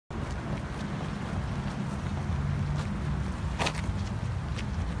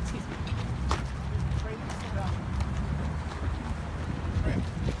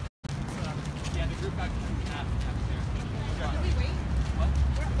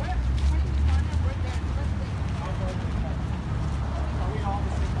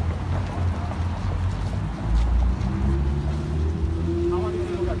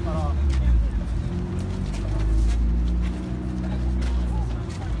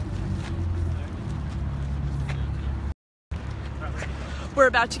we're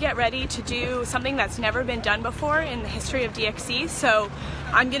about to get ready to do something that's never been done before in the history of DXC. So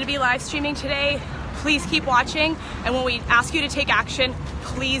I'm going to be live streaming today. Please keep watching, and when we ask you to take action,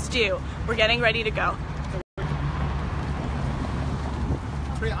 please do. We're getting ready to go.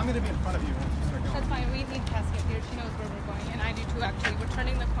 I'm going to be in front of you. That's fine. We need Cassia here. She knows where we're going, and I do too. Actually, we're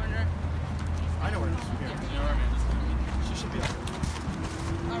turning the corner. I know where it is. Here. Yeah. You know where it is. She should be up.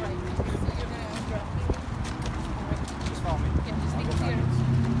 All right. So you're gonna drop me. All right. Just follow me. Yeah, just I'll make go it here.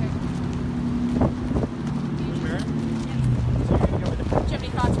 Spirit? Okay. So you're going to go with the... Do you have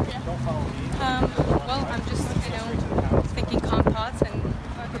any thoughts, Priya? Don't follow me. Well, I'm just, thinking compots and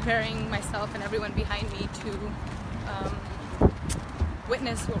preparing myself and everyone behind me to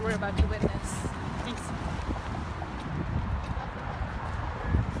witness what we're about to witness. Thanks.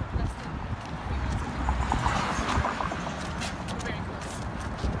 We're very close.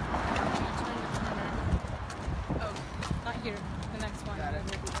 I'm gonna turn the corner. Oh, not here. The next one. Will be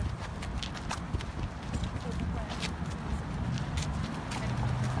there.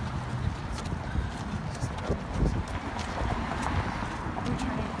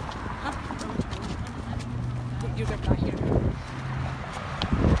 You're good, not here.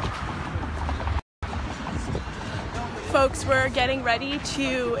 Folks, we're getting ready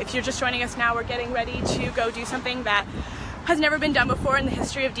to, if you're just joining us now, we're getting ready to go do something that has never been done before in the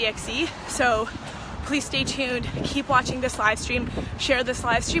history of DXC. So please stay tuned, keep watching this live stream, share this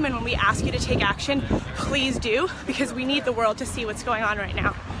live stream, and when we ask you to take action, please do, because we need the world to see what's going on right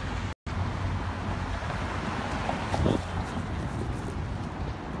now.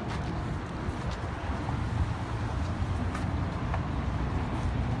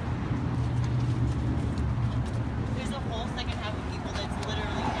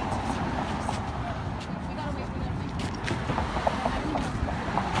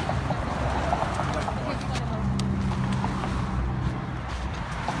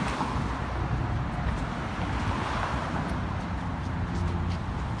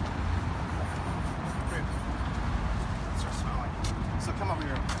 So come over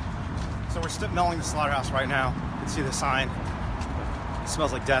here. So we're smelling the slaughterhouse right now. You can see the sign. It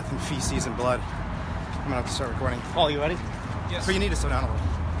smells like death and feces and blood. I'm gonna have to start recording. Paul, you ready? Yes. But you need to slow down a little.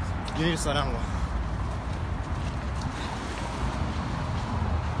 You need to slow down a little.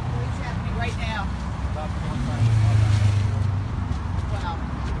 What's happening right now? Wow.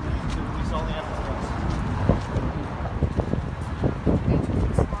 We saw the animals.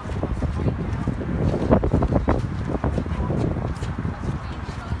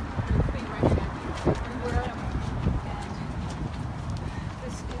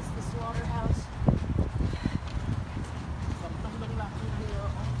 This is the slaughterhouse.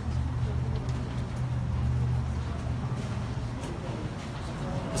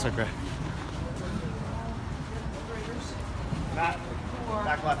 That's okay. Matt,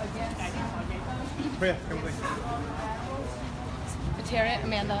 back left. Priya, come with me. Tara,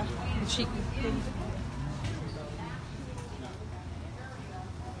 Amanda, and she.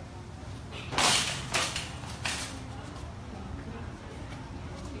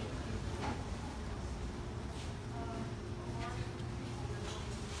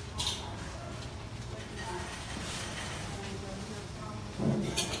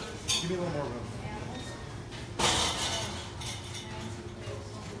 Give me a little more room.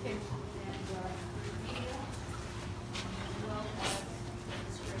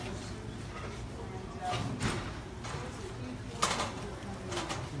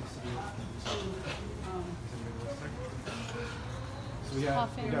 So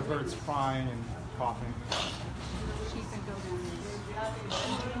we got birds crying and coughing.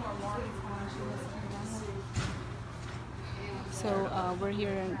 So we're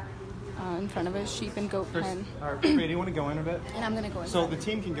here in front of a sheep and goat pen. All right, Priya, do you want to go in a bit? And I'm gonna go in. So the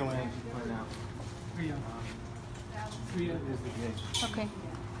team can go in right now. Priya is the gate. Okay.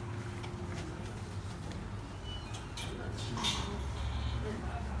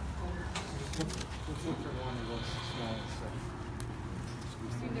 Let's look for one of those small.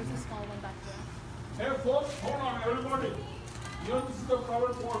 There's a small one back there. Hey folks, hold on everybody. You know this is the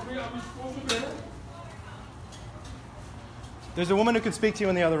covered poultry. Are we supposed to be here? There's a woman who can speak to you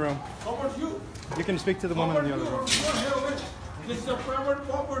in the other room. How about you? You can speak to the woman in the other room. This is a private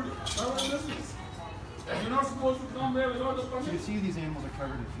property, private business. You're not supposed to come here without the So you permission. see these animals are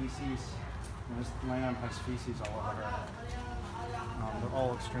covered in feces. And this lamb has feces all over her. They're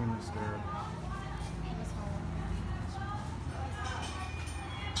all extremely scared.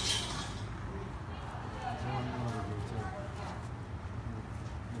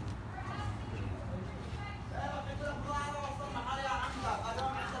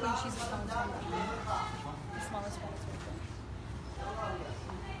 She's the smallest one. The smallest one is right there.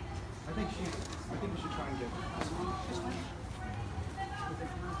 I think we should try and get this one.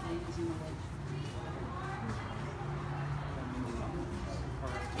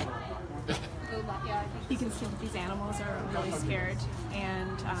 You can see that these animals are really scared,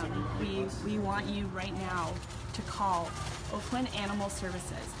 and we want you right now to call Oakland Animal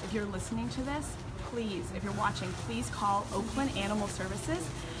Services. If you're listening to this, please, if you're watching, please call Oakland Animal Services.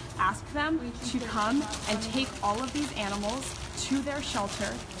 Ask them to come and take all of these animals to their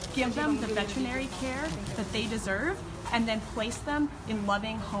shelter, give them the veterinary care that they deserve, and then place them in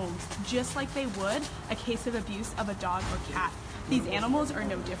loving homes, just like they would a case of abuse of a dog or cat. These animals are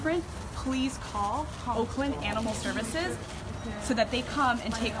no different. Please call Oakland Animal Services so that they come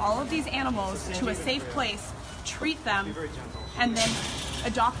and take all of these animals to a safe place, treat them, and then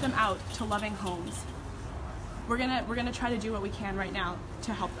adopt them out to loving homes. We're gonna try to do what we can right now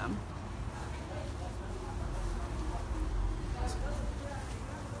to help them.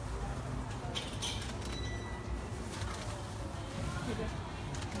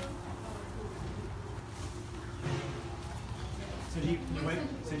 Sanjeev, can you wait?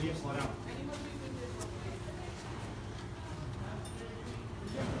 Sanjeev, slow down.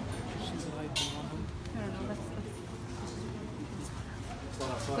 I don't know, let's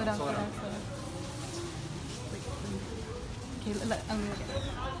Slow down. Okay, look at it.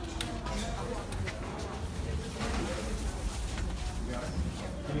 You got it?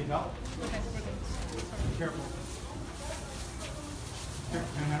 You need help? Okay, we're good. Be careful. Here,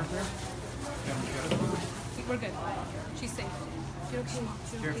 can I hand her here? We're good. She's safe. You're okay.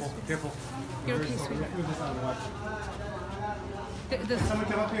 Careful. You're okay, sweetheart. Move this out of the way. The Someone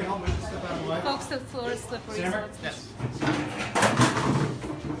come up here and help me step out of the way. folks, the floor is slippery. Sammer? So Yes.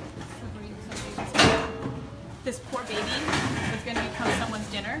 this poor baby is going to become someone's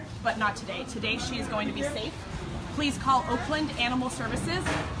dinner, but not today. Today she is going to be safe. Please call Oakland Animal Services.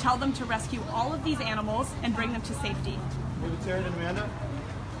 Tell them to rescue all of these animals and bring them to safety. Move it, Taryn and Amanda.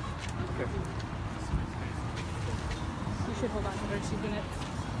 Okay. You should hold on to her. She's going to...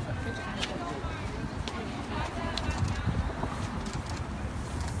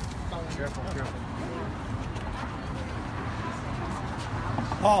 Careful.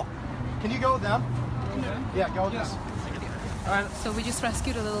 Paul, can you go with them? Yeah, go with them. So we just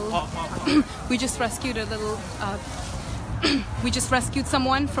rescued a little. We just rescued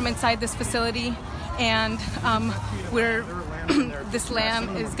someone from inside this facility, and this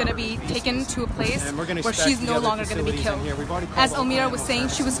lamb is going to be taken to a place where she's no longer going to be killed. As Elmira was saying,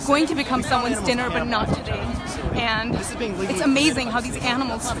 she was going to become someone's dinner, but not today. And it's amazing how these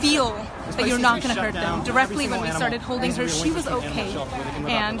animals feel that you're not going to hurt them. Directly when we started holding her, she was okay,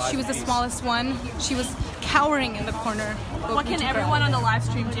 and she was the smallest one. She was cowering in the corner. What can everyone on the live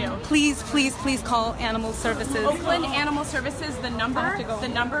stream do? Please call Animal Services. Oakland Animal Services, the number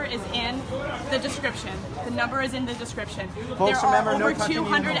is in the description. The number is in the description. Folks, there are remember, over no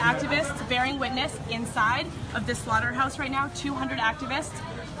 200 activists bearing witness inside of this slaughterhouse right now, 200 activists.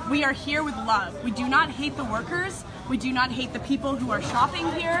 We are here with love. We do not hate the workers. We do not hate the people who are shopping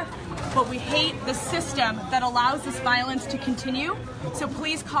here, but we hate the system that allows this violence to continue. So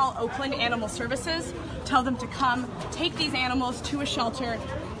please call Oakland Animal Services. Tell them to come, take these animals to a shelter,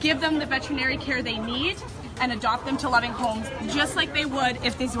 give them the veterinary care they need, and adopt them to loving homes, just like they would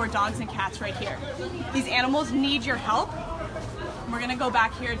if these were dogs and cats right here. These animals need your help. We're gonna go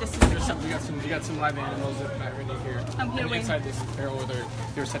back here. This is the kill. We got some live animals that are ready here. I'm here waiting. Inside this barrel where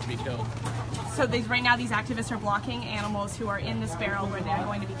they're set to be killed. So right now these activists are blocking animals who are in this barrel where they're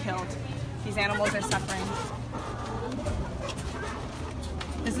going to be killed. These animals are suffering.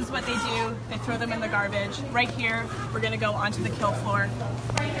 This is what they do. They throw them in the garbage. Right here, we're gonna go onto the kill floor.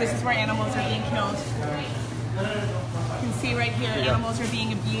 This is where animals are being killed. You can see right here, animals are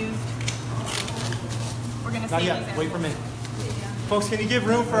being abused. We're gonna Not see yet. these Wait animals. for me. Folks, can you give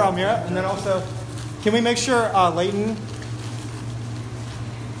room for Almira? And then also, can we make sure Leighton...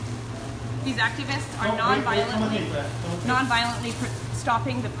 These activists are non-violently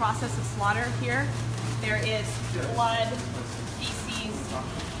stopping the process of slaughter here. There is blood, feces,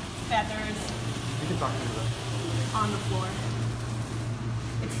 feathers You can talk to me. on the floor.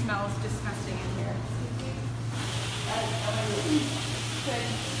 It smells disgusting in here.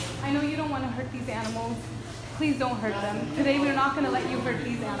 I know you don't want to hurt these animals. Please don't hurt them. Today we're not going to let you hurt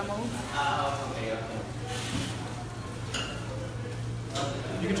these animals.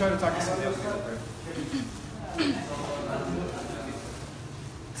 You can try to talk to somebody else.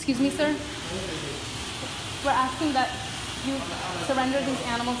 Excuse me, sir? We're asking that you surrender these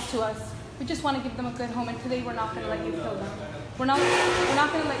animals to us. We just want to give them a good home, and today we're not going to let you kill them. We're not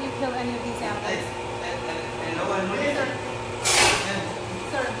going to let you kill any of these animals.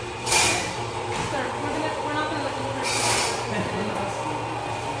 Sir, we're not gonna let you hurt them.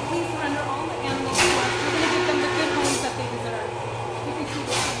 Please surrender all the animals to us. We're gonna give them the good homes that they deserve. You can see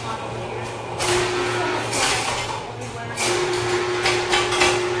what's going on over here. There's so much blood everywhere.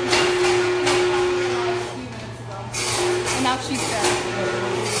 And now she's dead.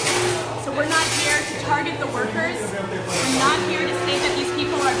 So we're not here to target the workers. We're not here to say that these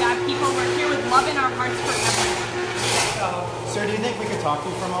people are bad people. We're here with love in our hearts for everyone. Sir, do you think we could talk to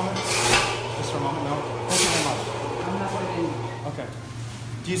you for a moment? Just for a moment, no? Thank you very much. Okay.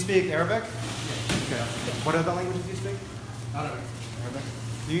 Do you speak Arabic? Okay. What other languages do you speak? Arabic.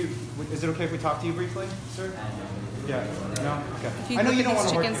 Is it okay if we talk to you briefly, sir? Yeah. No? Okay. If you look at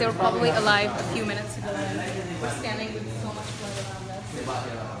these chickens, they were probably alive a few minutes ago. And we're standing with so much blood around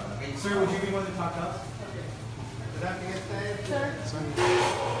us. Sir, would you be willing to talk to us? Sir?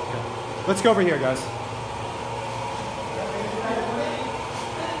 Yeah. Let's go over here, guys.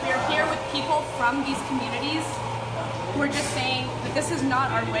 We're here with people from these communities who are just saying that this is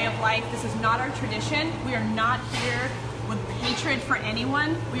not our way of life, this is not our tradition. We are not here with hatred for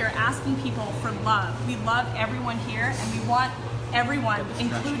anyone. We are asking people for love. We love everyone here, and we want everyone,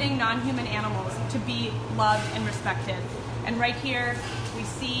 including non-human animals, to be loved and respected. And right here, we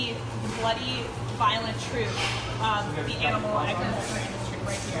see the bloody, violent truth of the animal agriculture industry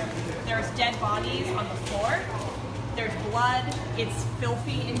right here. There's dead bodies on the floor. There's blood. It's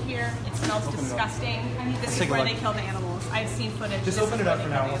filthy in here. It smells disgusting. This is where they kill the animals. I've seen footage. Just open it up for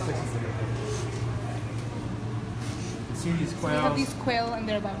now. We'll fix it. See these quails. We have these quail, and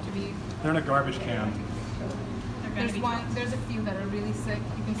they're about to be. They're in a garbage can. There's one. There's a few that are really sick.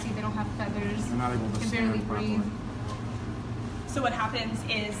 You can see they don't have feathers. They're not able to can barely breathe. So what happens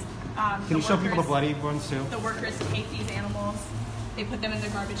is can you show people the bloody ones too? The workers take these animals, they put them in the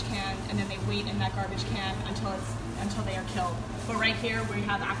garbage can, and then they wait in that garbage can until they are killed. But right here, we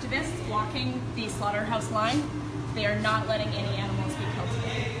have activists blocking the slaughterhouse line. They are not letting any animals be killed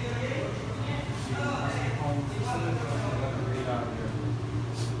today.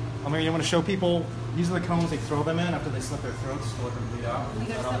 Amir, you want to show people? These are the cones they throw them in after they slit their throats to let them bleed out.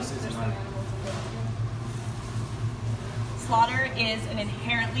 Slaughter is an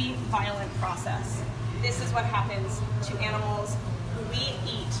inherently violent process. This is what happens to animals who we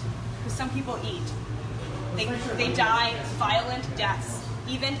eat, who some people eat. They die violent deaths,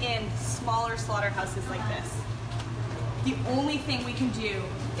 even in smaller slaughterhouses like this. The only thing we can do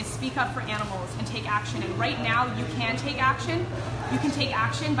is speak up for animals and take action. And right now, you can take action. You can take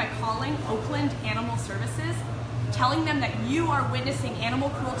action by calling Oakland Animal Services, telling them that you are witnessing animal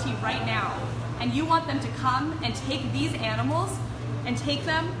cruelty right now, and you want them to come and take these animals and take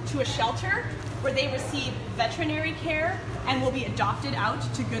them to a shelter where they receive veterinary care and will be adopted out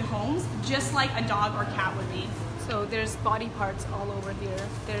to good homes, just like a dog or cat would be. So there's body parts all over here.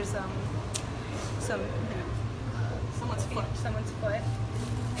 There's someone's foot,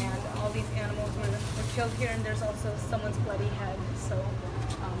 and all these animals were killed here, and there's also someone's bloody head. So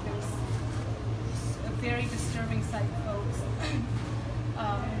there's a very disturbing sight, folks.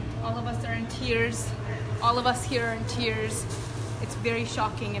 All of us are in tears. All of us here are in tears. It's very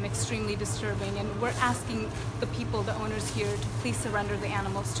shocking and extremely disturbing, and we're asking the people, the owners here, to please surrender the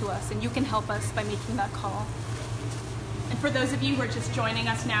animals to us, and you can help us by making that call. And for those of you who are just joining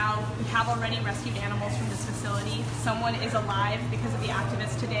us now, we have already rescued animals from this facility. Someone is alive because of the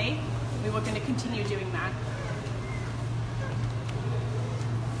activists today. We were going to continue doing that.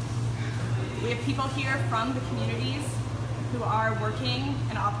 We have people here from the communities who are working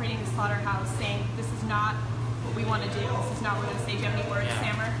and operating the slaughterhouse saying this is not what we want to do. This is not what we're going to say. Do you have any words,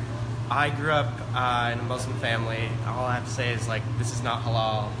 Sammer? I grew up in a Muslim family. All I have to say is, like, this is not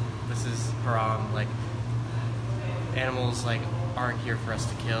halal. This is haram. Like, animals, like, aren't here for us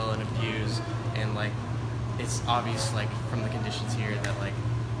to kill and abuse. And, like, it's obvious, like, from the conditions here that, like,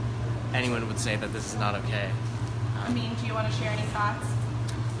 anyone would say that this is not okay. Amin, do you want to share any thoughts?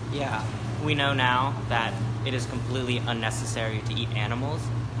 Yeah, we know now that it is completely unnecessary to eat animals.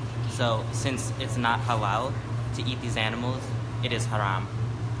 So since it's not halal to eat these animals, it is haram.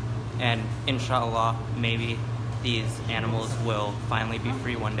 And inshallah, maybe these animals will finally be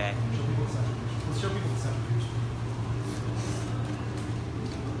free one day. Let's show people the centrifuge.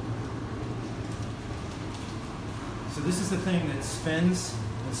 So this is the thing that spins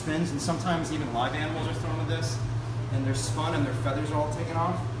and spins, and sometimes even live animals are thrown with this, and they're spun and their feathers are all taken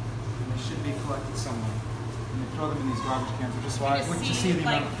off, and they should be collected somewhere. And they throw them in these garbage cans, which is why I want you to see the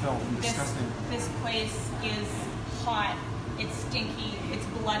amount of filth and disgusting. This place is hot, it's stinky, it's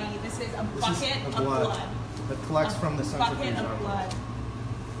bloody. This is a bucket of blood. That collects from the centrifuge. Bucket of blood.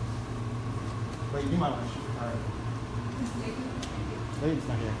 Wait, you might want to shoot. All right. Layden's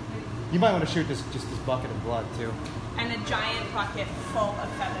not here. You might want to shoot just this bucket of blood too. And a giant bucket full of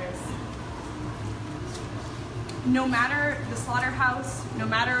feathers. No matter the slaughterhouse, no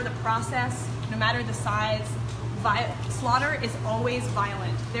matter the process, no matter the size, slaughter is always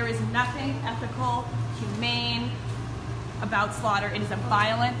violent. There is nothing ethical, humane about slaughter. It is a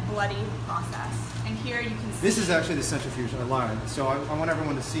violent, bloody process. And here you can see... This is actually the centrifuge, I lied. So I want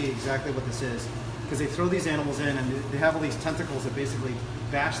everyone to see exactly what this is. Because they throw these animals in and they have all these tentacles that basically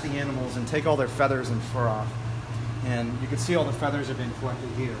bash the animals and take all their feathers and fur off. And you can see all the feathers are being collected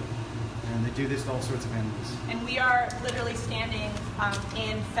here. And they do this to all sorts of animals. And we are literally standing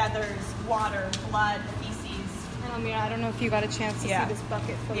in feathers, water, blood, feces. And Almira, I don't know if you got a chance to see this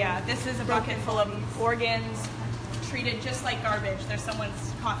bucket full of this is a bucket full of organs, treated just like garbage. There's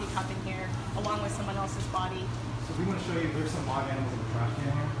someone's coffee cup in here, along with someone else's body. So we want to show you, there's some live animals in the trash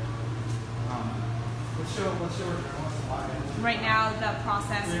can here. Let's show live animals. Right now, the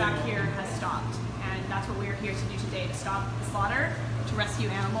process back here has stopped. And that's what we're here to do today, to stop the slaughter, to rescue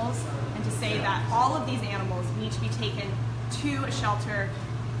animals, and to say that all of these animals need to be taken to a shelter,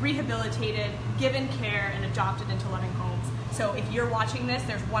 rehabilitated, given care, and adopted into loving homes. So if you're watching this,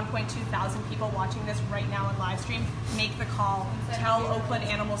 there's 1.2 thousand people watching this right now on live stream. Make the call. Tell Oakland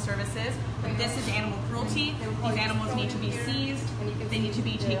Animal Services that this is animal cruelty. These animals need to be seized. They need to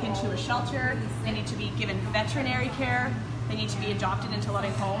be taken to a shelter. They need to be given veterinary care. They need to be adopted into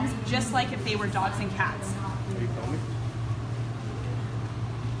loving homes, just like if they were dogs and cats. Are you filming?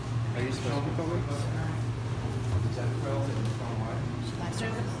 Are you supposed to be filming?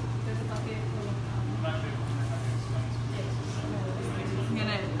 There's a bucket.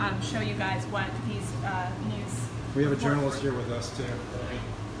 I'm gonna show you guys what these news. We have a journalist here with us too.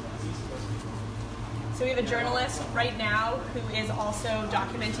 So we have a journalist right now who is also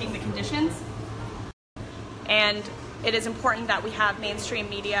documenting the conditions. And it is important that we have mainstream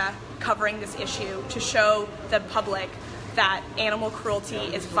media covering this issue to show the public that animal cruelty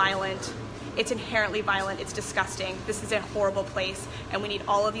is violent. It's inherently violent. It's disgusting. This is a horrible place, and we need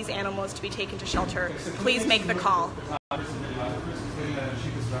all of these animals to be taken to shelter. Please make the call.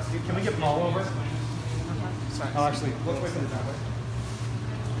 Can we get Paul over? Sorry. Oh, actually, let's wait for the driver.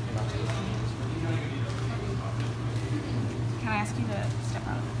 Can I ask you to step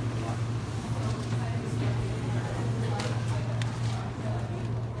out?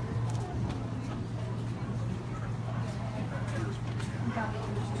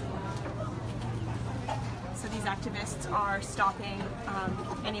 So these activists are stopping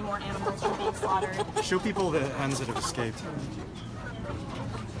any more animals from being slaughtered. Show people the hens that have escaped.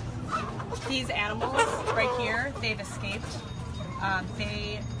 These animals right here, they've escaped.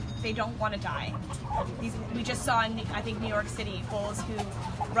 They don't want to die. We just saw in, I think, New York City, bulls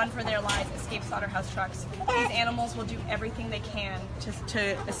who run for their lives escape slaughterhouse trucks. These animals will do everything they can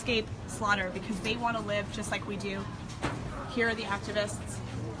to escape slaughter because they want to live just like we do. Here are the activists.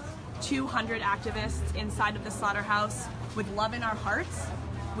 200 activists inside of the slaughterhouse with love in our hearts.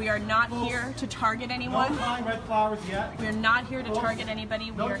 We are not here to target anyone. No time, red flowers yet. We are not here to target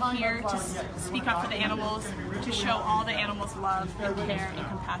anybody. We are here to speak up for the animals, to show all the animals love and care and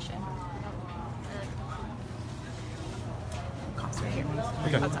compassion. Cops right here.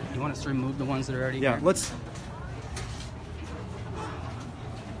 Okay. Outside. You want us to remove the ones that are already Yeah, here? let's.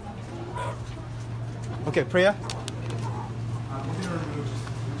 Okay, Priya.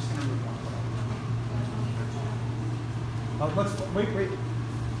 Wait.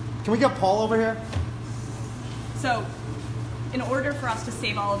 Can we get Paul over here? So, in order for us to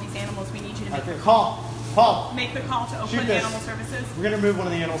save all of these animals, we need you to make the call. Paul. Make the call to Oakland Animal Services. We're going to remove one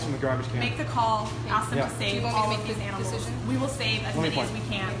of the animals from the garbage can. Make the call. Ask them to save all of these animals. Decision? We will save as many as we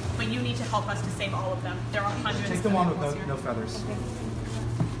can, but you need to help us to save all of them. There are hundreds. Take the one with no feathers.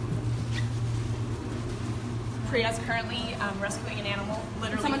 Priya's currently rescuing an animal,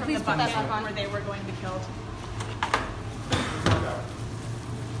 literally Someone from please the put that bucket back on. where they were going to be killed.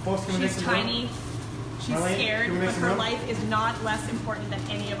 Folks, can we make She's some room? tiny. She's Marlene, scared, can we make but some her room? life is not less important than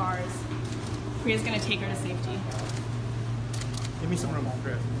any of ours. Priya's going to take her to safety. Give me some room,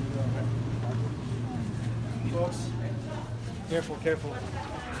 Priya. Folks, careful.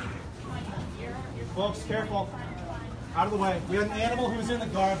 Folks, careful. Out of the way. We had an animal who was in the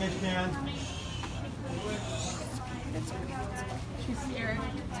garbage can. She's scared.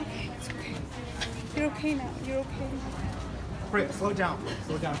 It's okay. You're okay now. You're okay now. Priya, slow down a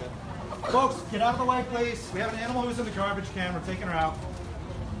bit. Folks, get out of the way, please. We have an animal who's in the garbage can. We're taking her out.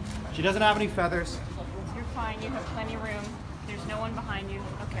 She doesn't have any feathers. You're fine. You have plenty of room. There's no one behind you.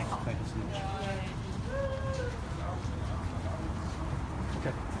 Okay. Thank you so much.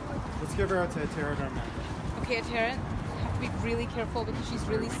 Okay. Let's give her out to Tara Garman. Okay, Tara. be really careful because she's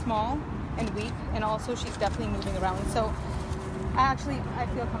really small and weak, and also she's definitely moving around. So I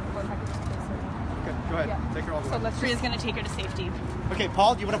feel comfortable if I could just place her. Okay, go ahead. Yeah. Take her all the way. So Priya's going to take her to safety. Okay,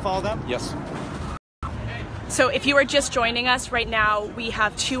 Paul, do you want to follow them? Yes. So if you are just joining us right now, we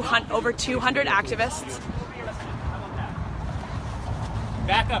have over 200 activists.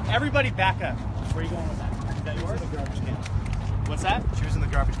 Back up. Everybody back up. Where are you going with that? Is that yours? The garbage can. What's that? She was in the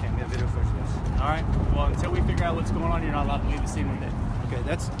garbage can. We have video footage of this. All right. Well, until we figure out what's going on, you're not allowed to leave the scene with it. Okay,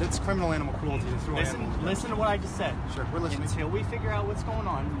 that's criminal animal cruelty. Listen to what I just said. Sure, we're listening. Until we figure out what's going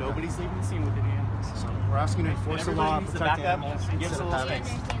on, nobody's leaving the scene with any animals. So we're asking you to enforce the law, protect animals, and give us a little space.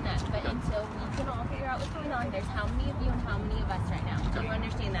 I understand that, but until we can all figure out what's going on, there's how many of you and how many of us right now. Do you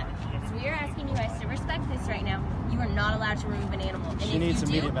understand that? So we are asking you guys to respect this right now. You are not allowed to remove an animal. And she needs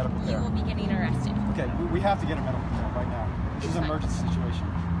immediate medical care. You will be getting arrested. Okay, we have to get her medical care right now. This is an emergency situation.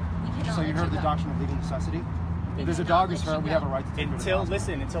 So you heard the doctrine of legal necessity? If there's a dog who's hurt, we have a right to take her to the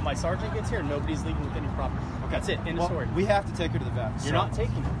hospital. Until my sergeant gets here, nobody's leaving with any property. Okay. That's it. End of story. We have to take her to the vet. You're not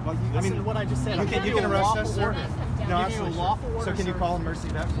taking her. Well, listen to what I just said. You can arrest us, sir. No, absolutely. So can you call an emergency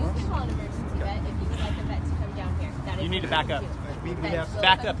vet for us? You can call an emergency vet if you would like a vet to come down here. That is you need to back up. We have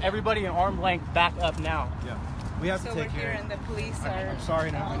back up. Everybody in arm length, back up now. Yeah. We have to take here, and the police are. I'm sorry,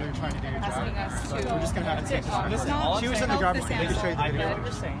 I know you're trying to do your job. Asking us to. We're just gonna have to take this. Listen, she was in the garbage can. They can show you the video.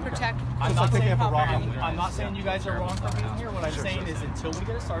 Protect. I'm not saying I'm not saying you guys are wrong for being here. What I'm saying is, until we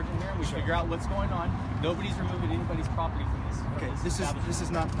get a sergeant here and we figure out what's going on, nobody's removing anybody's property from this. Okay, this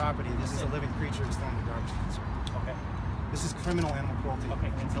is not property. This is a living creature just throwing the garbage can, sir. Okay. This is criminal animal cruelty. Okay,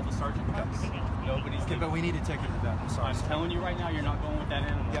 until the sergeant comes, nobody's. Okay, but we need to take her to the vet. I'm sorry. I'm telling you right now, you're not going with that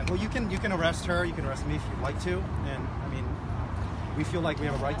animal. Yeah. Well, you can arrest her. You can arrest me if you'd like to. And I mean, we feel like we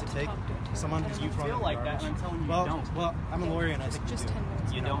have a right to take someone who's thrown in the garbage. Like that, I'm telling you, you don't. Well, I'm a lawyer, and I think just you do. 10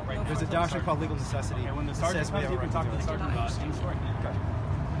 minutes. You don't. Right. There's a doctrine called legal necessity. And when the sergeant comes, you can talk to the sergeant about it. Okay.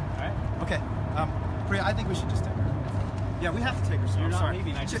 All right. Okay. Priya, I think we should just take her. Yeah, we have to take her. You're not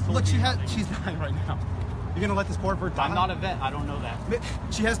leaving. Look, she's dying right now. You're gonna let this poor bird die? I'm not a vet. I don't know that.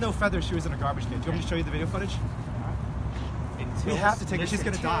 She has no feathers. She was in a garbage can. Do you want me to show you the video footage? We have to take her. She's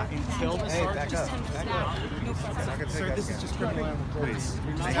gonna die. Until the sergeant. Back up. Sir, this is just criminal animal cruelty.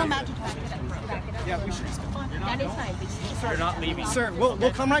 Yeah, we should just. That is fine. You're not leaving. Sir,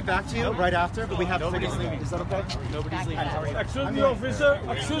 we'll come right back to you right after, but we have to take her. Is that okay? Nobody's leaving. Excuse me, officer.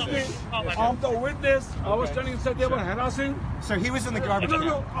 Excuse me. I'm the witness. I was telling you that they were harassing. Sir, he was in the garbage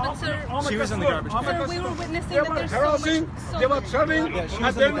can. But sir, she was in the garbage can. Sir, we were witnessing that there's harassing. They were threatening. Yeah, she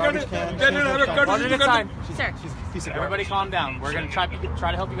was in the garbage can. They didn't have a courtesy. One at a time. Sir. Everybody calm down. We're going to try to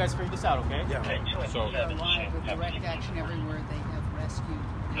help you guys figure this out, okay? Yeah. So, direct action everywhere they have rescued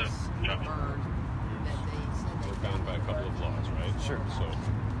this bird that they said they were bound by a couple of laws, right? Sure. So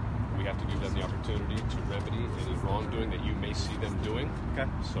we have to give them the opportunity to remedy any wrongdoing that you may see them doing. Okay.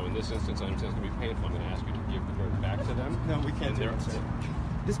 So in this instance, I understand it's going to be painful. I'm going to ask you to give the bird back to them. No, we can't do it.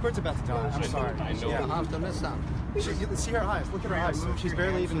 This bird's about to die. I'm sorry. I know. Yeah. See her eyes. Look at her eyes. She's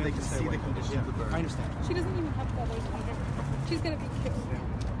barely even they can see the condition of the bird. I understand. She doesn't even have feathers either. She's gonna be killed.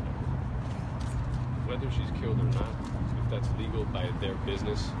 Whether she's killed or not, if that's legal by their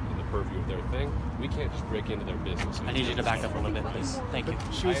business and the purview of their thing, we can't just break into their business. I need you to back up a little bit, please. Thank you.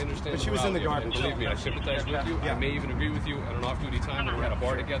 I understand. But she was in the garbage. Believe me, I sympathize with you. I may even agree with you at an off-duty time when we had a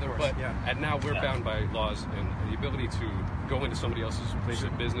bar together. But and now we're bound by laws and the ability to go into somebody else's place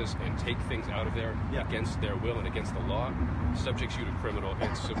of business and take things out of there against their will and against the law subjects you to criminal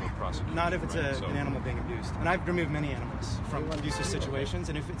and civil prosecution. Not if it's an animal being abused. And I've removed many animals from abusive situations.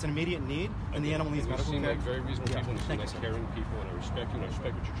 And if it's an immediate need and the animal needs medical care. You seem like very reasonable people and you seem like caring people, and I respect you and I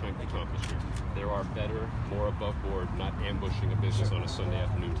respect what you're trying to accomplish here. There are better, more above board, not ambushing a business on a Sunday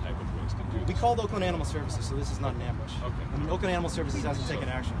afternoon type of ways to do this. We called Oakland Animal Services, so this is not an ambush. Okay. I mean, Oakland Animal Services hasn't taken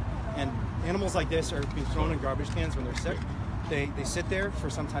action. And animals like this are being thrown in garbage cans when they're sick. They sit there for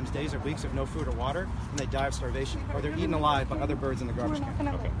sometimes days or weeks with no food or water, and they die of starvation, or they're eaten alive by other birds in the garbage can.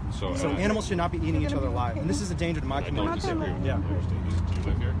 Okay. So animals should not be eating each other alive, and this is a danger to my community. Yeah. Do you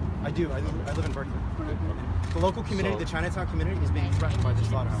live here? I do. I live in Berkeley. The local community, the Chinatown community, is being threatened by this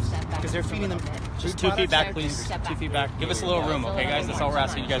slaughterhouse because they're feeding them. Just 2 feet back, please. 2 feet back. Give us a little room, okay, guys? That's all we're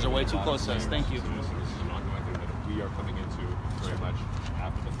asking. You guys are way too close to us. Thank you. This is an ongoing thing that we are coming into very much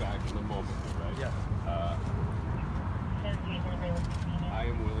after the fact, in the moment, right? Yeah. I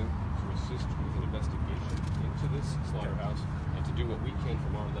am willing to assist with an investigation into this slaughterhouse and to do what we can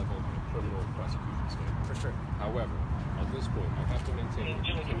from our level on a criminal prosecution standpoint. For sure. However, at this point, I have to maintain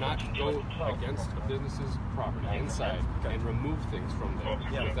you cannot go against a business's property inside and remove things from there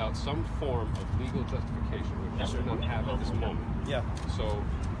without some form of legal justification, which we do not have at this moment. Yeah. So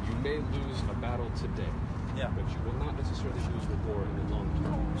you may lose a battle today. but you will not necessarily lose rapport in the long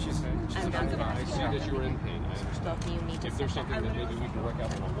term. I see that you are in pain. I understand. If there's something that maybe we can work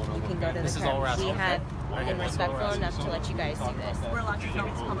out on a one-on-one. You can go to the crib. We have been respectful enough to let you guys do this. We're allowed to film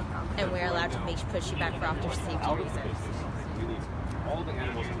public property. And we're allowed to push you back for after safety reasons. We need all the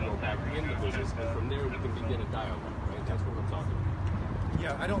animals to go back in the business, and from there we can begin a dialogue. Right? That's what I'm talking about.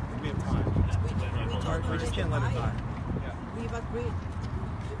 Yeah, I don't think we have time. We just can't let it die. Yeah. We've agreed.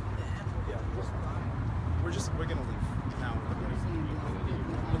 Yeah. We're gonna leave now.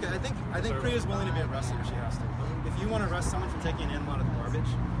 Okay, I think Priya's willing to be arrested if she has to. If you want to arrest someone for taking an animal out of the garbage, I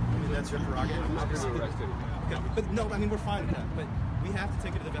mean that's your prerogative. Obviously. Okay, but no, I mean we're fine with that. But we have to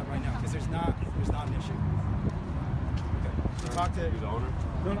take it to the vet right now because there's not an issue. Okay. Talk to the owner.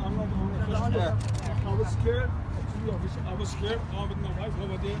 No, I'm not the owner. I was scared. I was scared with my wife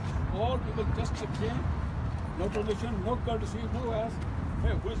over there. All people just came. No tradition, no courtesy, no ask.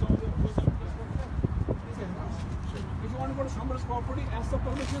 Hey, where's over there? Where's over there? If you want to go to somebody's property, ask the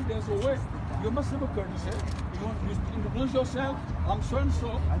permission. There's a way. You must have a courtesy. You want to introduce yourself. I'm so and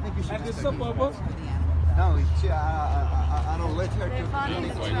so. I think you should. And this is the purpose. No, I don't let her do it. It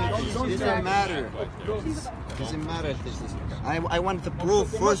doesn't matter. It doesn't matter if this is. I want the proof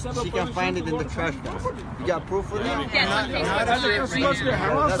first. She can find it in the trash can. You got proof for that? Yes, That's really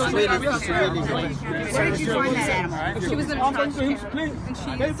good. Where did you find that animal? She was in a trash can, and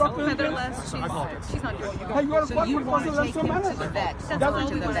she's featherless. She's not doing it. So you want to take him to the vet, to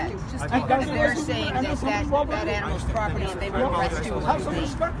the vet. Because they're saying that animal's property and they will rescue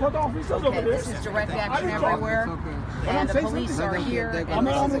him. Okay, this is direct action everywhere, and the police are here, and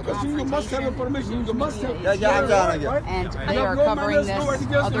this is a confrontation. And they are covering this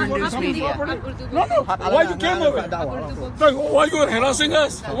other news media. No. Why you came over? Why you are harassing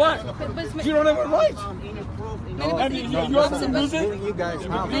us? Why? You don't have a right. And you have to use it? You guys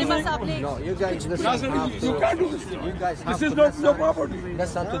have to. No, you guys listen. You can't do this. You guys have this is not your property.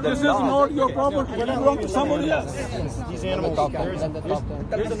 That's not to the This is not your property. When you belong to somebody else. these animals.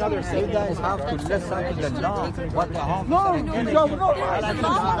 There's another. You guys have to listen to the law. What the harm? No, you don't know.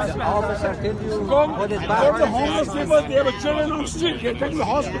 The officer tell you Go what is to bad. the homeless people. They have children on the street. They take them to the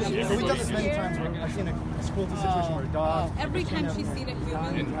hospital. We've done this many times. I've seen a cruelty situation where a dog. Every time she's seen a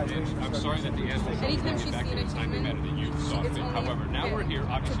human, And I'm sorry that the animals anytime she's back seen in a the time they met human, and you saw fit. However, now we're here, to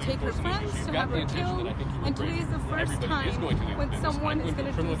obviously, take her friends, to have her killed, and today is the first time when someone is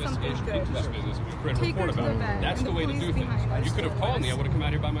going to do something good. Take her to the vet, That's and the way to do things. You could have called me. I would have come out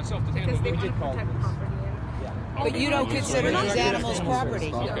here by myself to handle because they it. want to protect property. But you don't consider these animals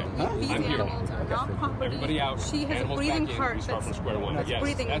property. These animals are not property. Everybody out. She has a breathing heart that's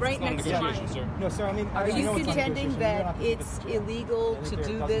breathing right next to mine. No, sir. I mean, Are you contending that it's illegal to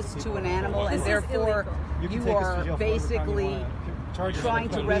do this to an animal, and therefore you are basically trying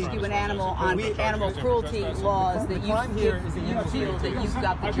to rescue an animal on animal cruelty laws that you feel that you've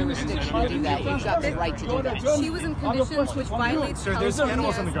got the jurisdiction to do that, you've got the right to do that? She was in conditions which violates there's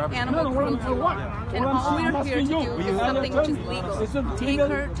animals in the garbage. animal cruelty law. And all we are here to do is something which is legal. Take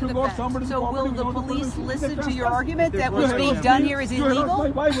her to the vet. So will the police listen to your argument that what's being done here is illegal? No,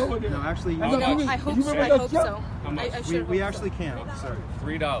 actually, You know, I hope so. I hope so. I should we hope actually can, sir.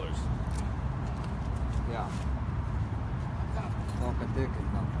 $3. Yeah.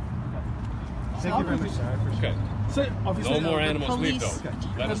 Thank you very much, sir. I appreciate it. No more animals leave, though.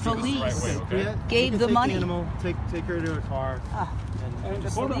 Let us do this the right way, okay? Gave the money. Take her to a car. The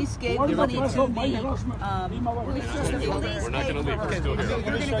police gave the money to the We're not going to leave. We're still here. You're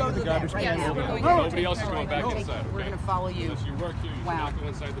going to go to the vet right now. Nobody else is going back inside, We're okay? going to follow you. Unless you work here, you cannot go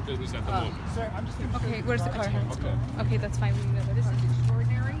inside the business at the moment. Okay, where's the car? Okay, that's fine. We need another. This is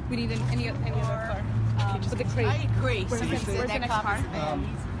extraordinary. We need any other car. With the crate. I agree. Where's the next car?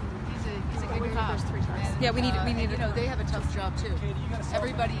 He's a good cop. Yeah, we need. You know, they have a tough job too.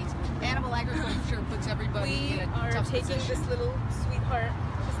 Everybody, animal agriculture puts everybody We in a are tough taking position. this little sweetheart,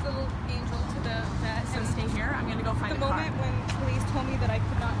 this little angel to the vet. So stay here. I'm gonna go find the the car. moment when police told me that I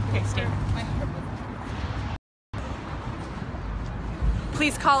could not Okay, stay. my heart was.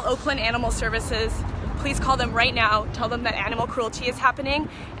 Please call Oakland Animal Services. Please call them right now. Tell them that animal cruelty is happening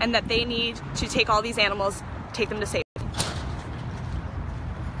and that they need to take all these animals, take them to safety.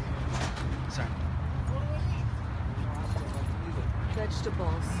 Sorry.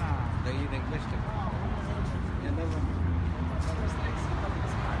 Vegetables. They're eating vegetables.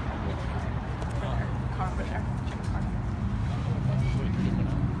 Car over there.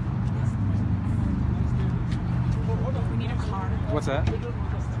 We need a car. What's that?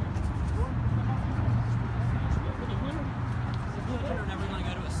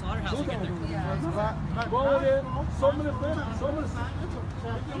 Go over there. So many parents. So many.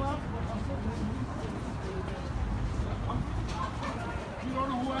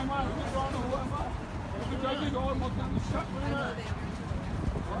 So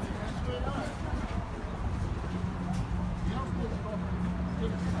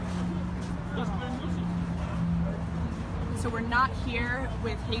we're not here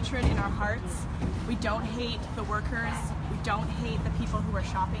with hatred in our hearts. We don't hate the workers. We don't hate the people who are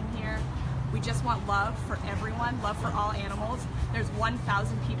shopping here. We just want love for everyone, love for all animals. There's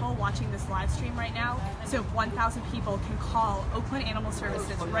 1,000 people watching this live stream right now. So if 1,000 people can call Oakland Animal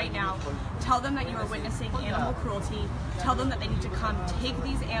Services right now, tell them that you are witnessing animal cruelty, tell them that they need to come take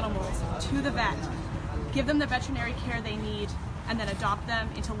these animals to the vet, give them the veterinary care they need, and then adopt them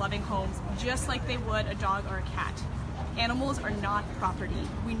into loving homes, just like they would a dog or a cat. Animals are not property.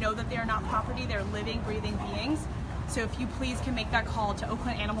 We know that they are not property, they're living, breathing beings. So if you please can make that call to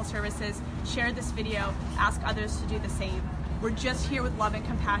Oakland Animal Services, share this video, ask others to do the same. We're just here with love and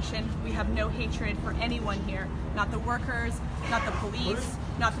compassion. We have no hatred for anyone here. Not the workers, not the police,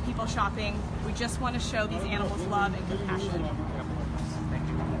 not the people shopping. We just want to show these animals love and compassion.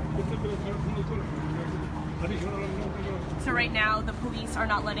 So right now, the police are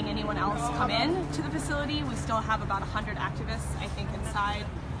not letting anyone else come in to the facility. We still have about 100 activists, I think, inside.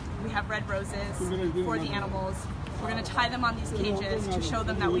 We have red roses for the animals. We're going to tie them on these cages to show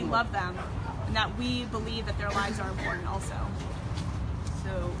them that we love them and that we believe that their lives are important also.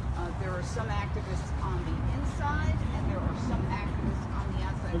 So there are some activists on the inside and there are some activists on the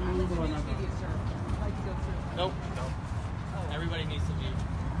outside. How many videos are like to go through? Nope. Everybody needs to leave.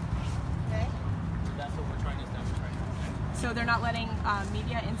 Okay. That's what we're trying to establish right now. So they're not letting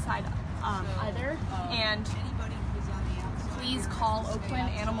media inside either. And anybody who's on the outside, please call Oakland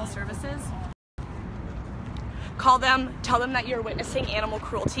Animal Services. Call them, tell them that you're witnessing animal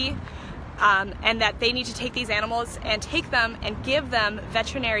cruelty and that they need to take these animals and take them and give them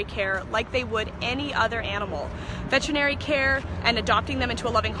veterinary care like they would any other animal. Veterinary care and adopting them into a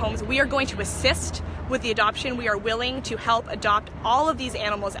loving homes. We are going to assist with the adoption. We are willing to help adopt all of these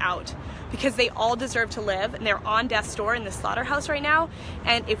animals out because they all deserve to live and they're on death's door in the slaughterhouse right now.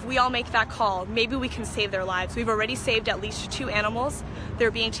 And if we all make that call, maybe we can save their lives. We've already saved at least 2 animals.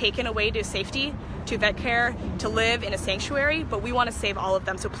 They're being taken away to safety, to vet care, to live in a sanctuary, but we want to save all of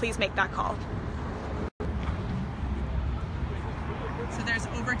them, so please make that call. So there's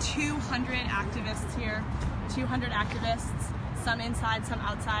over 200 activists here, 200 activists, some inside, some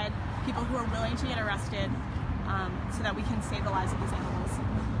outside, people who are willing to get arrested so that we can save the lives of these animals.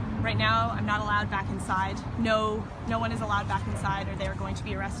 Right now, I'm not allowed back inside. No one is allowed back inside or they are going to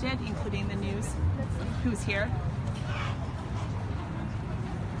be arrested, including the news who's here.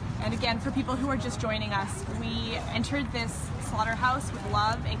 And again, for people who are just joining us, we entered this slaughterhouse with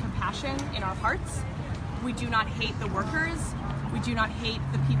love and compassion in our hearts. We do not hate the workers. We do not hate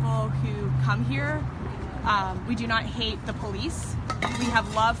the people who come here. We do not hate the police. We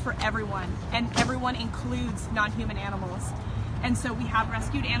have love for everyone, and everyone includes non-human animals. And so we have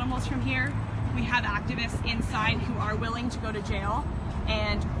rescued animals from here. We have activists inside who are willing to go to jail.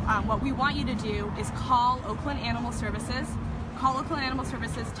 And what we want you to do is call Oakland Animal Services. Call Oakland Animal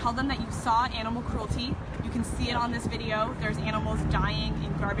Services, tell them that you saw animal cruelty. You can see it on this video. There's animals dying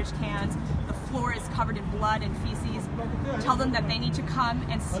in garbage cans. The floor is covered in blood and feces. Tell them that they need to come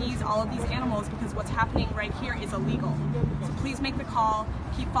and seize all of these animals because what's happening right here is illegal. So please make the call,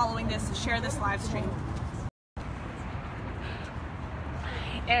 keep following this, share this live stream.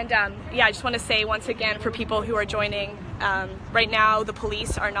 And yeah, I just want to say once again for people who are joining, right now the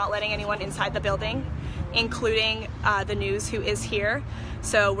police are not letting anyone inside the building, including the news who is here.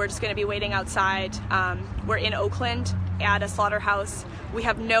 So we're just going to be waiting outside. We're in Oakland at a slaughterhouse. We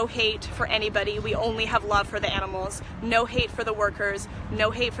have no hate for anybody. We only have love for the animals. No hate for the workers.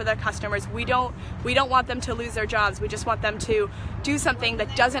 No hate for the customers. We don't want them to lose their jobs. We just want them to do something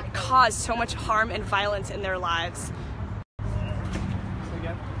that doesn't cause so much harm and violence in their lives. The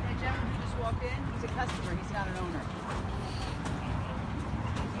gentleman who just walked in, he's a customer. He's not an owner.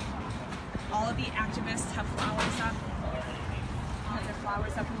 All of the activists have flowers up. Have their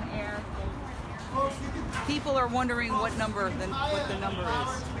flowers up in the air. People are wondering what the number is.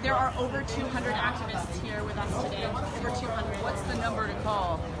 There are over 200 activists here with us today. Over 200. What's the number to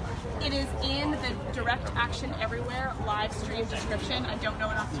call? It is in the Direct Action Everywhere live stream description. I don't know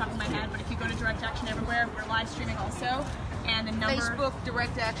it off the top of my head, but if you go to Direct Action Everywhere, we're live streaming also. And the number... Facebook,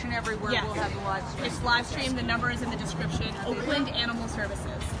 Direct Action Everywhere will have the live stream. It's live stream. The number is in the description. Oakland Animal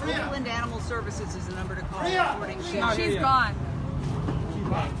Services. Oakland Animal Services is the number to call. She's gone.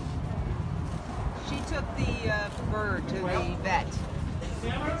 She took the bird to the vet.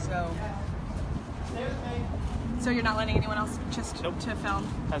 So So you're not letting anyone else just to film?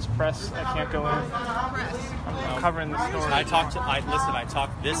 As press, I can't go in. I'm covering the story.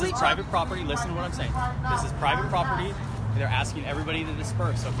 This is private property. Listen to what I'm saying. This is private property. They're asking everybody to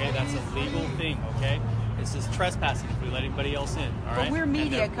disperse, okay? That's a legal thing, okay? This is trespassing if we let anybody else in, all right? But we're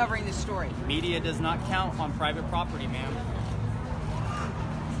media covering the story. Media does not count on private property, ma'am.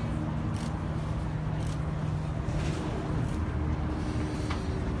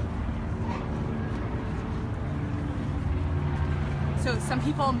 So some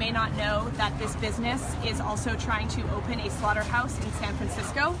people may not know that this business is also trying to open a slaughterhouse in San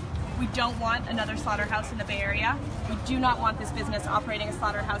Francisco. We don't want another slaughterhouse in the Bay Area. We do not want this business operating a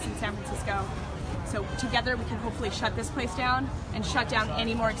slaughterhouse in San Francisco. So together we can hopefully shut this place down and shut down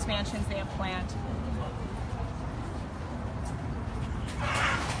any more expansions they have planned.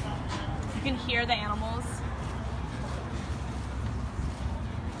 You can hear the animals.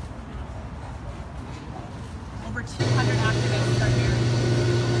 Over 200 activists are here.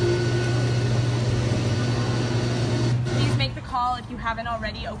 Please make the call if you haven't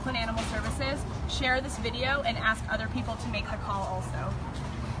already. Oakland Animal Services, share this video and ask other people to make the call also.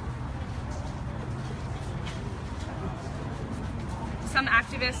 Some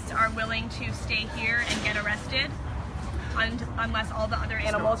activists are willing to stay here and get arrested unless all the other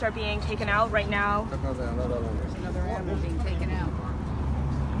animals are being taken out right now. There's another animal being taken out.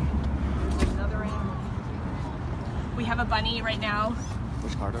 There's another animal. We have a bunny right now.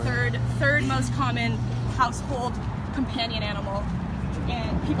 Which card? Third most common household companion animal.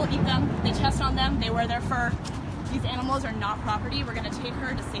 And people eat them, they test on them, they wear their fur. These animals are not property. We're gonna take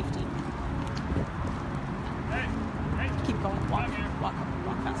her to safety. Keep going, walk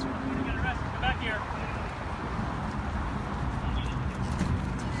faster. You're gonna get arrested. Come back here.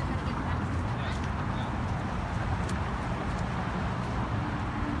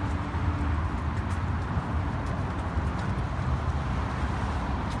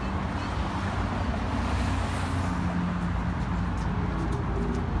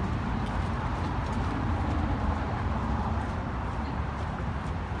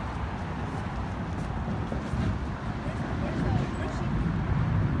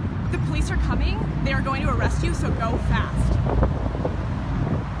 Police are coming. They are going to arrest you, so go fast.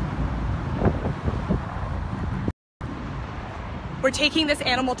 We're taking this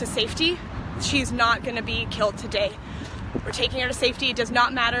animal to safety. She's not going to be killed today. We're taking her to safety. It does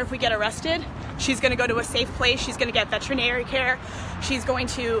not matter if we get arrested. She's going to go to a safe place. She's going to get veterinary care. She's going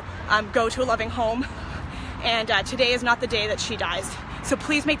to go to a loving home. And today is not the day that she dies. So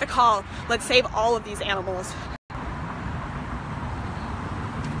please make the call. Let's save all of these animals.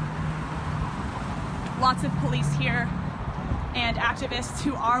 Lots of police here and activists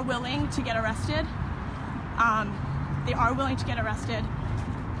who are willing to get arrested. They are willing to get arrested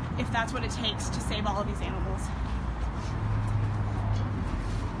if that's what it takes to save all of these animals.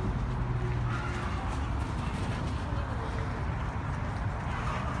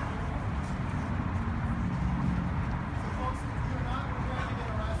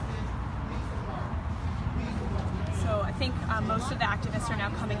 I think most of the activists are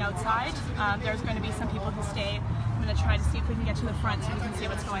now coming outside. There's going to be some people who stay. I'm going to try to see if we can get to the front so we can see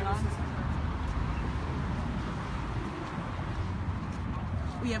what's going on.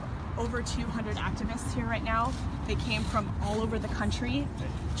 We have over 200 activists here right now. They came from all over the country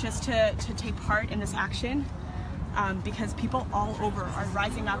just to take part in this action because people all over are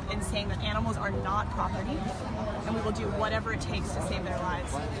rising up and saying that animals are not property and we will do whatever it takes to save their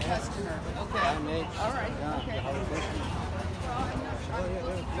lives. Okay. All right. Okay.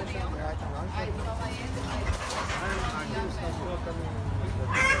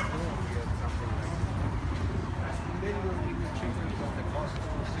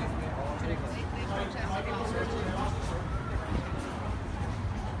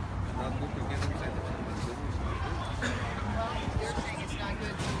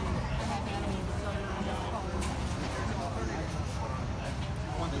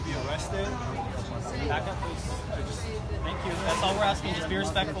 Back up, please. Thank you. That's all we're asking. Just be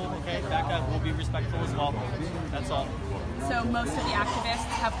respectful, okay? Back up. We'll be respectful as well. That's all. So most of the activists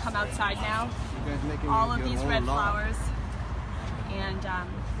have come outside now. All of these red flowers. And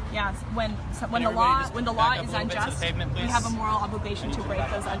yeah, when the law is unjust, we have a moral obligation to break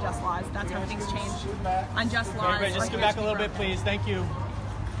those unjust laws. That's how things change. Unjust laws. Everybody, just get back a little bit, please. Thank you.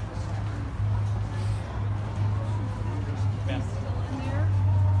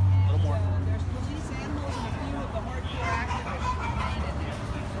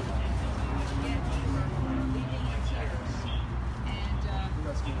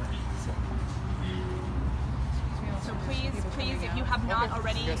 Please, if you have not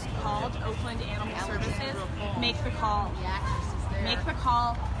already called Oakland Animal Services, make the call. Make the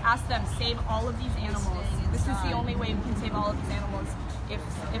call. Ask them, save all of these animals. This is the only way we can save all of these animals if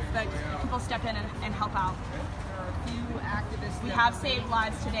the people step in and help out. We have saved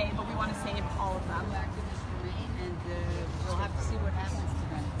lives today, but we want to save all of them. And we'll have to see what happens to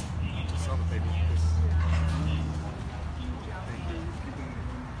them. Just saw the baby.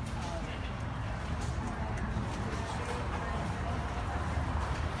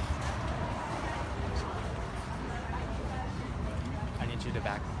 I need you to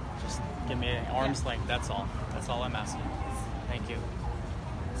back. Just give me an arm's length. That's all. That's all I'm asking. Thank you.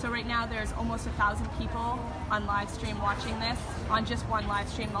 So right now there's almost 1,000 people on live stream watching this. On just one live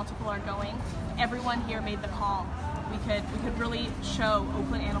stream, multiple are going. Everyone here made the call. We could really show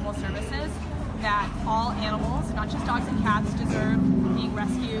Oakland Animal Services that all animals, not just dogs and cats, deserve being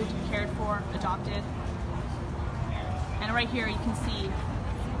rescued, cared for, adopted. And right here you can see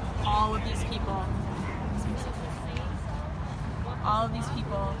all of these people. All of these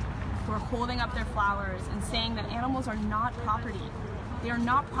people who are holding up their flowers and saying that animals are not property. They are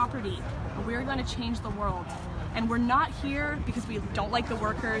not property, and we're going to change the world. And we're not here because we don't like the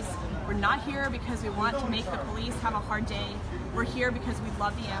workers. We're not here because we want to make the police have a hard day. We're here because we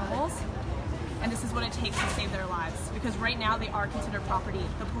love the animals, and this is what it takes to save their lives. Because right now they are considered property.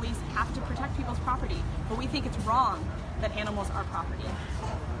 The police have to protect people's property, but we think it's wrong that animals are property.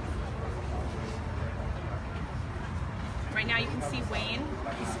 Right now you can see Wayne,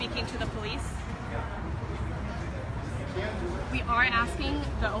 he's speaking to the police. We are asking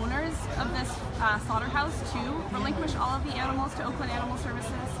the owners of this slaughterhouse to relinquish all of the animals to Oakland Animal Services.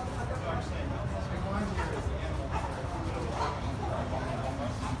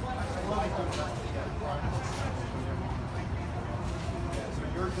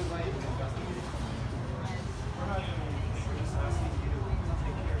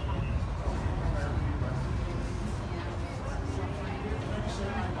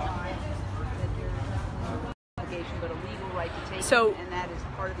 So and that is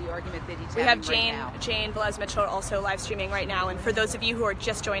part of the argument that he's we have having Jane Velez Mitchell also live streaming right now. And for those of you who are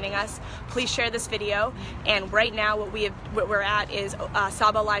just joining us, please share this video. And right now what we're at is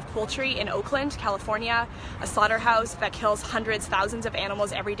Saba Live Poultry in Oakland, California, a slaughterhouse that kills hundreds, thousands of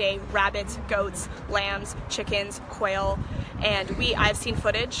animals every day: rabbits, goats, lambs, chickens, quail. And I've seen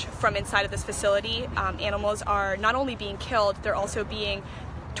footage from inside of this facility. Animals are not only being killed, they're also being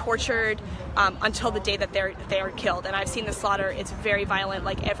tortured until the day that they're killed. And I've seen the slaughter. It's very violent,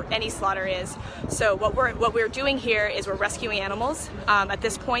 like any slaughter is. So what we're doing here is we're rescuing animals. At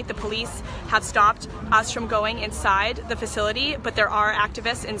this point, the police have stopped us from going inside the facility, but there are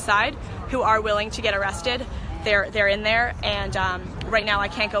activists inside who are willing to get arrested. They're in there, and right now I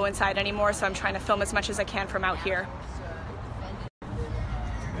can't go inside anymore, so I'm trying to film as much as I can from out here.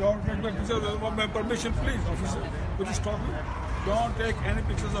 Don't take pictures without my permission, please, officer. Could you stop me? Don't take any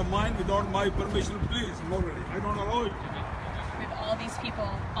pictures of mine without my permission, please. Already, I don't allow it. We have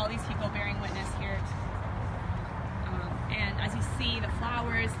all these people bearing witness here. And as you see, the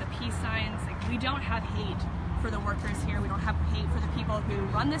flowers, the peace signs, like, we don't have hate for the workers here. We don't have hate for the people who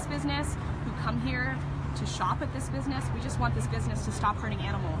run this business, who come here to shop at this business. We just want this business to stop hurting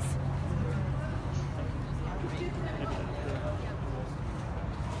animals.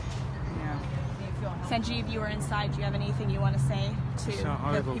 Sanjeev, you were inside. Do you have anything you want to say to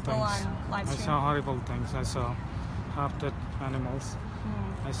the people on live stream? I saw horrible things. I saw half-dead animals.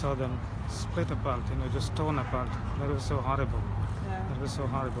 I saw them split apart, just torn apart. That was so horrible. Yeah. That was so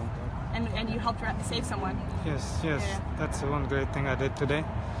horrible. And you helped save someone. Yes. Yeah. That's the one great thing I did today.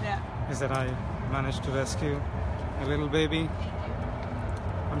 Yeah. Is that I managed to rescue a little baby.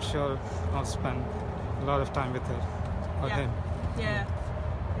 I'm sure I'll spend a lot of time with her or him. Yeah.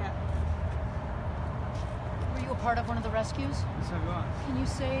 Part of one of the rescues? Yes, I was. Can you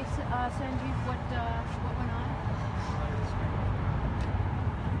say, Sanjeev, what went on?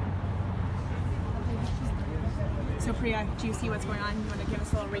 So Priya, do you see what's going on? You want to give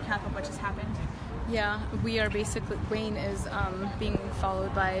us a little recap of what just happened? Yeah, we are basically, Wayne is being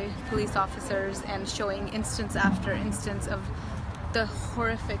followed by police officers and showing instance after instance of the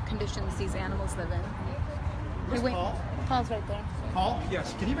horrific conditions these animals live in. Where's Paul? Paul's right there. Paul?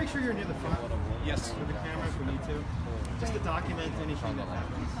 Yes. Can you make sure you're near the front? Yes. With the camera if we need to. Just to document anything that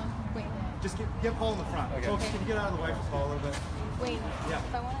happens. Wait. Just get Paul in the front. Okay. Folks, can you get out of the way for Paul a little bit? Wait. Yeah.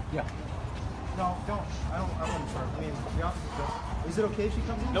 If I want to? Yeah. No, don't. I wouldn't start. I mean, the officer, is it okay if she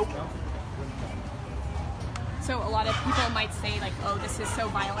comes in? Nope. No? So a lot of people might say like, oh, this is so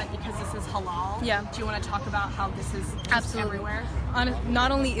violent because this is halal. Yeah. Do you want to talk about how this is just everywhere?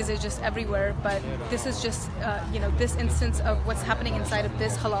 Not only is it just everywhere, but this is just, this instance of what's happening inside of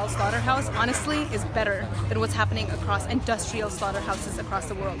this halal slaughterhouse, honestly, is better than what's happening across industrial slaughterhouses across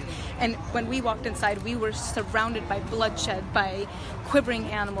the world. And when we walked inside, we were surrounded by bloodshed, by quivering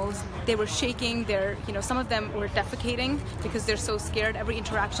animals. They were shaking. Some of them were defecating because they're so scared. Every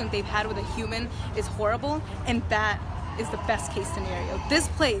interaction they've had with a human is horrible, and that is the best case scenario. This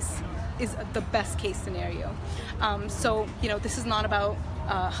place is the best case scenario. This is not about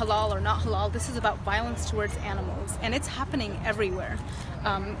halal or not halal. This is about violence towards animals, and it's happening everywhere.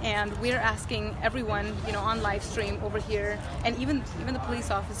 And we're asking everyone, on live stream over here, and even the police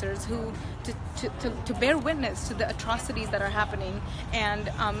officers to bear witness to the atrocities that are happening. And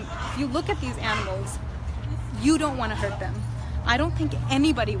if you look at these animals, you don't want to hurt them. I don't think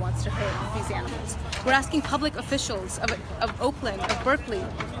anybody wants to hurt these animals. We're asking public officials of Oakland, of Berkeley,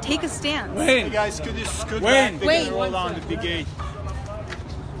 take a stand. Hey guys, could you scoot back? They're gonna roll down the gate.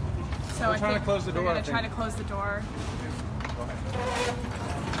 So we're trying to close the door. We're going to try to close the door.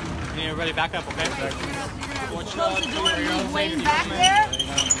 Can everybody back up, okay? Close the door and leave Wayne back there?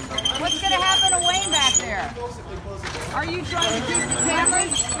 What's going to happen to Wayne back there? Are you trying to keep the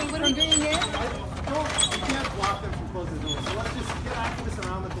cameras from being here? No, you can't block them from closing the door. So let's just get activists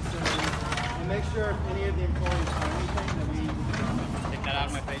around the facility and make sure if any of the employees find anything that we need to do. Take that out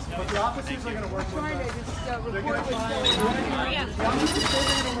of my face. But the officers are going to work with us. They're going to work with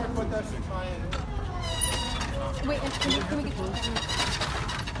us and try and... Wait, can we get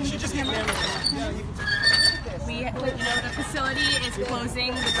You should just get cameras. The facility is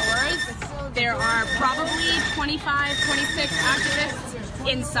closing the doors. There are probably 25, 26 activists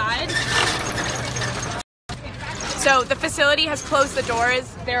inside. So the facility has closed the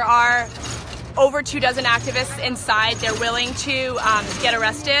doors. There are over 24 activists inside. They're willing to get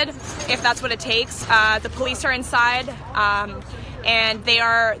arrested if that's what it takes. The police are inside, and the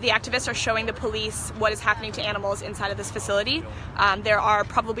activists are showing the police what is happening to animals inside of this facility. There are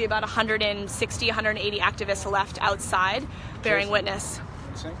probably about 160, 180 activists left outside bearing witness.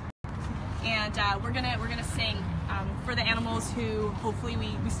 And we're gonna sing for the animals who hopefully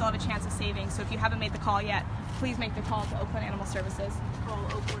we still have a chance of saving. So if you haven't made the call yet, please make the call to Oakland Animal Services. Call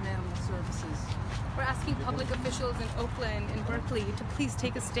Oakland Animal Services. We're asking public officials in Oakland and Berkeley to please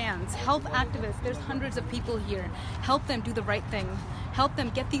take a stance. Help activists. There's hundreds of people here. Help them do the right thing. Help them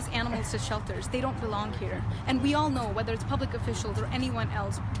get these animals to shelters. They don't belong here. And we all know, whether it's public officials or anyone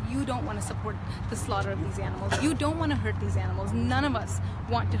else, you don't want to support the slaughter of these animals. You don't want to hurt these animals. None of us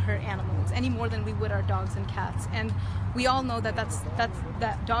want to hurt animals any more than we would our dogs and cats. And we all know that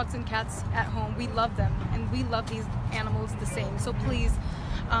that dogs and cats at home, we love them, and we love these animals the same. So please,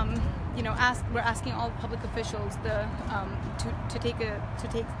 we're asking all public officials to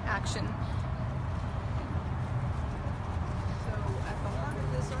take action. So at the heart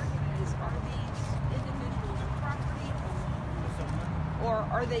of this argument is, are these individuals property, or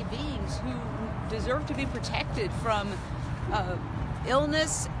are they beings who deserve to be protected from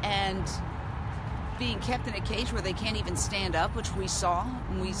illness and being kept in a cage where they can't even stand up, which we saw.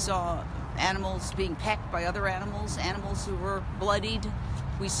 We saw animals being pecked by other animals, animals who were bloodied.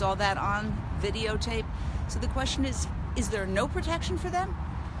 We saw that on videotape. So the question is there no protection for them?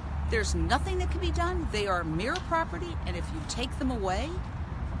 There's nothing that can be done. They are mere property, and if you take them away,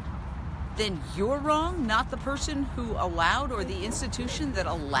 then you're wrong, not the person who allowed, or the institution that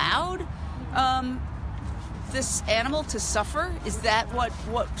allowed this animal to suffer. Is that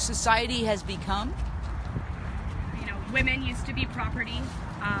what society has become? Women used to be property,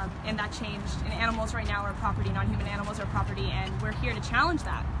 and that changed. And animals right now are property, non-human animals are property, and we're here to challenge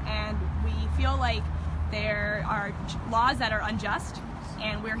that. And we feel like there are laws that are unjust,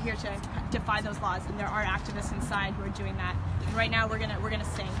 and we're here to defy those laws. And there are activists inside who are doing that. And right now we're gonna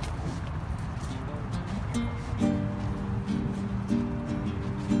sing.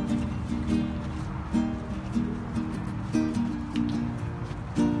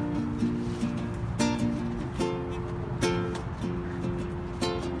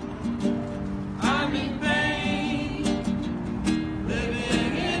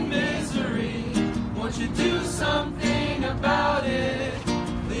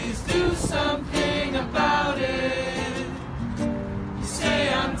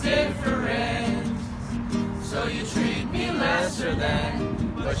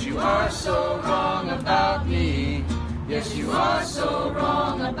 But you are so wrong about me. Yes, you are so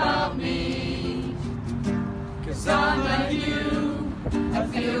wrong about me. 'Cause I'm like you, I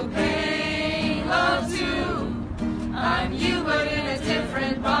feel pain, love too. I'm you but in a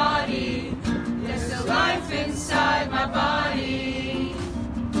different body. There's a life inside.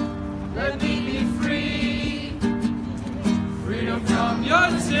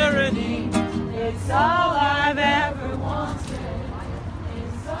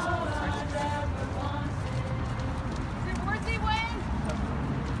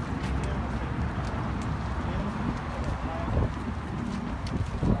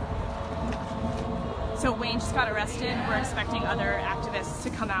 Wayne just got arrested. We're expecting other activists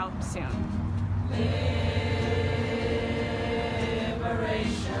to come out soon.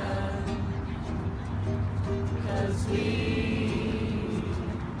 Because we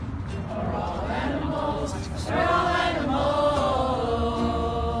are all animals. We're all animals.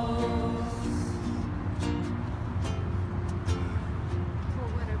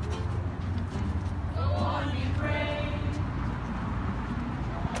 Go on, Ukraine.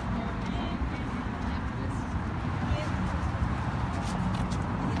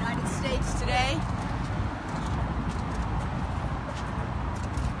 United States today.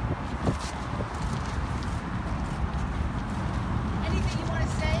 Anything you want to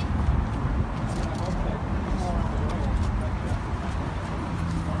say?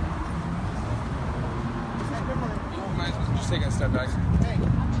 Just taking a step back.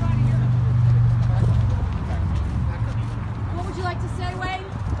 What would you like to say, Wayne? I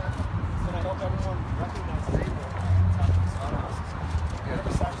hope everyone recognizes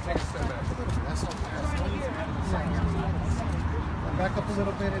Just take a step back. back up a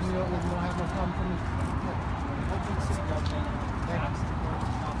little bit and you'll have no problem for me.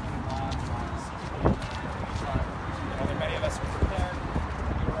 Many of us are prepared.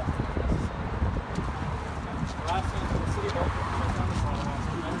 Harassment in the city of Oakland, shut down the slaughterhouse,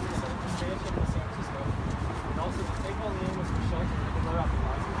 expansion in San Francisco, and also to take all the animals for shelter and blow out the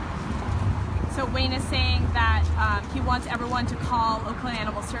license. So Wayne is saying that he wants everyone to call Oakland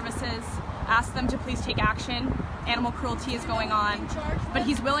Animal Services, ask them to please take action. Animal cruelty is going on, but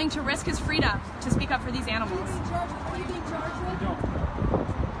he's willing to risk his freedom to speak up for these animals. What are you being charged with?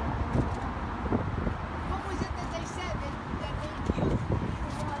 What was it that they said that made you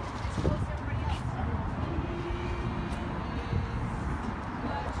want as opposed to everybody else?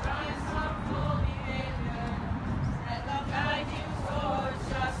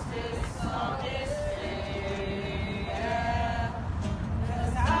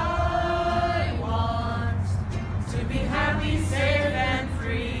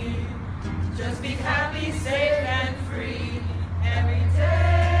 Just be happy, safe and free every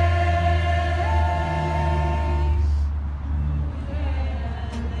day.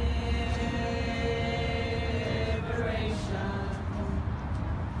 Liberation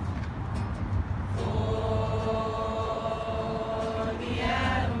for the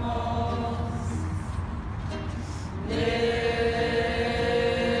animals.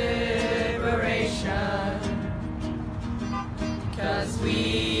 Liberation, 'cause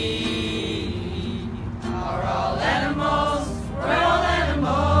we are all animals. We're all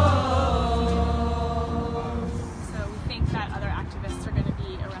animals. So we think that other activists are going to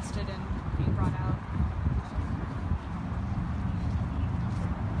be arrested and being brought out.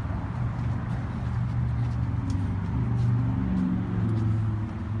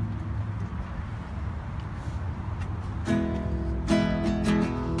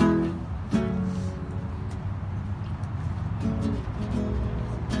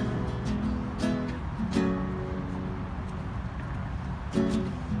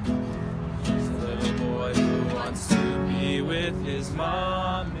 He's a little boy who wants to be with his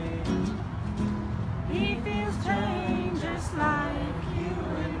mommy. He feels pain just like you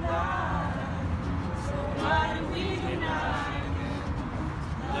and I. So why do we deny him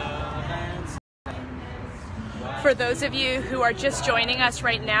love and kindness? For those of you who are just joining us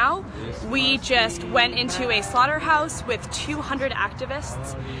right now, we just went into a slaughterhouse with 200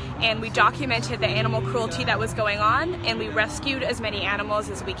 activists and we documented the animal cruelty that was going on and we rescued as many animals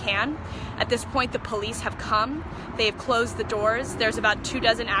as we can. At this point, the police have come. They've closed the doors. There's about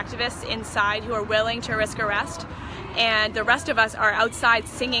 24 activists inside who are willing to risk arrest, and the rest of us are outside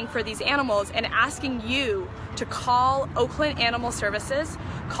singing for these animals and asking you to call Oakland Animal Services,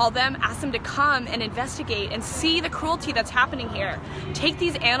 call them, ask them to come and investigate and see the cruelty that's happening here. Take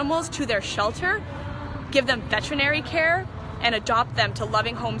these animals to their shelter, give them veterinary care, and adopt them to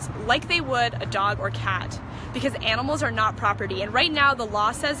loving homes like they would a dog or cat. Because animals are not property. And right now the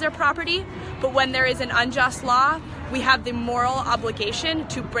law says they're property, but when there is an unjust law, we have the moral obligation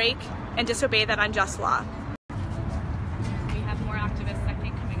to break and disobey that unjust law. We have more activists, I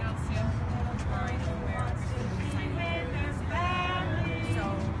think, coming out soon.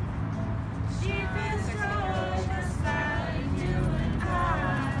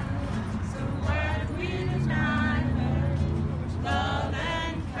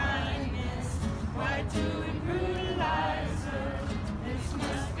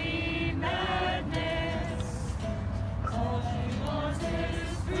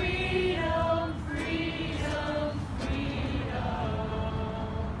 Freedom, freedom.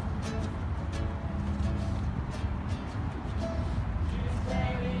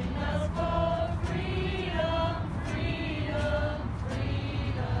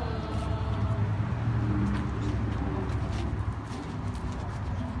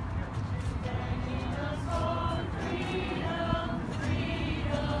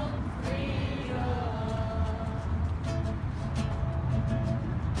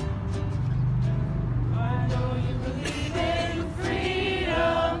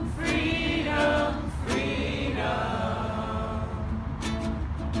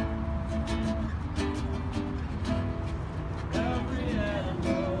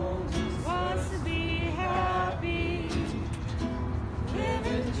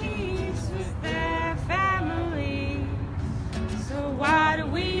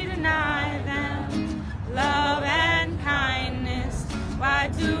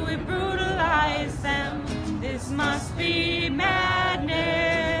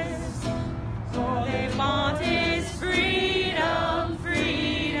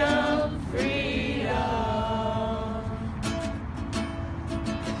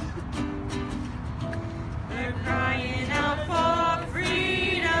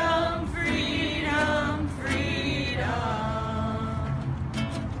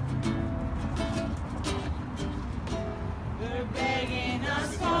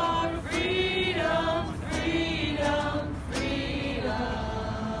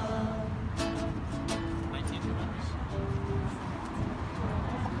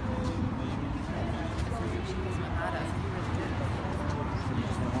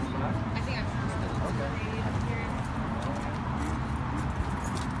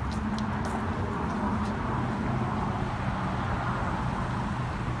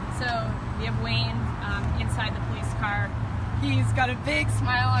 Wayne inside the police car. He's got a big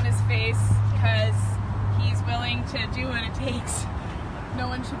smile on his face because he's willing to do what it takes. No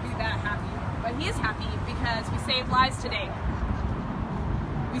one should be that happy, but he is happy because we saved lives today.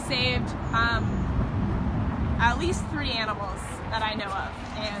 We saved at least 3 animals that I know of,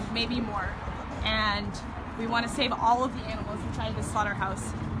 and maybe more. And we want to save all of the animals inside the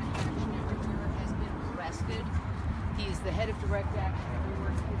slaughterhouse. Has been arrested. He is the head of direct action.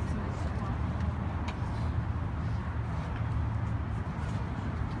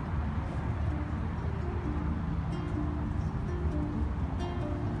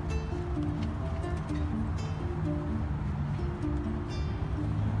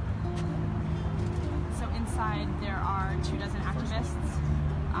 There are 24 activists,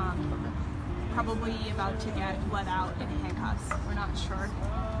 probably about to get let out in handcuffs. We're not sure.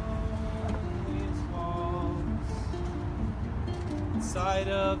 Inside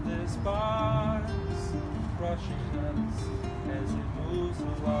of this box, crushing us as it moves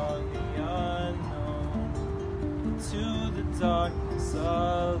along the unknown, into the darkness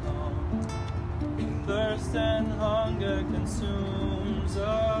alone. Thirst and hunger consumes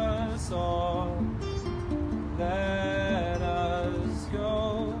us all. Let us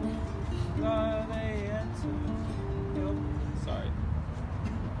go. They enter. Sorry.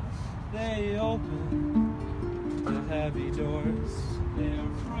 They open the heavy doors. They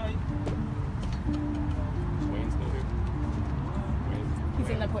are frightened. Wayne's still here. He's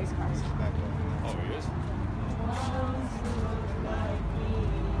in the police car. Oh, he is?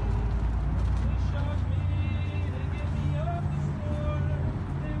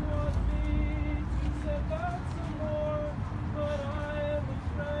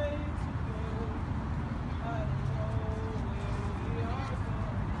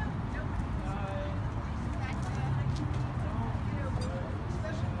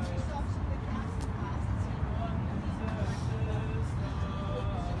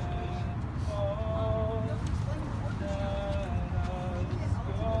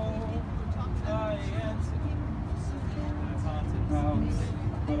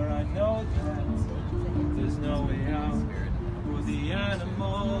 Where I know that there's no way out for the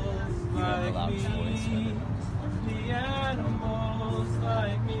animals like me, the animals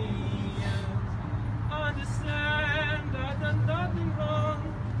like me. Understand I've done nothing wrong.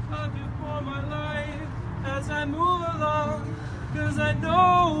 I'll do for my life as I move along, 'cause I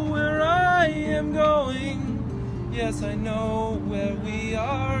know where I am going. Yes, I know where we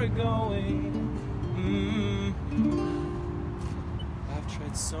are going.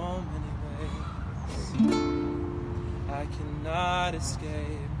 Tried so many ways, I cannot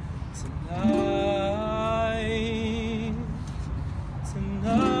escape tonight,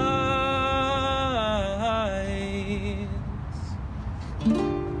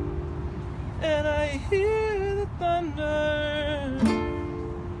 and I hear the thunder,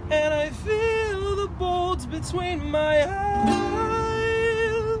 and I feel the bolts between my eyes,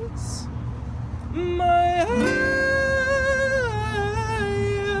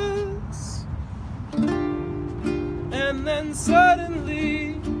 and then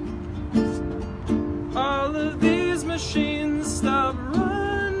suddenly all of these machines stop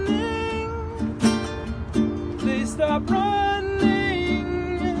running. They stop running,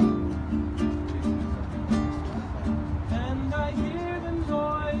 and I hear the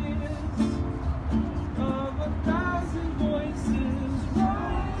noise of 1,000 voices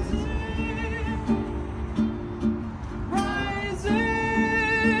rising,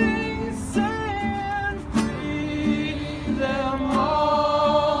 saying, free them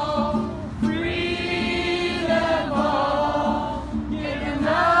all, get them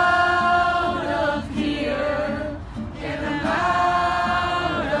out of here, get them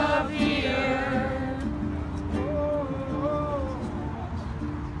out of here.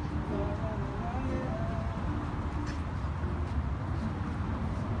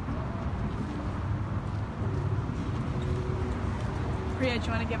 Priya, do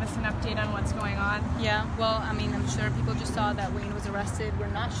you want to give us an update on what's going on? Yeah, well, I mean, I'm sure people just saw that Wayne was arrested. We're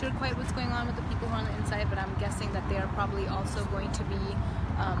not sure quite what's going on with the people who are on the inside, but I'm guessing that they are probably also going to be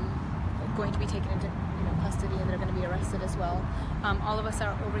taken into custody, and they're going to be arrested as well. All of us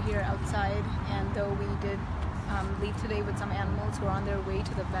are over here outside, and though we did leave today with some animals who are on their way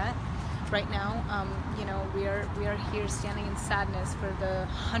to the vet, right now, we are here standing in sadness for the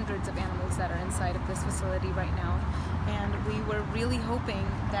hundreds of animals that are inside of this facility right now. And we were really hoping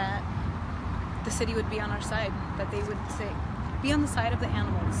that the city would be on our side, that they would be on the side of the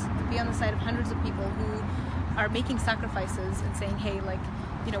animals, be on the side of hundreds of people who are making sacrifices and saying, hey,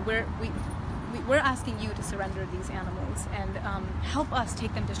 we're asking you to surrender these animals and help us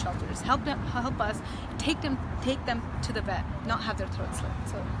take them to shelters. Help us take them to the vet, not have their throats slit.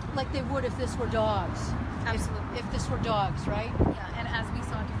 So, like they would if this were dogs. Absolutely. If this were dogs, right? Yeah, and as we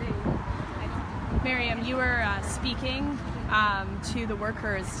saw today. Miriam, you were speaking to the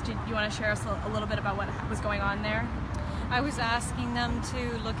workers. Did you want to share us a little bit about what was going on there? I was asking them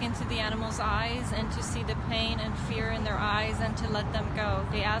to look into the animals' eyes and to see the pain and fear in their eyes and to let them go.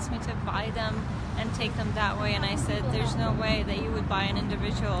 They asked me to buy them and take them that way, and I said there's no way that you would buy an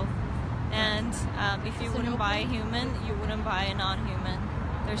individual. And if you wouldn't buy a human, you wouldn't buy a non-human.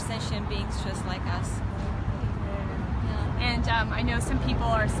 They're sentient beings just like us. Yeah. And I know some people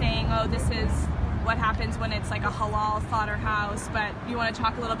are saying, oh, this is what happens when it's like a halal slaughterhouse, but you want to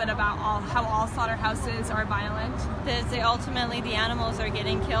talk a little bit about how all slaughterhouses are violent? Ultimately, the animals are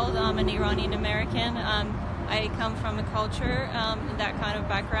getting killed. I'm an Iranian American. I come from a culture, that kind of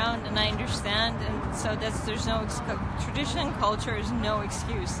background, and I understand, and so there's no tradition, culture is no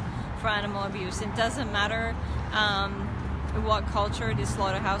excuse for animal abuse. It doesn't matter what culture this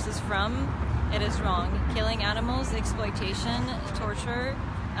slaughterhouse is from, it is wrong. Killing animals, exploitation, torture,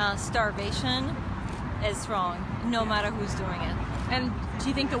 starvation is wrong, no matter who's doing it. And do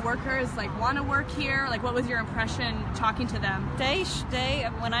you think the workers want to work here? What was your impression talking to them?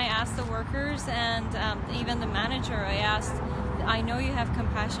 When I asked the workers and even the manager, I asked, I know you have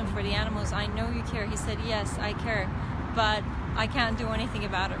compassion for the animals, I know you care. He said, yes, I care, but I can't do anything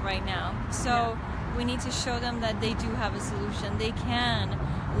about it right now. So we need to show them that they do have a solution. They can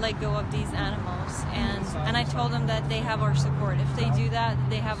let go of these animals, and I told them that they have our support. If they do that,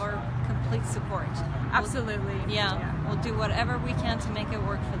 they have our complete support. Absolutely. We'll do whatever we can to make it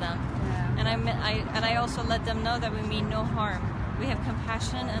work for them. And I also let them know that we mean no harm. We have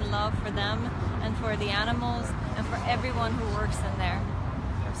compassion and love for them and for the animals and for everyone who works in there.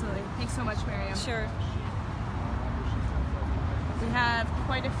 Absolutely. Thanks so much, Miriam. Sure. We have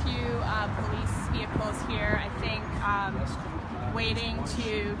quite a few police vehicles here, I think, waiting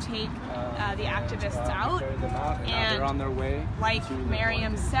to take the activists out. And they're on their way. Like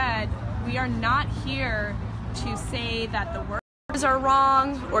Miriam said, we are not here to say that the workers are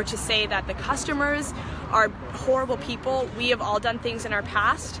wrong or to say that the customers are horrible people. We have all done things in our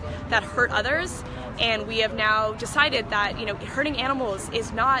past that hurt others, and we have now decided that, hurting animals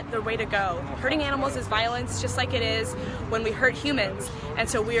is not the way to go. Hurting animals is violence, just like it is when we hurt humans. And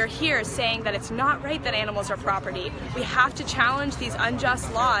so we are here saying that it's not right that animals are property. We have to challenge these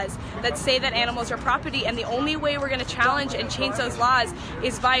unjust laws that say that animals are property, and the only way we're going to challenge and change those laws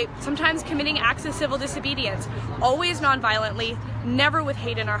is by sometimes committing acts of civil disobedience, always non-violently, never with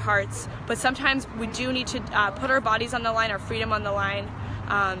hate in our hearts, but sometimes we do need to put our bodies on the line, our freedom on the line,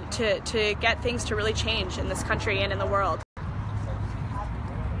 to get things to really change in this country and in the world.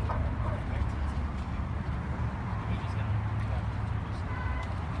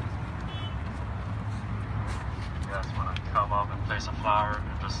 You guys want to come up and place a flower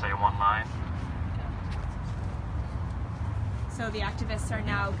and just say one line? So the activists are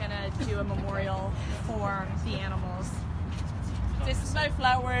now going to do a memorial for the animals. This is my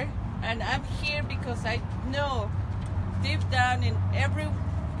flower, and I'm here because I know deep down in every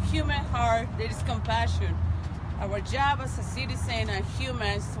human heart there is compassion. Our job as a citizen and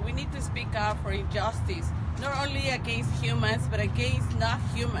humans, we need to speak up for injustice, not only against humans but against not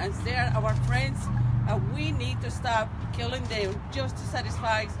humans. They are our friends, and we need to stop killing them just to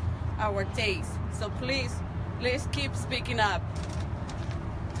satisfy our taste. So please, let's keep speaking up.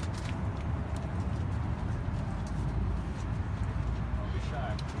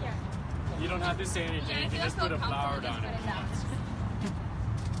 You don't have to say anything, you can just put a flower down if you want.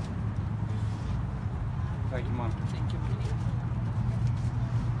 Thank you, Mom. Thank you.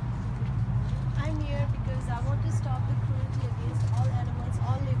 I'm here because I want to stop the cruelty against all animals,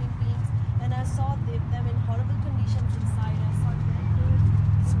 all living beings, and I saw them in horrible conditions inside. I saw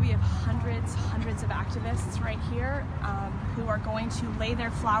them. So we have hundreds of activists right here who are going to lay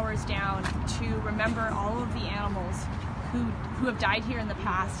their flowers down to remember all of the animals who have died here in the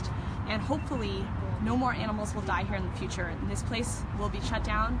past. And hopefully no more animals will die here in the future. And this place will be shut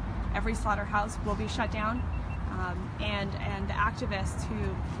down. Every slaughterhouse will be shut down. And the activists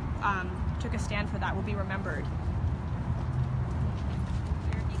who took a stand for that will be remembered.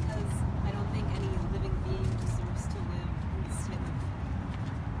 Because I don't think any living being deserves to live in this type of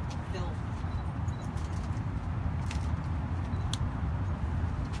filth.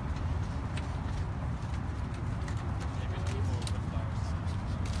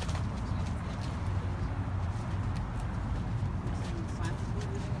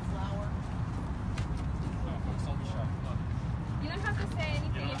 You don't have to say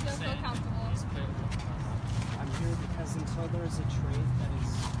anything if you don't feel comfortable. here because until there is a trait that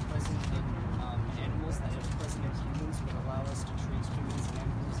is present in animals that is present in humans would allow us to treat humans and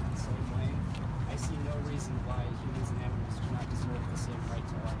animals in the same way, I see no reason why humans and animals do not deserve the same right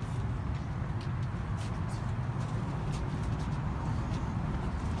to life.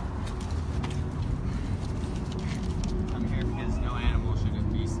 I'm here because no animal should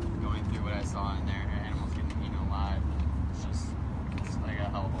be going through what I saw in there. Animals getting eaten alive. It's like a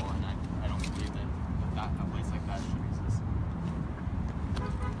hellhole, and I don't believe that a place like that should exist.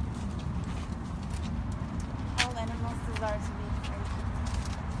 All animals deserve to be free.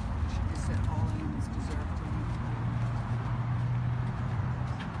 She said all animals deserve to be free.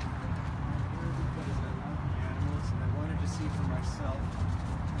 I'm here because I love the animals and I wanted to see for myself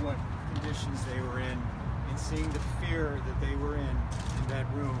what conditions they were in, and seeing the fear that they were in that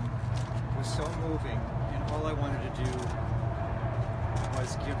room was so moving, and all I wanted to do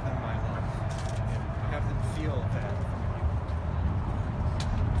was give them my love and have them feel that.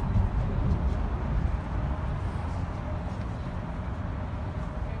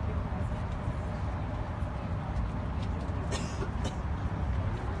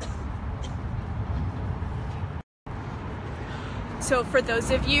 So for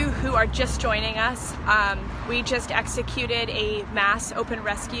those of you who are just joining us, we just executed a mass open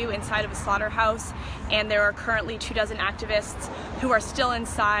rescue inside of a slaughterhouse, and there are currently 24 activists who are still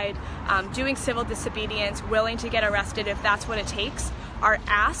inside doing civil disobedience, willing to get arrested if that's what it takes. Our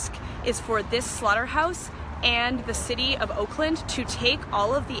ask is for this slaughterhouse and the city of Oakland to take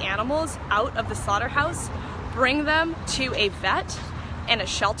all of the animals out of the slaughterhouse, bring them to a vet and a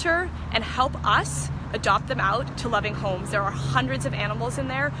shelter, and help us adopt them out to loving homes. There are hundreds of animals in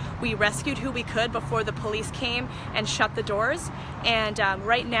there. We rescued who we could before the police came and shut the doors. And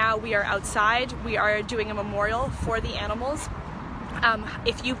right now we are outside. We are doing a memorial for the animals.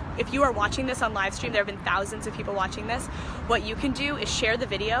 If you are watching this on live stream, there have been thousands of people watching this. What you can do is share the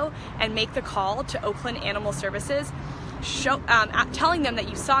video and make the call to Oakland Animal Services, telling them that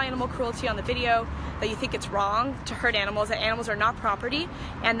you saw animal cruelty on the video, that you think it's wrong to hurt animals, that animals are not property,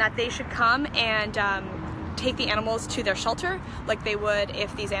 and that they should come and take the animals to their shelter like they would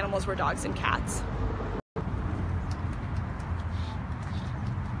if these animals were dogs and cats.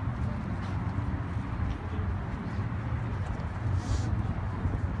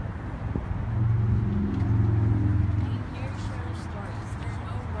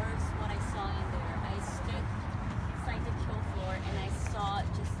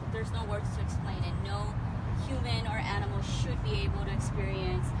 There's no words to explain it. No human or animal should be able to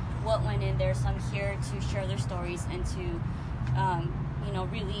experience what went in there. So I'm here to share their stories and to, you know,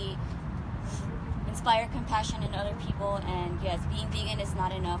 really inspire compassion in other people. And yes, being vegan is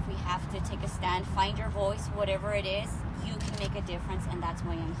not enough. We have to take a stand, find your voice, whatever it is. You can make a difference, and that's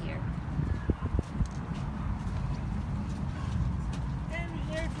why I'm here. I'm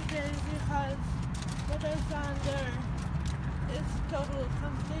here today because what I found there is total,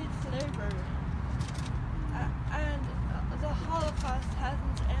 complete slavery. And the Holocaust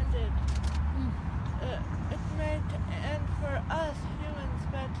hasn't ended. It may end for us humans,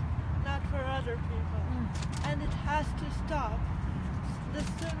 but not for other people. And it has to stop. The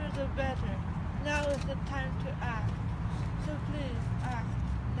sooner the better. Now is the time to act. So please act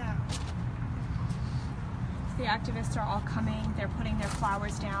now. The activists are all coming. They're putting their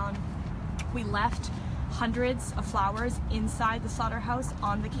flowers down. We left hundreds of flowers inside the slaughterhouse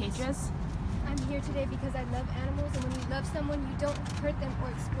on the cages. I'm here today because I love animals, and when you love someone, you don't hurt them or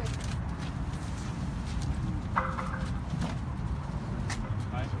exploit them.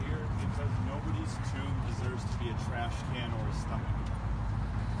 I'm here because nobody's tomb deserves to be a trash can or a stomach.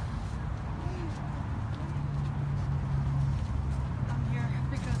 I'm here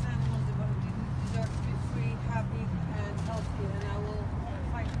because animals deserve to be free, happy, and healthy, and I will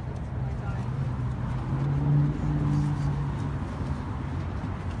fight for them till I die.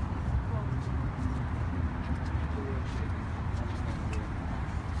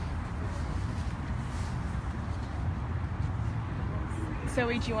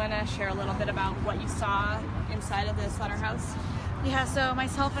 Zoe, do you want to share a little bit about what you saw inside of the slaughterhouse? Yeah, so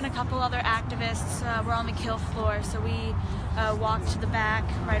myself and a couple other activists were on the kill floor, so we walked to the back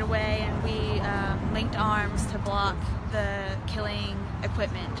right away and we linked arms to block the killing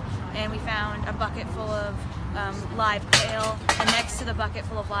equipment. And we found a bucket full of live quail, and next to the bucket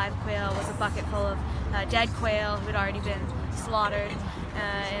full of live quail was a bucket full of dead quail who had already been slaughtered.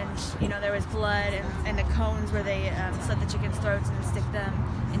 And you know, there was blood and the cones where they slit the chickens' throats and then stick them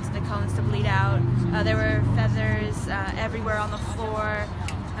into the cones to bleed out. There were feathers everywhere on the floor,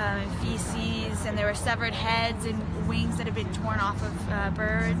 and feces, and there were severed heads and wings that had been torn off of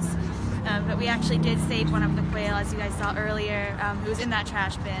birds. But we actually did save one of the quail, as you guys saw earlier, who was in that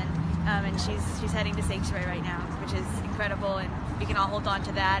trash bin, and she's heading to sanctuary right now, which is incredible, and we can all hold on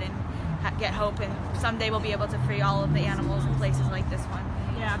to that and get hope, and someday we'll be able to free all of the animals in places like this one.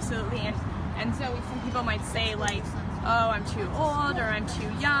 Yeah, absolutely. And so some people might say, like, oh, I'm too old, or I'm too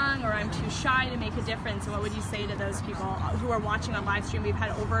young, or I'm too shy to make a difference. And what would you say to those people who are watching on live stream? We've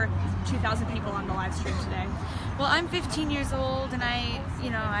had over 2,000 people on the live stream today. Well, I'm 15 years old, and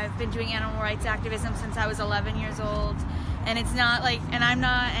I've been doing animal rights activism since I was 11 years old. And it's not like, and I'm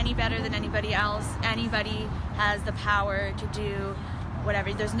not any better than anybody else. Anybody has the power to do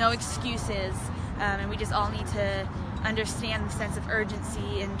whatever. There's no excuses, and we just all need to understand the sense of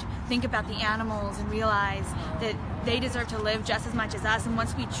urgency and think about the animals and realize that they deserve to live just as much as us. And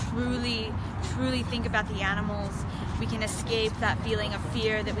once we truly think about the animals, we can escape that feeling of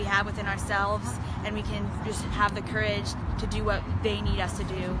fear that we have within ourselves, and we can just have the courage to do what they need us to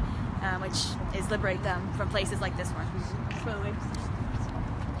do, which is liberate them from places like this one. Absolutely.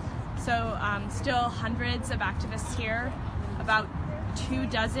 So still hundreds of activists here, about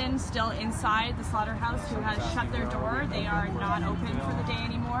 24 still inside the slaughterhouse who has shut their door. They are not open for the day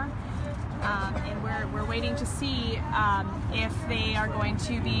anymore. And we're waiting to see if they are going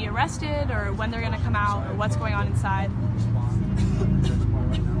to be arrested, or when they're going to come out, or what's going on inside.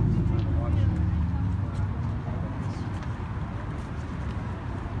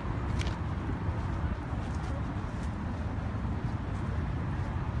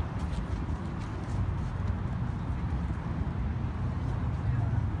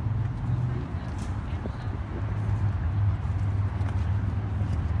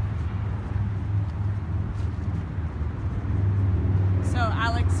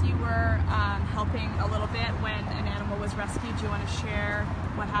 Helping a little bit when an animal was rescued. Do you want to share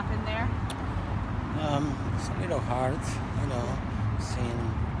what happened there? It's a little hard, seeing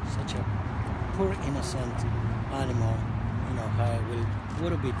such a poor innocent animal, how it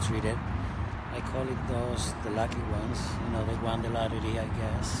would be treated. I call it the lucky ones, they won the lottery, I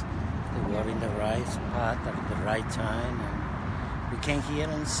guess. They were in the right path at the right time, and we came here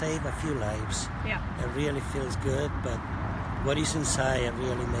and saved a few lives. Yeah. It really feels good, but what is inside it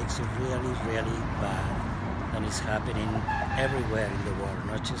really makes it really bad, and it's happening everywhere in the world,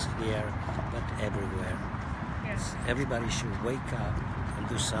 not just here, but everywhere. Yes. Everybody should wake up and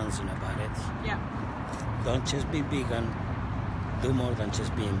do something about it. Yeah. Don't just be vegan, do more than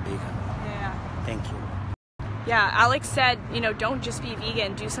just being vegan. Yeah. Thank you. Yeah, Alex said, don't just be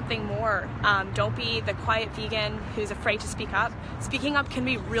vegan, do something more. Don't be the quiet vegan who's afraid to speak up. Speaking up can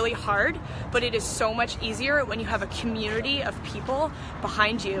be really hard, but it is so much easier when you have a community of people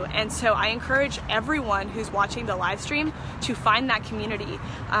behind you. And so I encourage everyone who's watching the live stream to find that community.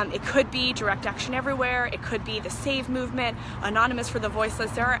 It could be Direct Action Everywhere, it could be the Save Movement, Anonymous for the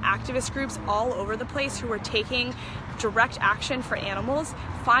Voiceless. There are activist groups all over the place who are taking direct action for animals.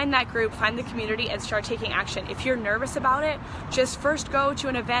 Find that group, find the community, and start taking action. If you're nervous about it, just first go to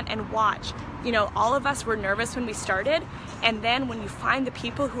an event and watch. All of us were nervous when we started, and then when you find the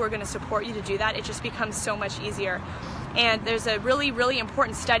people who are going to support you to do that, it just becomes so much easier. And there's a really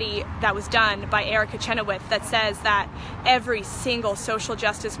important study that was done by Erica Chenoweth that says that every single social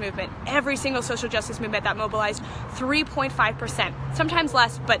justice movement that mobilized 3.5%, sometimes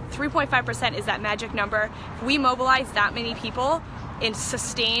less, but 3.5% is that magic number. If we mobilize that many people in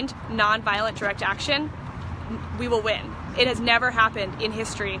sustained, non-violent direct action, we will win. It has never happened in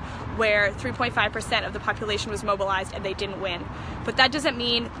history where 3.5% of the population was mobilized and they didn't win. But that doesn't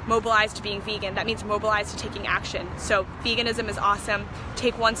mean mobilized to being vegan. That means mobilized to taking action. So veganism is awesome.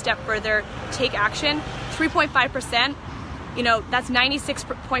 Take one step further, take action. 3.5%, that's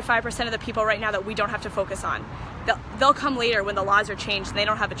 96.5% of the people right now that we don't have to focus on. They'll come later when the laws are changed and they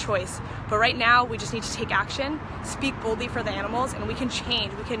don't have a choice. But right now, we just need to take action, speak boldly for the animals, and we can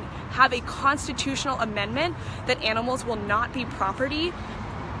change. We can have a constitutional amendment that animals will not be property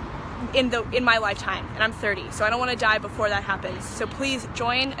in my lifetime, and I'm 30, so I don't want to die before that happens. So please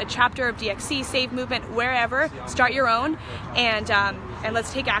join a chapter of DXC, Save Movement, wherever. Start your own, and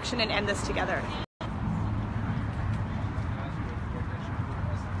let's take action and end this together.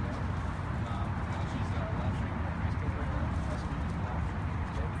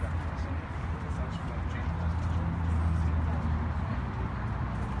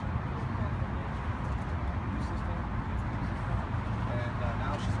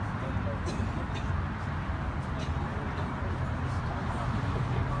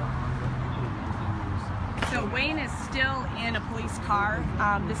 So Wayne is still in a police car.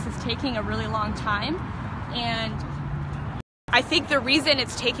 This is taking a really long time, and I think the reason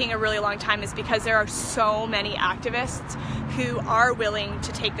it's taking a really long time is because there are so many activists who are willing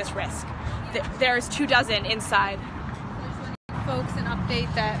to take this risk. There's 24 inside. Folks, an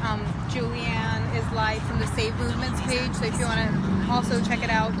update that Julianne is live from the Save Movements page, so if you want to also check it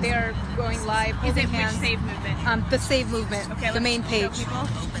out, they're going live. Is it hands. which Save Movement? The Save Movement, okay, the main page.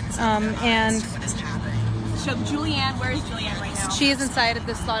 And so Julianne, where is Julianne right now? She is inside of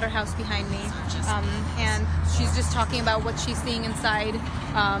the slaughterhouse behind me, and she's just talking about what she's seeing inside.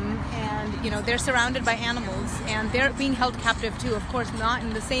 And you know, they're surrounded by animals, and they're being held captive too. Of course, not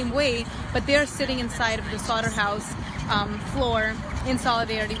in the same way, but they're sitting inside of the slaughterhouse floor in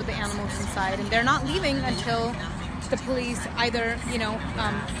solidarity with the animals inside, and they're not leaving until the police either, you know,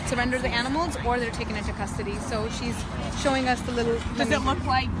 surrender the animals or they're taken into custody. So she's showing us the little. Does it look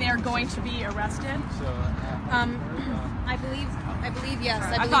like they're going to be arrested? I believe yes.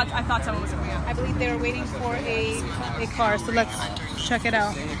 I thought someone was coming out. I believe they were waiting for a car. So let's check it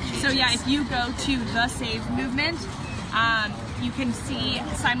out. So yeah, if you go to the Save Movement, you can see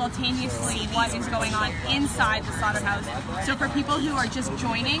simultaneously what is going on inside the slaughterhouse. So for people who are just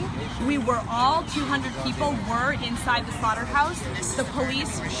joining, we were all 200 people were inside the slaughterhouse. The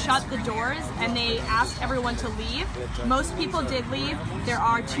police shut the doors and they asked everyone to leave. Most people did leave. There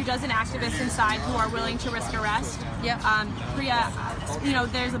are 24 activists inside who are willing to risk arrest. Yeah. Priya, you know,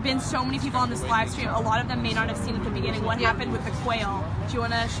 there's been so many people on this live stream. A lot of them may not have seen at the beginning what happened with the quail. Do you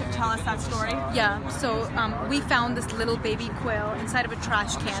want to tell us that story? Yeah. So we found this little baby quail inside of a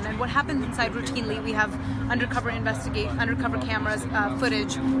trash can, and what happens inside routinely, we have undercover cameras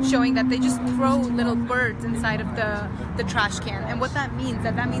footage showing that they just throw little birds inside of the trash can, and what that means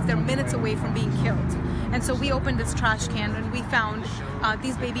they're minutes away from being killed. And so we opened this trash can and we found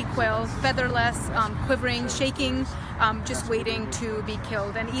these baby quail, featherless, quivering, shaking, just waiting to be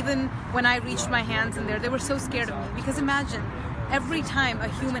killed. And even when I reached my hands in there, they were so scared of me, because imagine, every time a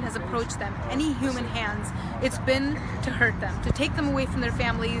human has approached them, any human hands, it's been to hurt them, to take them away from their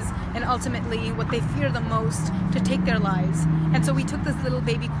families, and ultimately what they fear the most, to take their lives. And so we took this little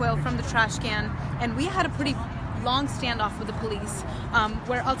baby quail from the trash can, and we had a pretty long standoff with the police,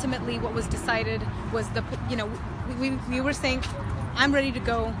 where ultimately what was decided was we were saying, I'm ready to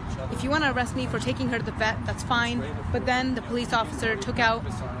go. If you want to arrest me for taking her to the vet, that's fine. But then the police officer took out,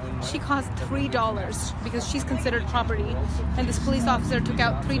 she cost $3 because she's considered property. And this police officer took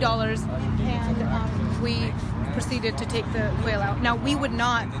out $3 and we proceeded to take the quail out. Now, we would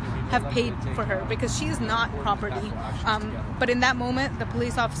not have paid for her because she is not property. But in that moment, the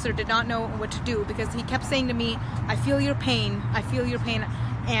police officer did not know what to do, because he kept saying to me, I feel your pain, I feel your pain.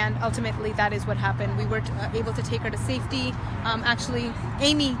 And ultimately, that is what happened. We were able to take her to safety. Actually,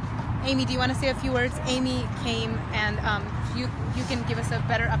 Amy, do you want to say a few words? Amy came, and you can give us a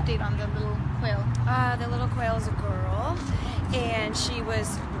better update on the little quail. The little quail is a girl, and she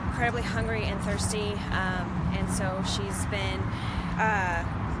was incredibly hungry and thirsty, and so she's been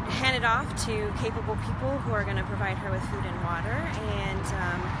handed off to capable people who are going to provide her with food and water. And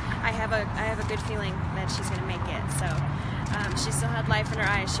I have a good feeling that she's going to make it. So. She still had life in her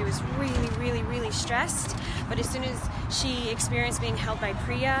eyes. She was really, really, really stressed. But as soon as she experienced being held by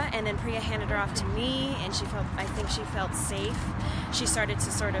Priya, and then Priya handed her off to me, and I think she felt safe, she started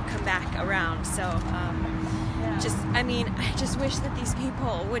to sort of come back around. So, I just wish that these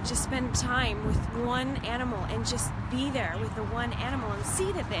people would just spend time with one animal and just be there with the one animal and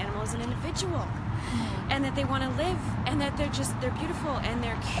see that the animal is an individual, and that they want to live, and that they're beautiful and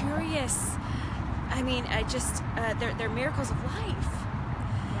they're curious. I mean, they're miracles of life.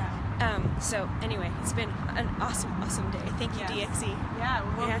 Yeah. So anyway, it's been an awesome day. Thank you, DXE. Yeah,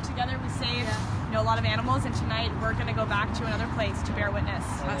 we're together. We saved a lot of animals, and tonight we're going to go back to another place to bear witness.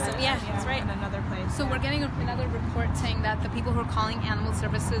 Awesome. Yeah, that's right. In another place. So we're getting another report saying that the people who are calling animal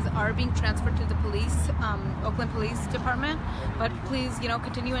services are being transferred to the police, Oakland Police Department. But please,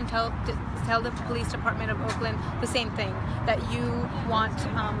 continue and tell the police department of Oakland the same thing, that you want.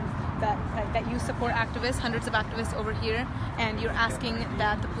 That you support activists, hundreds of activists over here, and you're asking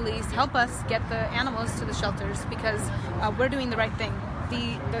that the police help us get the animals to the shelters, because we're doing the right thing.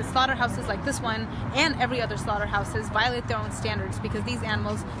 The slaughterhouses like this one and every other slaughterhouses violate their own standards, because these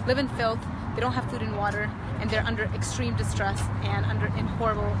animals live in filth, they don't have food and water, and they're under extreme distress and in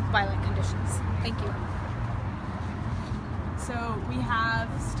horrible, violent conditions. Thank you. So we have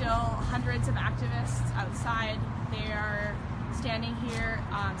still hundreds of activists outside. They are standing here.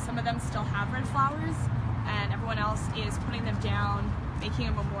 Some of them still have red flowers, and everyone else is putting them down, making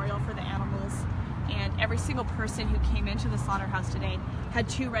a memorial for the animals. and every single person who came into the slaughterhouse today had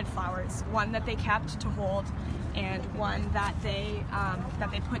 2 red flowers, one that they kept to hold and one that they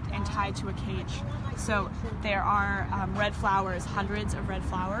put and tied to a cage. So there are red flowers, hundreds of red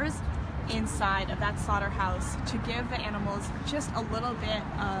flowers inside of that slaughterhouse to give the animals just a little bit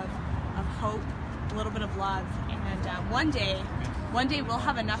of hope, a little bit of love, and one day we'll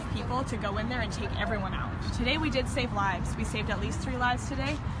have enough people to go in there and take everyone out. Today we did save lives. We saved at least 3 lives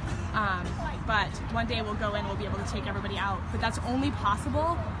today, but one day we'll go in, we'll be able to take everybody out. But that's only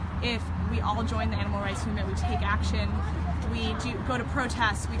possible if we all join the animal rights movement. We take action, we go to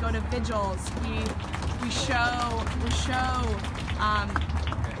protests, we go to vigils, we show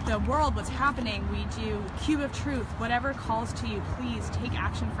the world what's happening. We do Cube of Truth, whatever calls to you. Please take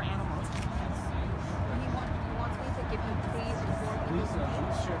action for animals. He wants me to give him 3 to 4 people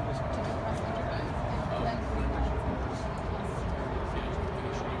to share this to the press interview, and then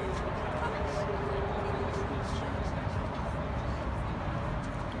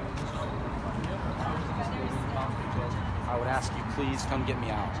I would ask you, please come get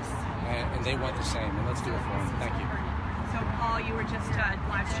me out. And they want the same, and let's do it for them. Thank you. So Paul, you were just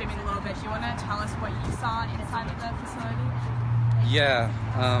live streaming a little bit. Do you want to tell us what you saw inside of the facility? Yeah.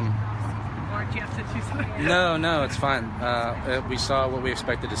 Or do you have to do something? No, it's fine. We saw what we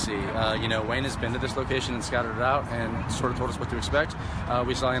expected to see. Wayne has been to this location and scouted it out and sort of told us what to expect.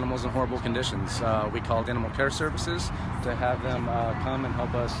 We saw animals in horrible conditions. We called animal care services to have them come and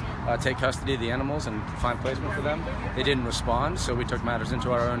help us take custody of the animals and find placement for them. They didn't respond, so we took matters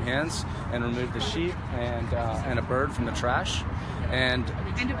into our own hands and removed the sheep and a bird from the trash. And a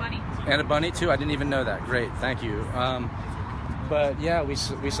bunny. And a bunny too. I didn't even know that. Great, thank you. But yeah, we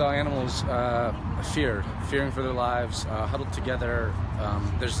saw animals fearing for their lives, huddled together.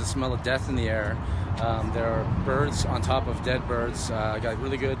 There's the smell of death in the air. There are birds on top of dead birds. I got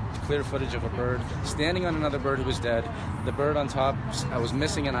really good, clear footage of a bird standing on another bird who was dead. The bird on top was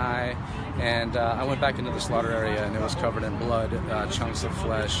missing an eye, and I went back into the slaughter area, and it was covered in blood, chunks of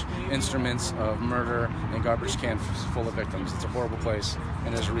flesh, instruments of murder, and garbage cans full of victims. It's a horrible place,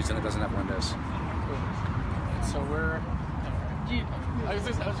 and there's a reason it doesn't have windows. So we're...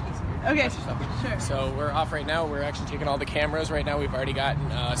 Okay, sure. So we're off right now. We're actually taking all the cameras right now. We've already gotten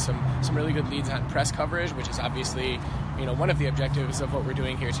some really good leads on press coverage, which is obviously, one of the objectives of what we're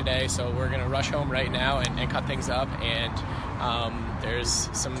doing here today. So we're going to rush home right now and cut things up. And there's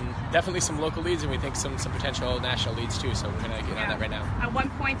definitely some local leads, and we think some potential national leads too. So we're going to get on that right now. At one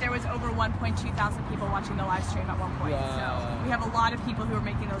point, there was over 1.2 thousand people watching the live stream at one point. So we have a lot of people who are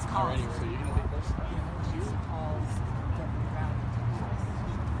making those calls. Already, so you can take this.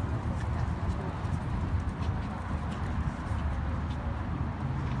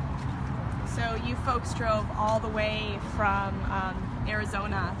 So you folks drove all the way from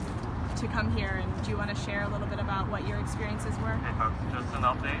Arizona to come here, and do you want to share a little bit about what your experiences were? Hey folks, just an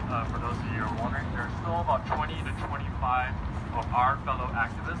update for those of you who are wondering. There's still about 20 to 25 of our fellow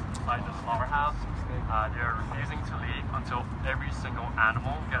activists inside the slaughterhouse. They're refusing to leave until every single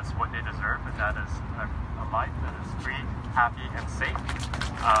animal gets what they deserve, and that is a life that is free, happy, and safe,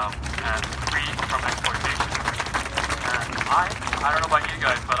 and free from exploitation. And I don't know about you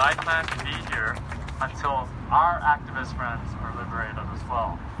guys, but I plan to be here until our activist friends are liberated as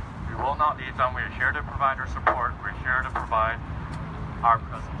well. We will not leave them. We're here to provide our support. We're here to provide our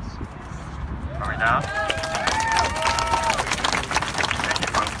presence. Are we down? Thank you,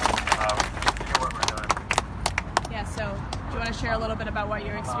 folks. You know what we're doing. Yeah, so do you want to share a little bit about what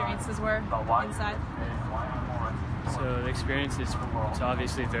your experiences were inside? So the experience is, it's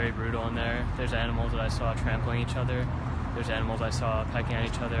obviously very brutal in there. There's animals that I saw trampling each other. There's animals I saw pecking at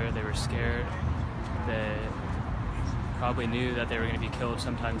each other. They were scared. They probably knew that they were going to be killed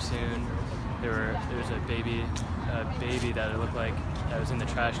sometime soon. There was a baby that it looked like that was in the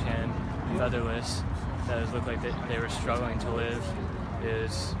trash can, featherless, that it looked like they were struggling to live. It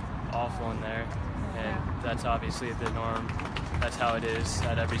was awful in there, and that's obviously the norm. That's how it is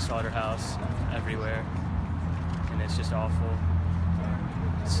at every slaughterhouse, everywhere, and it's just awful.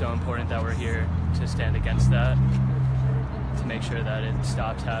 It's so important that we're here to stand against that, to make sure that it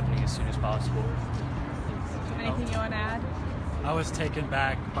stops happening as soon as possible. Anything you want to add? I was taken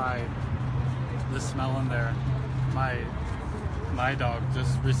back by the smell in there. My dog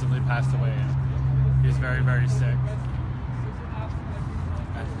just recently passed away. He's very, very sick.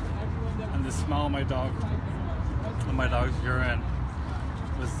 And the smell of my dog's urine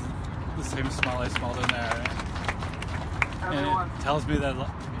was the same smell I smelled in there. And it tells me that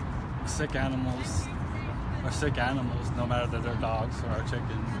sick animals are sick animals, no matter that they're dogs or our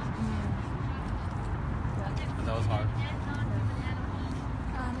chickens. And that was hard.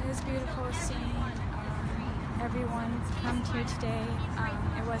 It was beautiful seeing everyone come here today.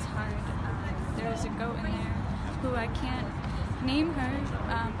 It was hard. There's a goat in there who I can't name her,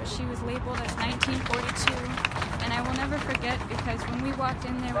 but she was labeled as 1942, and I will never forget, because when we walked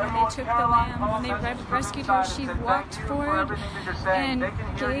in there, when they took the lamb, when they rescued her, she walked forward and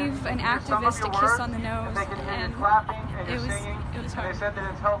gave an activist a kiss on the nose, and it was hard.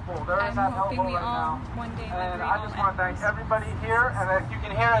 I'm hoping we all one day will agree I just want to thank everybody here, and if you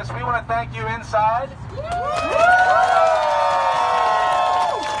can hear us, we want to thank you inside.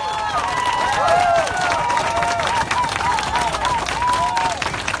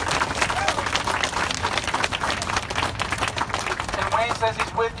 Says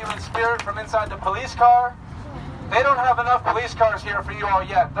he's with you in spirit from inside the police car. They don't have enough police cars here for you all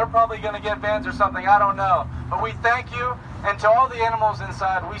yet. They're probably going to get vans or something, I don't know. But we thank you, and to all the animals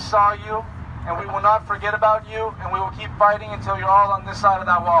inside, we saw you, and we will not forget about you, and we will keep fighting until you're all on this side of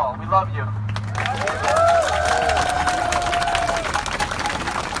that wall. We love you.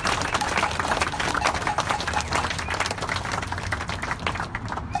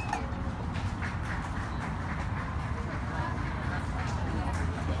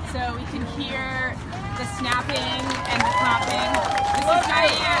 So we can hear the snapping and the clapping. This is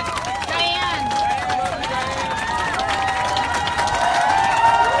Diane. Diane!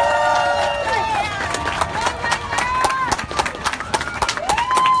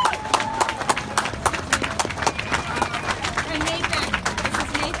 And Nathan. This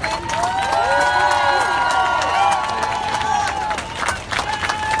is Nathan.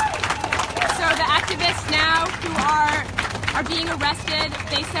 So the activists now who are being arrested,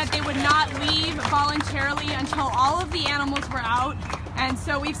 they said they would not leave voluntarily until all of the animals were out. And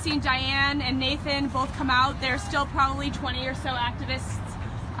so we've seen Diane and Nathan both come out. There's still probably 20 or so activists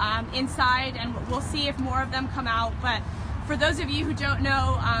inside, and we'll see if more of them come out. But for those of you who don't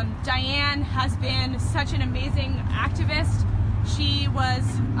know, Diane has been such an amazing activist. She was,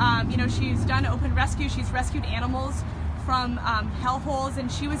 she's done open rescue. She's rescued animals from hellholes,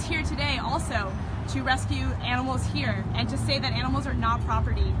 and she was here today also to rescue animals here and to say that animals are not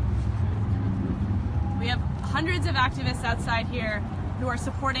property. We have hundreds of activists outside here who are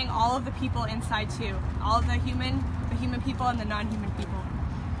supporting all of the people inside too, all of the human people and the non-human people.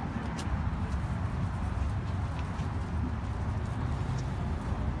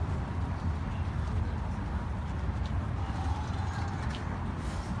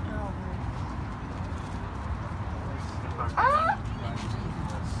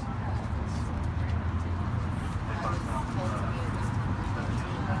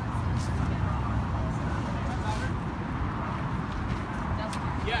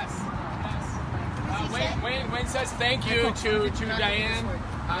 Wayne says thank you to Diane.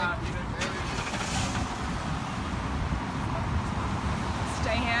 It's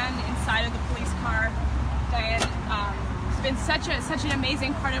Diane inside of the police car. Diane has been such an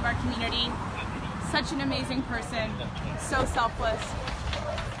amazing part of our community, such an amazing person, so selfless.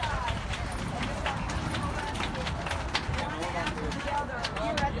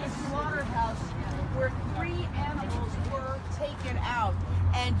 Here at the slaughterhouse, where 3 animals were taken out,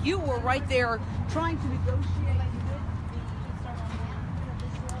 and you were right there trying to negotiate with the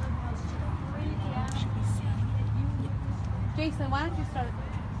slaughterhouse to free the animals. Jason, why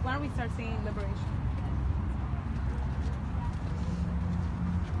don't we start singing Liberation?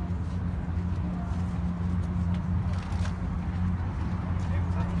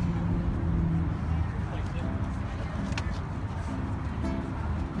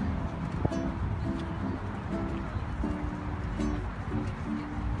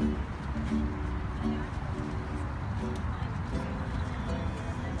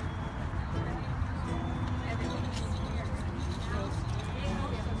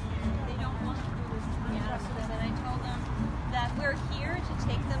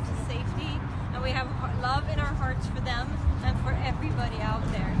 love in our hearts for them and for everybody out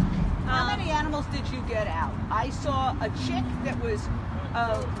there. How many animals did you get out? I saw a chick that was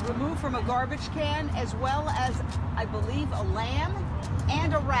removed from a garbage can, as well as, I believe, a lamb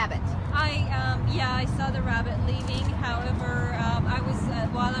and a rabbit. I saw the rabbit leaving. However,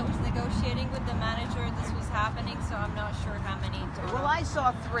 while I was negotiating with the manager, this was happening, so I'm not sure how many. Well, I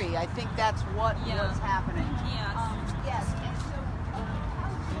saw 3. I think that's what was happening. Yes. Yes. And so, how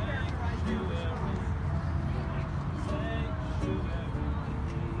would you characterize your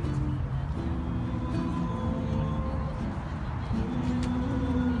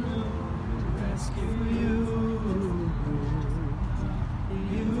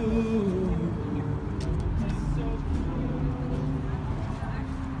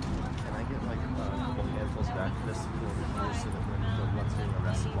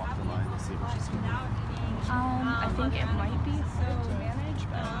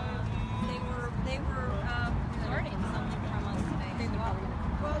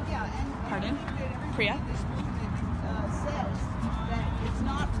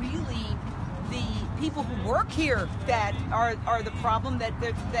here that are the problem,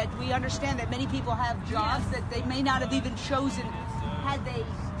 that we understand that many people have jobs that they may not have even chosen had they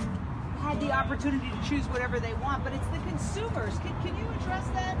had the opportunity to choose whatever they want, but it's the consumers. Can you address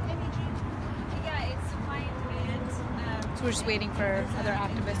that, Amy Jean? Yeah, it's supply and demand. So we're just waiting for other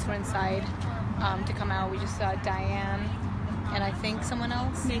activists who are inside to come out. We just saw Diane and I think someone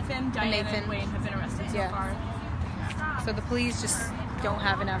else. Diane, and Wayne have been arrested so far. So the police just don't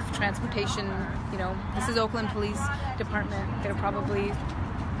have enough transportation. You know, this is Oakland Police Department. They're probably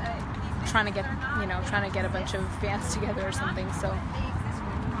trying to get a bunch of vans together or something. So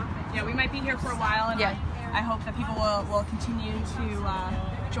yeah, we might be here for a while, and I hope that people will continue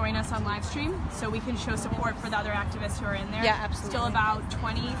to join us on live stream so we can show support for the other activists who are in there. Yeah, absolutely. Still about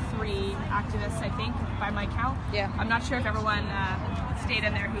 23 activists, I think, by my count. Yeah. I'm not sure if everyone stayed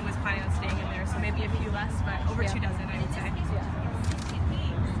in there who was planning on staying in there, so maybe a few less, but over 2 dozen, I would say.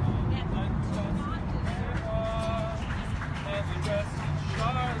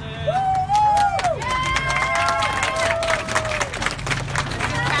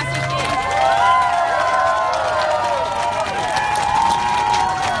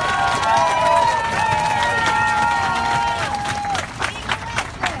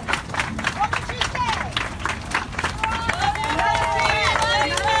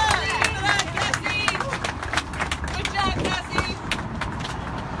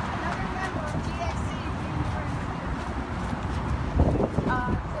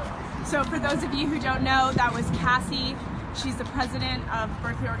 So for those of you who don't know, that was Cassie. She's the president of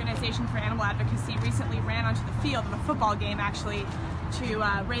Berkeley Organization for Animal Advocacy. Recently ran onto the field of a football game, actually, to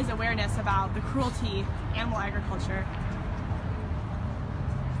raise awareness about the cruelty animal agriculture.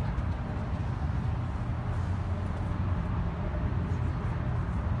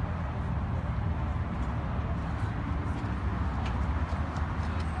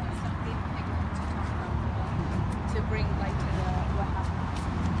 To bring light to what happened.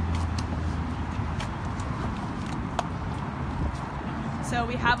 So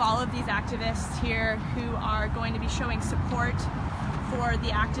we have all of these activists here who are going to be showing support for the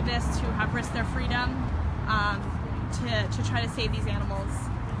activists who have risked their freedom to try to save these animals.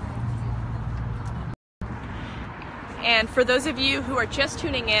 And for those of you who are just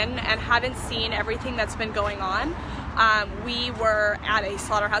tuning in and haven't seen everything that's been going on, we were at a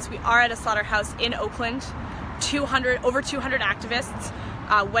slaughterhouse. We are at a slaughterhouse in Oakland. Over 200 activists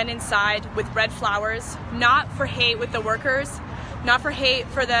went inside with red flowers, not for hate with the workers, not for hate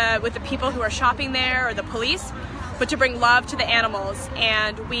with the people who are shopping there or the police, but to bring love to the animals.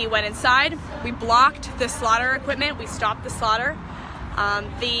 And we went inside, we blocked the slaughter equipment, we stopped the slaughter.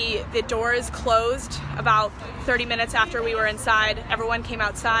 The doors closed about 30 minutes after we were inside. Everyone came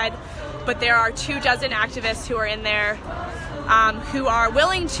outside, but there are 24 activists who are in there who are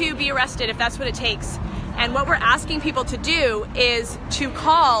willing to be arrested if that's what it takes. And what we're asking people to do is to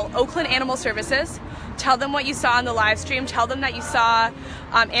call Oakland Animal Services, tell them what you saw on the live stream, tell them that you saw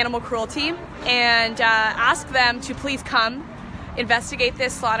animal cruelty, and ask them to please come investigate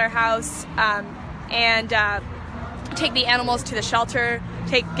this slaughterhouse and take the animals to the shelter,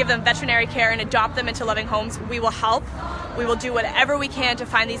 give them veterinary care and adopt them into loving homes. We will help. We will do whatever we can to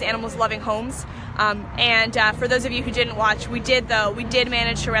find these animals loving homes. And for those of you who didn't watch, we did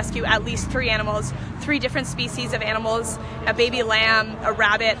manage to rescue at least 3 animals, 3 different species of animals, a baby lamb, a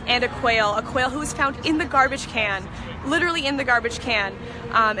rabbit, and a quail who was found in the garbage can, literally in the garbage can.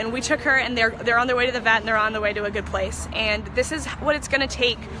 And we took her, and they're on their way to the vet, and they're on their way to a good place. And this is what it's going to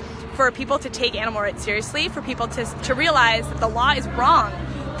take for people to take animal rights seriously, for people to realize that the law is wrong.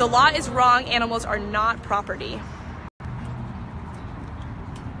 The law is wrong. Animals are not property.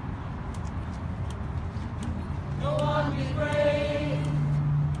 Go on, be brave.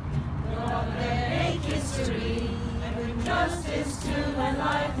 Go on there, make history. And bring justice to the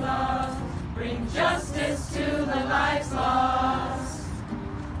life lost. Bring justice to the lives lost.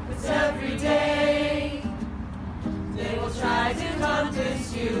 It's every day. They will try to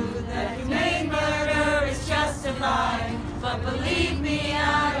convince you that humane murder is justified. But believe me,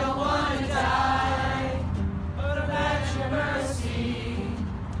 I don't want to die. But about your mercy.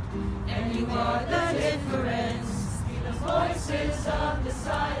 And you are the difference. The voices of the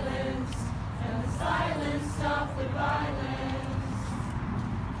silence, and the silence of the violence.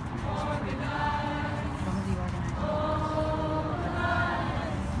 Organize, organize,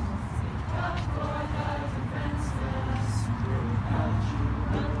 speak up for the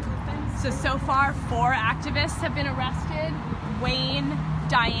defenseless. So far, 4 activists have been arrested: Wayne,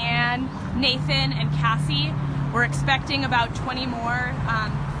 Diane, Nathan, and Cassie. We're expecting about 20 more.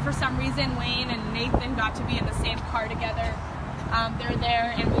 For some reason, Wayne and Nathan got to be in the same car together. They're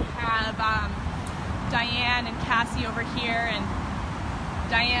there, and we have Diane and Cassie over here, and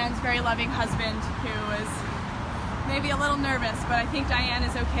Diane's very loving husband, who is maybe a little nervous, but I think Diane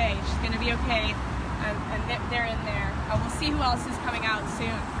is okay. She's going to be okay, and they're in there. We'll see who else is coming out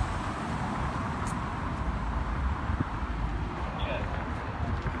soon.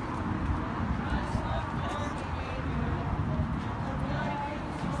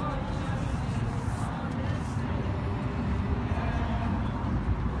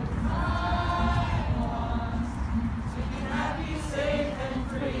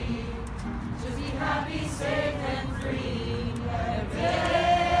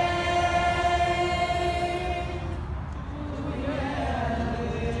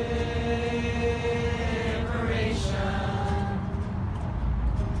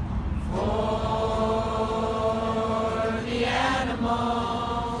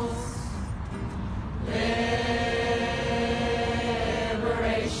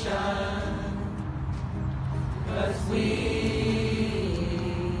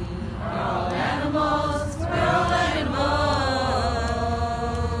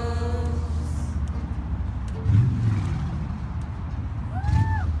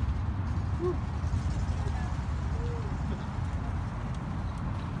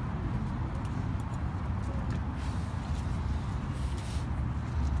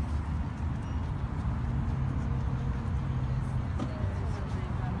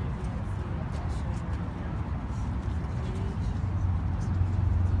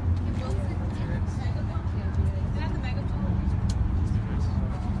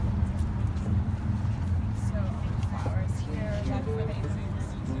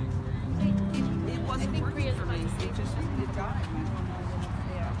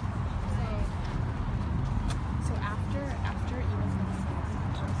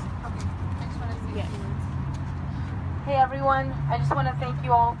 Hey everyone, I just want to thank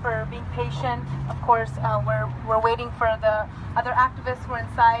you all for being patient. Of course, we're waiting for the other activists who are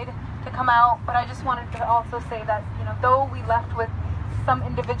inside to come out, but I just wanted to also say that, you know, though we left with some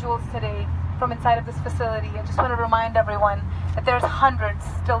individuals today from inside of this facility, I just want to remind everyone that there's hundreds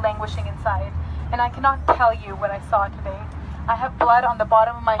still languishing inside, and I cannot tell you what I saw today. I have blood on the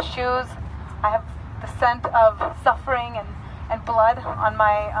bottom of my shoes. I have the scent of suffering and blood on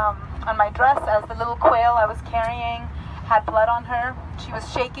my dress, as the little quail I was carrying had blood on her. She was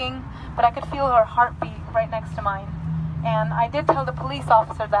shaking, but I could feel her heartbeat right next to mine. And I did tell the police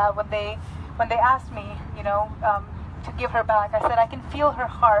officer that when they asked me, you know, to give her back, I said I can feel her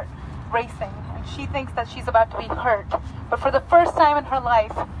heart racing, and she thinks that she's about to be hurt. But for the first time in her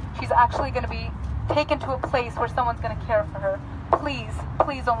life, she's actually going to be taken to a place where someone's going to care for her. Please,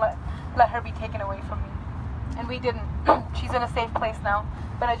 please don't let her be taken away from me. And we didn't. She's in a safe place now.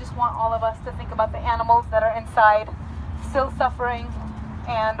 But I just want all of us to think about the animals that are inside, still suffering.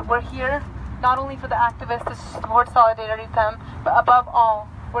 And we're here not only for the activists to support solidarity with them, but above all,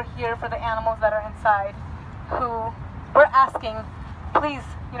 we're here for the animals that are inside, who we're asking, please,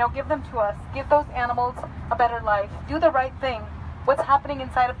 you know, give them to us. Give those animals a better life. Do the right thing. What's happening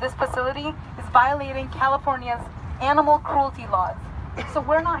inside of this facility is violating California's animal cruelty laws. So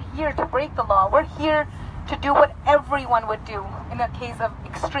we're not here to break the law. We're here to do what everyone would do in a case of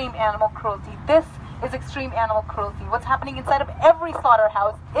extreme animal cruelty. This is extreme animal cruelty. What's happening inside of every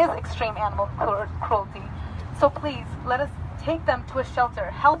slaughterhouse is extreme animal cruelty. So please, let us take them to a shelter.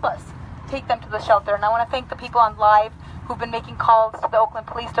 Help us take them to the shelter. And I want to thank the people on live who've been making calls to the Oakland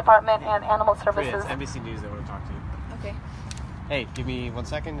Police Department and Animal Services. It's NBC News that want to talk to you. Okay. Hey, give me 1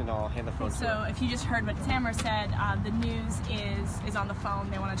 second and I'll hand the phone to you. So if you just heard what Tamara said, the news is on the phone.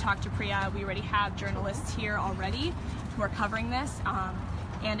 They want to talk to Priya. We already have journalists here already who are covering this.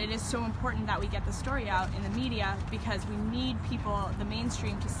 And it is so important that we get the story out in the media, because we need people, the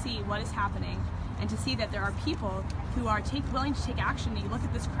mainstream, to see what is happening and to see that there are people who are willing to take action. You look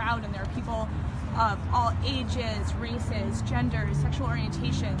at this crowd and there are people of all ages, races, genders, sexual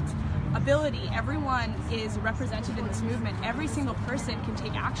orientations, ability. Everyone is represented in this movement. Every single person can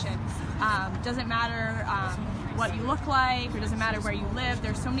take action. Doesn't matter what you look like, or doesn't matter where you live.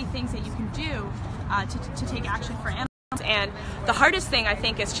 There's so many things that you can do to take action for animals. And the hardest thing, I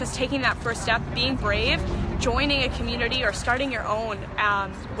think, is just taking that first step, being brave, joining a community or starting your own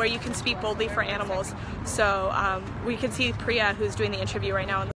where you can speak boldly for animals. So we can see Priya, who's doing the interview right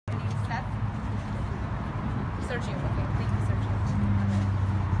now. Sergio, okay, thank you, Sergio.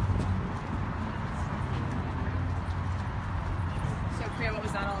 So Priya, what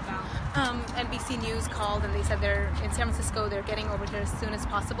was that all about? NBC News called and they said they're in San Francisco. They're getting over here as soon as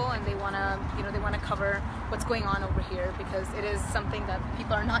possible, and they want to, you know, they want to cover what's going on over here, because it is something that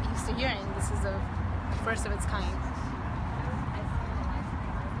people are not used to hearing. This is a first of its kind.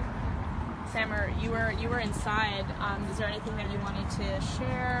 Sammer, you were inside. Is there anything that you wanted to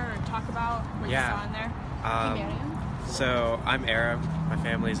share or talk about what you saw in there? So I'm Arab. My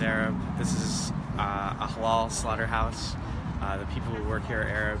family's Arab. This is a halal slaughterhouse. The people who work here are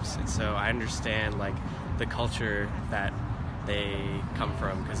Arabs, and so I understand like the culture that they come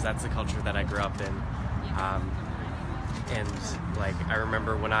from, because that's the culture that I grew up in. And like I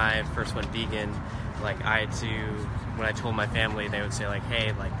remember when I first went vegan, like when I told my family, they would say like,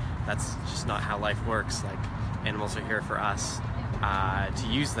 hey, like that's just not how life works. Like animals are here for us to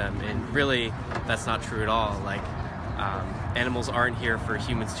use them, and really that's not true at all. Like animals aren't here for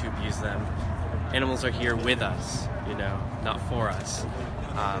humans to abuse them. Animals are here with us, you know, not for us.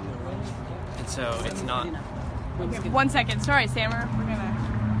 And so it's not... Okay, 1 second. Sorry, Sammer.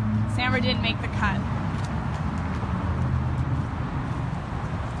 Sammer didn't make the cut.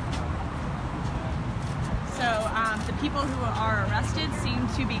 So the people who are arrested seem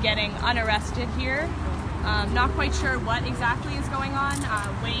to be getting unarrested here. Not quite sure what exactly is going on.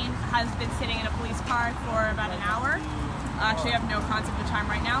 Wayne has been sitting in a police car for about an hour. Actually, I have no concept of time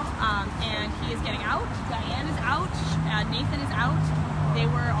right now. And he is getting out. Diane is out. Nathan is out. They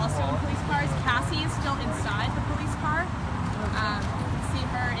were also in police cars. Cassie is still inside the police car. You can see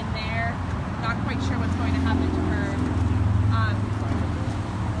her in there. Not quite sure what's going to happen to her.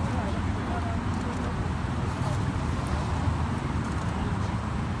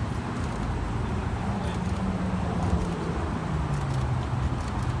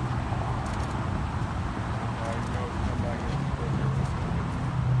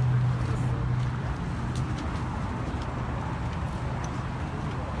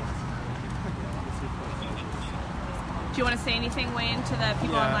 Do you want to say anything, Wayne, to the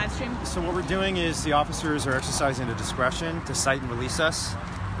people on live stream? So what we're doing is the officers are exercising the discretion to cite and release us.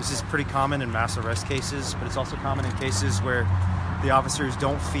 This is pretty common in mass arrest cases, but it's also common in cases where the officers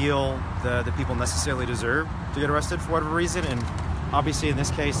don't feel the people necessarily deserve to get arrested for whatever reason. And obviously in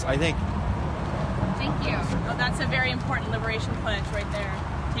this case, I think... Thank you. Well, that's a very important liberation pledge right there.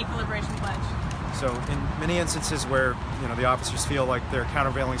 Take the liberation pledge. So in many instances where, you know, the officers feel like there are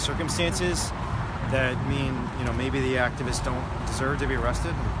countervailing circumstances that mean, you know, maybe the activists don't deserve to be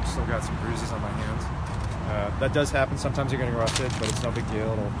arrested. I've still got some bruises on my hands. That does happen. Sometimes you're getting arrested, but it's no big deal.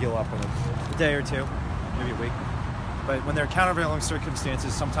 It'll heal up in a day or two, maybe a week. But when there are countervailing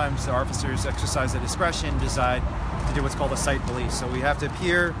circumstances, sometimes the officers exercise their discretion, decide to do what's called a cite release. So we have to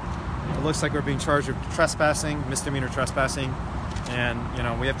appear. It looks like we're being charged with trespassing, misdemeanor trespassing, and you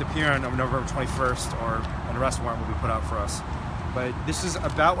know we have to appear on November 21st, or an arrest warrant will be put out for us. But this is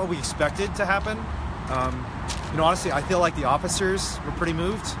about what we expected to happen. You know, honestly, I feel like the officers were pretty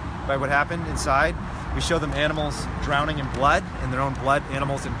moved by what happened inside. We show them animals drowning in blood, in their own blood,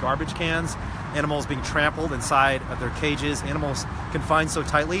 animals in garbage cans, animals being trampled inside of their cages, animals confined so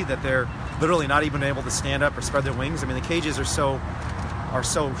tightly that they're literally not even able to stand up or spread their wings. I mean, the cages are so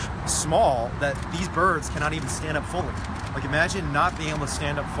small that these birds cannot even stand up fully. Like, imagine not being able to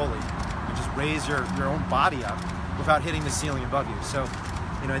stand up fully. You just raise your own body up without hitting the ceiling above you. So,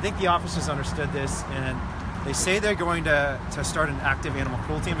 you know, I think the officers understood this, and they say they're going to start an active animal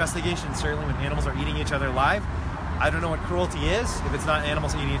cruelty investigation, certainly when animals are eating each other alive. I don't know what cruelty is if it's not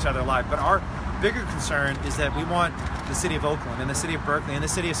animals eating each other alive, but our bigger concern is that we want the city of Oakland and the city of Berkeley and the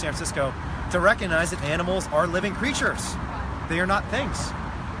city of San Francisco to recognize that animals are living creatures. They are not things.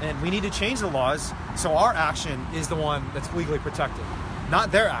 And we need to change the laws so our action is the one that's legally protected,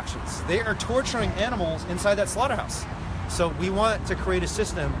 not their actions. They are torturing animals inside that slaughterhouse. So we want to create a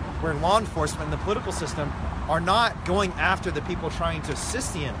system where law enforcement and the political system are not going after the people trying to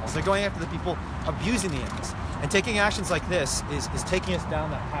assist the animals. They're going after the people abusing the animals. And taking actions like this is taking us down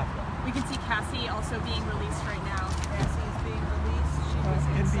that pathway. We can see Cassie also being released right now. Cassie is being released. She was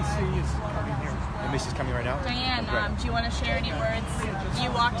NBC is coming here. NBC's coming right now? Diane, do you want to share any words? You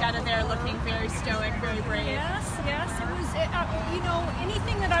walked out of there looking very stoic, very brave. Yes. It was, you know,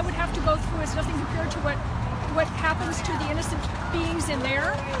 anything that I would have to go through is nothing compared to what happens to the innocent beings in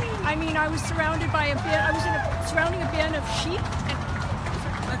there. I mean, I was surrounded by a bin. I was surrounding a bin of sheep. And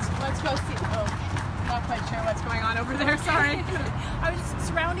let's go see. Oh, not quite sure what's going on over there. Sorry. I was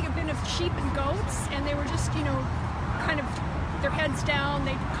surrounding a bin of sheep and goats, and they were just, you know, kind of their heads down.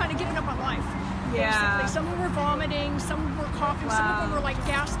 They'd kind of given up on life. Yeah. Basically. Some of them were vomiting. Some were coughing. Wow. Some of them were like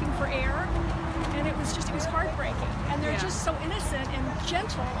gasping for air. And it was heartbreaking. And they're just so innocent and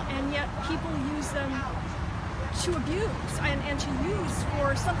gentle, and yet people use them to abuse and to use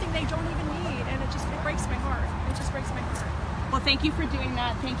for something they don't even need, and it breaks my heart. It just breaks my heart. Well, thank you for doing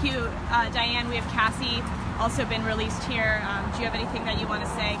that. Thank you, Diane. We have Cassie also been released here. Do you have anything that you want to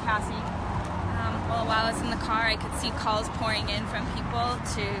say, Cassie? Well, while I was in the car, I could see calls pouring in from people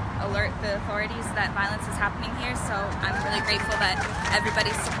to alert the authorities that violence is happening here. So I'm really grateful that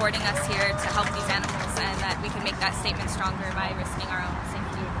everybody's supporting us here to help these animals, and that we can make that statement stronger by risking our own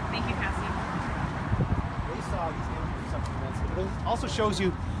safety. Thank you, Cassie. They saw these animals suffering immensely, but it also shows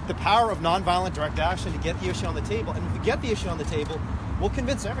you the power of nonviolent direct action to get the issue on the table. And if we get the issue on the table, we'll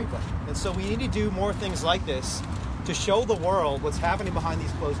convince everybody. And so we need to do more things like this to show the world what's happening behind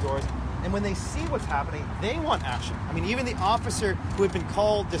these closed doors. And when they see what's happening, they want action. I mean, even the officer who had been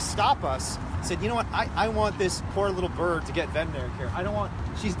called to stop us said, you know what, I want this poor little bird to get veterinary care. I don't want,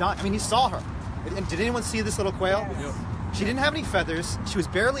 she's not, I mean, he saw her. And did anyone see this little quail? Yes. She didn't have any feathers. She was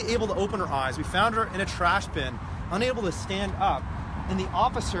barely able to open her eyes. We found her in a trash bin, unable to stand up. And the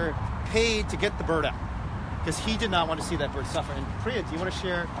officer paid to get the bird out because he did not want to see that bird suffer. And Priya, do you want to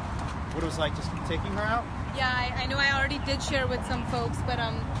share what it was like just taking her out? Yeah, I know I already did share with some folks, but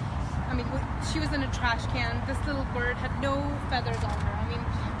I mean, she was in a trash can. This little bird had no feathers on her. I mean,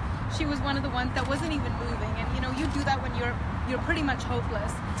 she was one of the ones that wasn't even moving. And you know, you do that when you're pretty much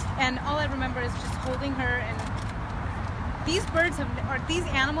hopeless. And all I remember is just holding her. And these birds or these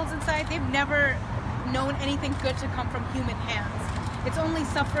animals inside, they've never known anything good to come from human hands. It's only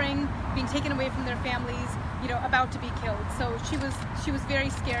suffering, being taken away from their families, you know, about to be killed. So she was very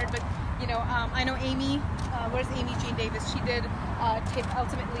scared. But you know, I know Amy. Where's Amy Jean Davis? She did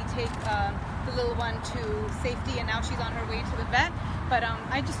ultimately take the little one to safety, and now she's on her way to the vet. But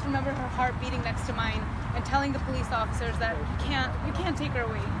I just remember her heart beating next to mine, and telling the police officers that you can't take her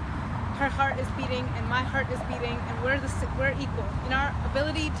away. Her heart is beating, and my heart is beating, and we're equal in our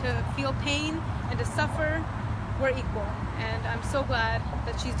ability to feel pain and to suffer. We're equal, and I'm so glad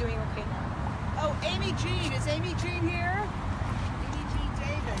that she's doing okay now. Oh, Amy Jean, is Amy Jean here? Amy Jean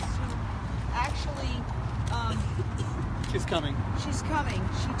Davis, who actually, she's coming. She's coming.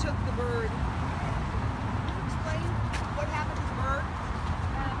 She took the bird. Can you explain what happened to the bird?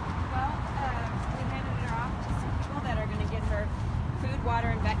 Well, we handed her off to some people that are going to get her food, water,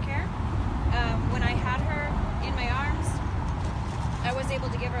 and vet care. When I had her in my arms, I was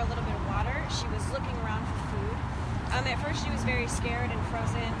able to give her a little bit of water. She was looking around for food. At first, she was very scared and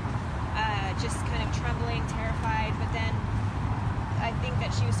frozen, just kind of trembling, terrified. But then I think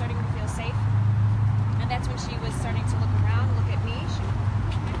that she was starting to feel safe. And that's when she was starting to look around, look at me. She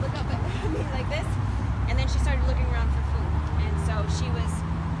would look up at me like this. And then she started looking around for food. And so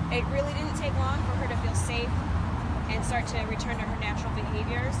it really didn't take long for her to feel safe and start to return to her natural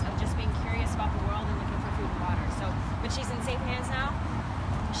behaviors of just being curious about the world and looking for food and water. So, but she's in safe hands now.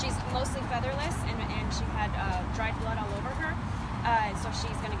 She's mostly featherless, and she had dried blood all over her. So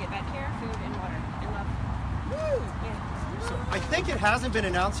she's going to get vet care, food, and water, and love. Woo! Yeah. So I think it hasn't been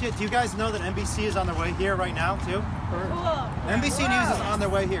announced yet. Do you guys know that NBC is on their way here right now, too? Cool. NBC News is on their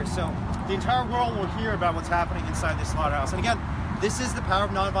way here. So the entire world will hear about what's happening inside this slaughterhouse. And again, this is the power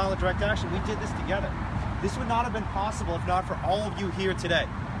of nonviolent direct action. We did this together. This would not have been possible if not for all of you here today,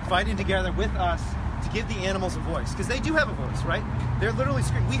 fighting together with us to give the animals a voice. Because they do have a voice, right? They're literally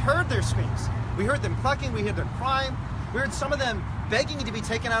screaming. We heard their screams. We heard them clucking. We heard them crying. We heard some of them begging to be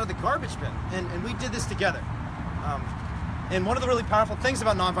taken out of the garbage bin. And we did this together. And one of the really powerful things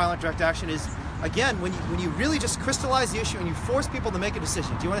about nonviolent direct action is, again, when you really just crystallize the issue and you force people to make a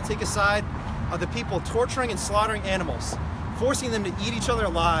decision. Do you want to take a side of the people torturing and slaughtering animals, forcing them to eat each other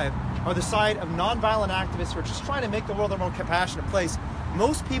alive, or the side of nonviolent activists who are just trying to make the world a more compassionate place?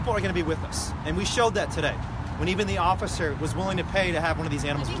 Most people are going to be with us. And we showed that today, when even the officer was willing to pay to have one of these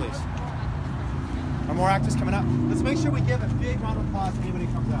animals released. Are more activists coming out? Let's make sure we give a big round of applause if anybody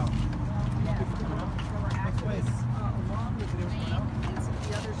comes out.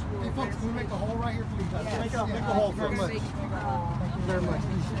 Hey folks, can we make a hole right here, please? Yes. Make a hole for us. Thank you very much.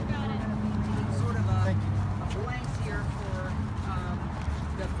 Sort of a blank here for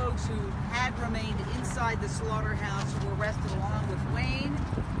the folks who had remained inside the slaughterhouse who were arrested along with Wayne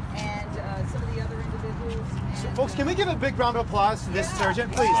and some of the other individuals. So, folks, can we give a big round of applause to this surgeon,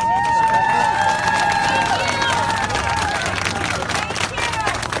 please?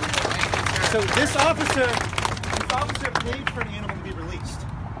 So this officer paid for an animal to be released.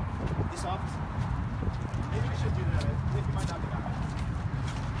 This officer. Maybe we should do that. I think you might not be back.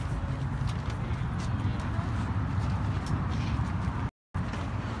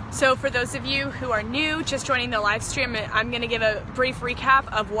 So for those of you who are new, just joining the live stream, I'm going to give a brief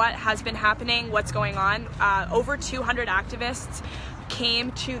recap of what has been happening, what's going on. Over 200 activists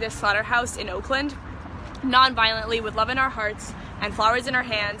came to this slaughterhouse in Oakland, non-violently, with love in our hearts and flowers in our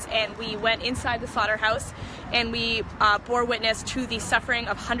hands, and we went inside the slaughterhouse and we bore witness to the suffering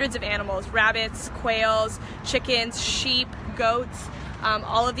of hundreds of animals: rabbits, quails, chickens, sheep, goats,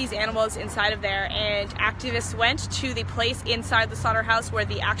 all of these animals inside of there, and activists went to the place inside the slaughterhouse where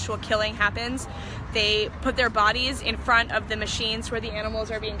the actual killing happens. They put their bodies in front of the machines where the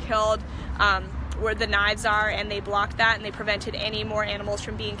animals are being killed, where the knives are, and they blocked that, and they prevented any more animals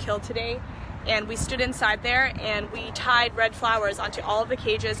from being killed today. And we stood inside there and we tied red flowers onto all of the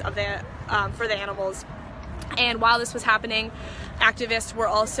cages of the for the animals. And while this was happening, activists were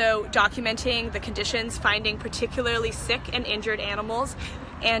also documenting the conditions, finding particularly sick and injured animals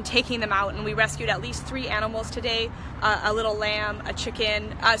and taking them out. And we rescued at least 3 animals today, a little lamb, a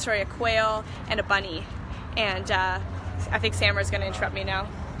chicken, a quail, and a bunny. And I think Samara's gonna interrupt me now.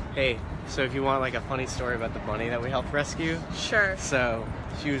 Hey, so if you want like a funny story about the bunny that we helped rescue. Sure. So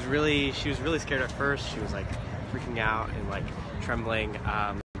she was really scared at first. She was like freaking out and like trembling.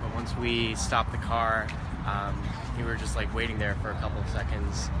 But once we stopped the car, we were just like waiting there for a couple of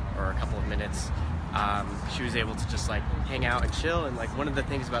seconds or a couple of minutes. She was able to just like hang out and chill. And like one of the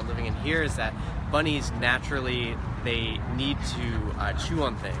things about living in here is that bunnies naturally, they need to chew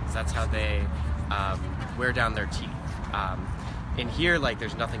on things. That's how they wear down their teeth. In here, like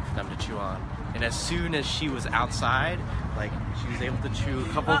there's nothing for them to chew on. And as soon as she was outside, like she was able to chew a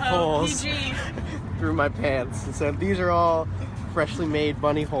couple holes through my pants. And so these are all freshly made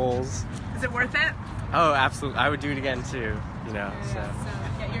bunny holes. Is it worth it? Oh, absolutely. I would do it again too, you know. So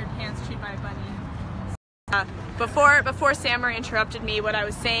get your pants chewed by a bunny. Before Samara interrupted me, what I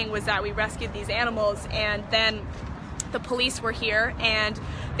was saying was that we rescued these animals, and then the police were here, and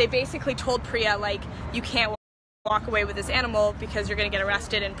they basically told Priya, like, you can't walk away with this animal because you're gonna get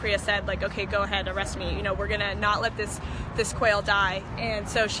arrested. And Priya said, like, okay, go ahead, arrest me, you know, we're gonna not let this quail die. And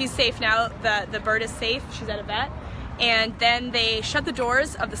so she's safe now. The bird is safe. She's at a vet. And then they shut the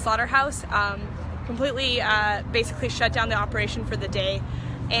doors of the slaughterhouse, completely basically shut down the operation for the day.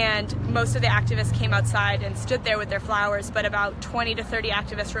 And most of the activists came outside and stood there with their flowers, but about 20 to 30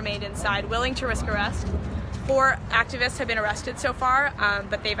 activists remained inside willing to risk arrest. 4 activists have been arrested so far,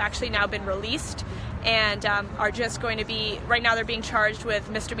 but they've actually now been released and are just going to be, right now they're being charged with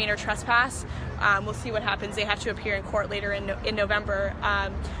misdemeanor trespass. We'll see what happens. They have to appear in court later in November.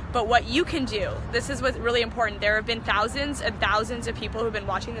 But what you can do, this is what's really important. There have been thousands and thousands of people who've been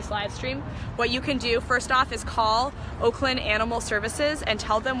watching this live stream. What you can do, first off, is call Oakland Animal Services and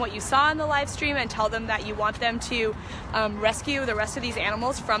tell them what you saw in the live stream and tell them that you want them to rescue the rest of these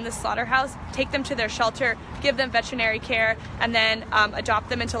animals from the slaughterhouse, take them to their shelter, give them veterinary care, and then adopt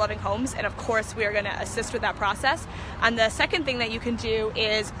them into loving homes. And of course, we are going to assist with that process. And the second thing that you can do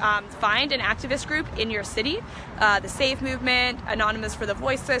is find an activist group in your city, the Save Movement, Anonymous for the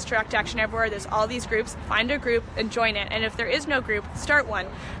Voiceless, Direct Action Everywhere. There's all these groups. Find a group and join it. And if there is no group, start one,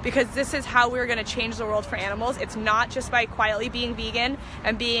 because this is how we're going to change the world for animals. It's not just by quietly being vegan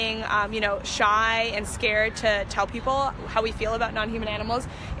and being, shy and scared to tell people how we feel about non-human animals.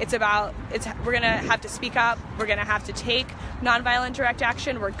 We're going to have to speak up. We're going to have to take nonviolent direct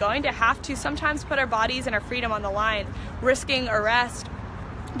action. We're going to have to sometimes put our bodies and our freedom on the line, risking arrest,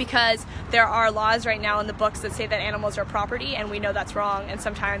 because there are laws right now in the books that say that animals are property, and we know that's wrong. And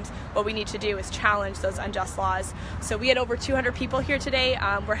sometimes what we need to do is challenge those unjust laws. So we had over 200 people here today.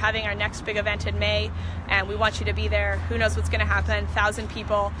 We're having our next big event in May, and we want you to be there. Who knows what's going to happen? 1,000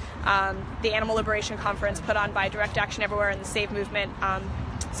 people. The Animal Liberation Conference put on by Direct Action Everywhere and the Save Movement.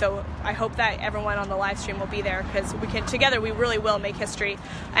 So I hope that everyone on the live stream will be there, because together we really will make history.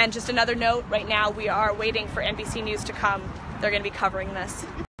 And just another note, right now we are waiting for NBC News to come. They're going to be covering this.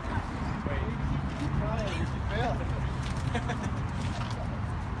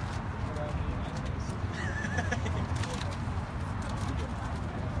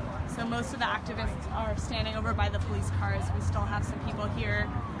 So most of the activists are standing over by the police cars. We still have some people here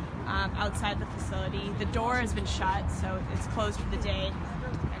outside the facility. The door has been shut, so it's closed for the day.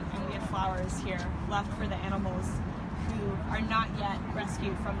 And we have flowers here left for the animals who are not yet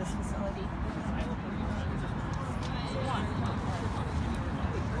rescued from this facility.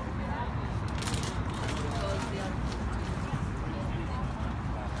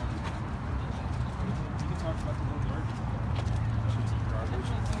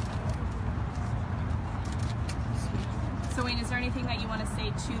 So Wayne, is there anything that you want to say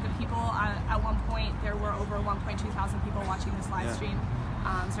to the people? At one point, there were over 1.2 thousand people watching this live stream.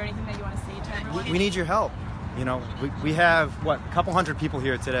 Is there anything that you want to say to everyone? We need your help. You know, we have, a couple hundred people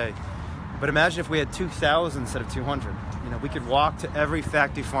here today. But imagine if we had 2,000 instead of 200. You know, we could walk to every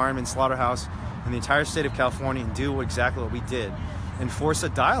factory, farm, and slaughterhouse in the entire state of California and do exactly what we did. and force a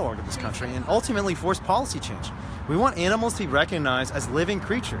dialogue in this country and ultimately force policy change. We want animals to be recognized as living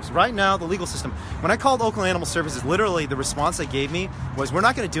creatures. Right now, the legal system, when I called Oakland Animal Services, literally the response they gave me was, we're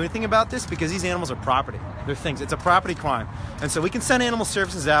not going to do anything about this because these animals are property. They're things. It's a property crime. And so we can send animal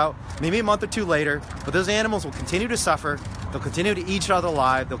services out maybe a month or two later, but those animals will continue to suffer. They'll continue to eat each other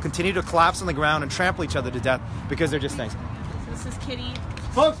alive. They'll continue to collapse on the ground and trample each other to death because they're just things. This is Kitty.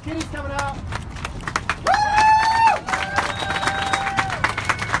 Folks, Kitty's coming out.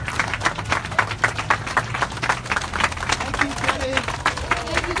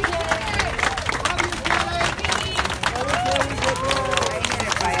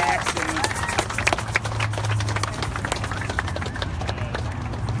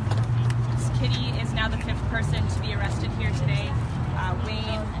 Kitty is now the 5th person to be arrested here today.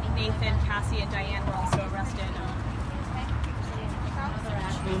 Wayne, Nathan, Cassie, and Diane were also arrested.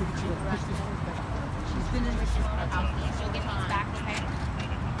 She's been in this house. She'll get back, okay?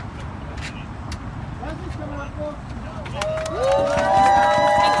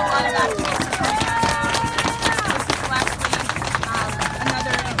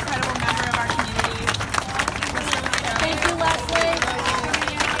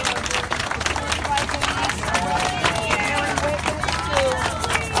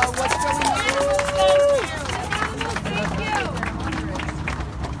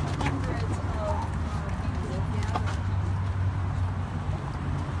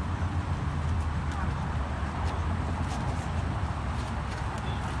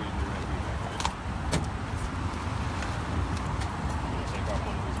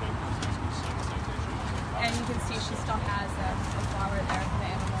 And you can see she still has a flower there for the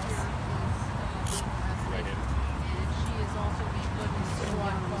animals. She is also being put in the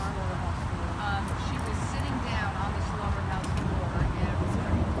squat farm. She was sitting down on the slaughterhouse floor and it was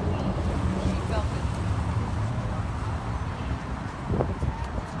very clean. She felt it.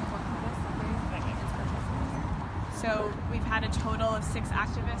 So we've had a total of 6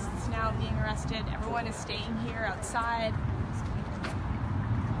 activists now being arrested. Everyone is staying here outside.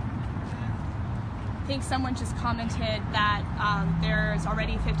 I think someone just commented that there's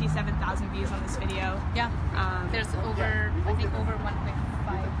already 57,000 views on this video. Yeah, there's over, I think over 1.5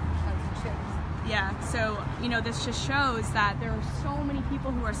 thousand shares. Yeah, so, you know, this just shows that there are so many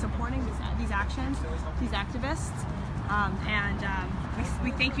people who are supporting these actions, these activists.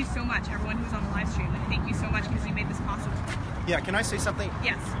 We thank you so much, everyone who's on the live stream. Like, thank you so much because you made this possible. Yeah, can I say something?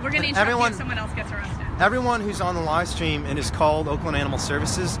 Yes, we're going to interrupt you if someone else gets arrested. Everyone who's on the live stream and is called Oakland Animal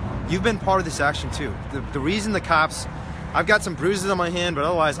Services, you've been part of this action too. The reason the cops, I've got some bruises on my hand, but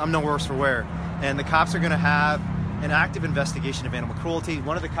otherwise I'm no worse for wear. And the cops are going to have an active investigation of animal cruelty.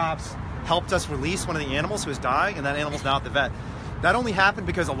 One of the cops helped us release one of the animals who was dying, and that animal's now at the vet. That only happened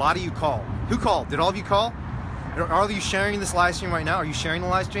because a lot of you called. Who called? Did all of you call? Are all of you sharing this live stream right now? Are you sharing the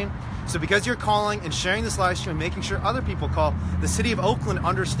live stream? So because you're calling and sharing this live stream and making sure other people call, the city of Oakland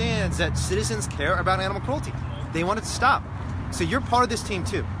understands that citizens care about animal cruelty. They want it to stop. So you're part of this team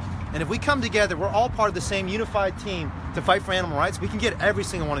too. And if we come together, we're all part of the same unified team to fight for animal rights, we can get every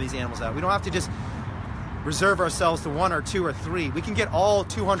single one of these animals out. We don't have to just reserve ourselves to 1 or 2 or 3. We can get all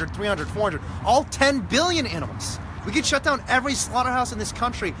 200, 300, 400, all 10 billion animals. We could shut down every slaughterhouse in this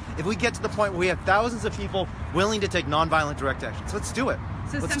country if we get to the point where we have thousands of people willing to take nonviolent direct action. So let's do it.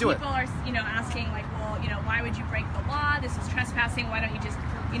 So let's some do people are, you know, asking like, well, you know, why would you break the law? This is trespassing. Why don't you just,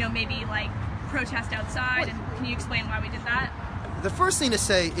 you know, maybe like protest outside? And can you explain why we did that? The first thing to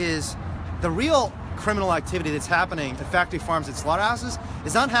say is the real criminal activity that's happening at factory farms and slaughterhouses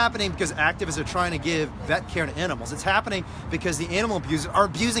is not happening because activists are trying to give vet care to animals. It's happening because the animal abusers are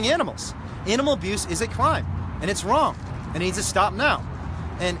abusing animals. Animal abuse is a crime, and it's wrong, and it needs to stop now.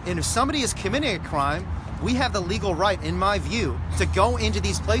 And if somebody is committing a crime, we have the legal right, in my view, to go into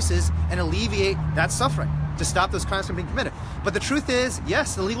these places and alleviate that suffering, to stop those crimes from being committed. But the truth is,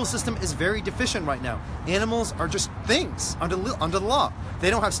 yes, the legal system is very deficient right now. Animals are just things under the law.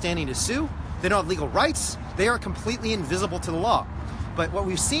 They don't have standing to sue. They don't have legal rights. They are completely invisible to the law. But what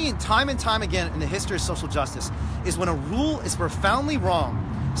we've seen time and time again in the history of social justice is when a rule is profoundly wrong,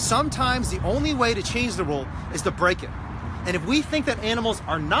 sometimes the only way to change the rule is to break it. And if we think that animals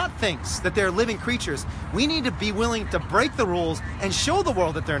are not things, that they're living creatures, we need to be willing to break the rules and show the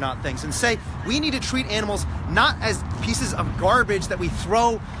world that they're not things, and say we need to treat animals not as pieces of garbage that we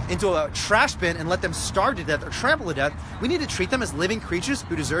throw into a trash bin and let them starve to death or trample to death. We need to treat them as living creatures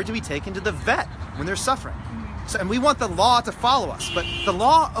who deserve to be taken to the vet when they're suffering. So, and we want the law to follow us, but the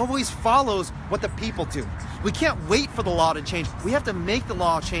law always follows what the people do. We can't wait for the law to change. We have to make the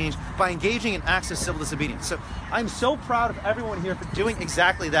law change by engaging in acts of civil disobedience. So I'm so proud of everyone here for doing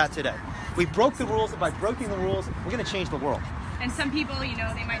exactly that today. We broke the rules, and by breaking the rules, we're going to change the world. And some people, you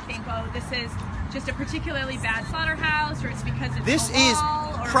know, they might think, oh, this is just a particularly bad slaughterhouse, or it's because it's This is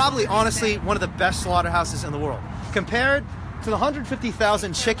probably, honestly, one of the best slaughterhouses in the world. Compared to the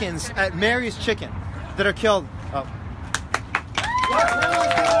 150,000 chickens at Mary's Chicken that are killed. Oh.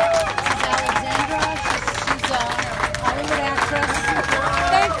 Hollywood actress.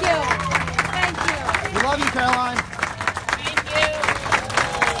 Thank you. Thank you. We love you, Caroline. Thank you.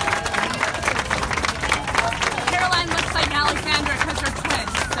 Caroline looks like Alexandra because they're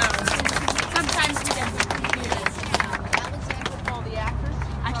twins, so sometimes we get confused. Alexandra Paul, the actress?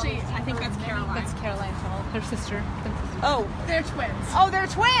 Actually, I think that's Caroline. That's Caroline Paul, her sister. Oh, they're twins. Oh, they're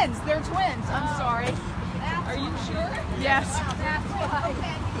twins. They're twins. I'm sorry. Are you sure? Yes. That's why.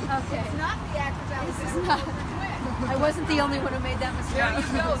 Okay. It's not the actress. This is not. I wasn't the only one who made that mistake. There you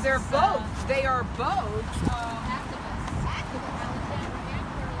go. They're both. They are both.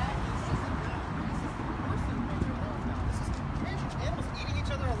 Animals eating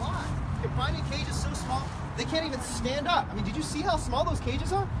each other alive. Confining cages so small, they can't even stand up. I mean, did you see how small those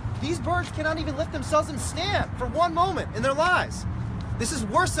cages are? These birds cannot even lift themselves and stand for one moment in their lives. This is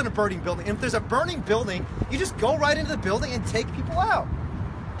worse than a burning building. And if there's a burning building, you just go right into the building and take people out.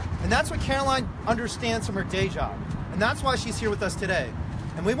 And that's what Caroline understands from her day job. And that's why she's here with us today.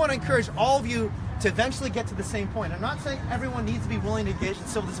 And we want to encourage all of you to eventually get to the same point. I'm not saying everyone needs to be willing to engage in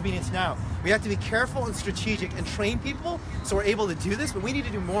civil disobedience now. We have to be careful and strategic and train people so we're able to do this, but we need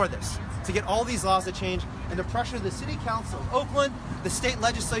to do more of this to get all these laws to change and to pressure the City Council of Oakland, the State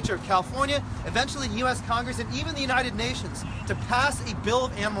Legislature of California, eventually the U.S. Congress, and even the United Nations to pass a Bill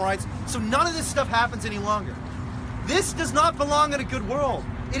of Animal Rights so none of this stuff happens any longer. This does not belong in a good world.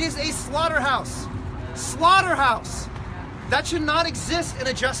 It is a slaughterhouse. Slaughterhouse. That should not exist in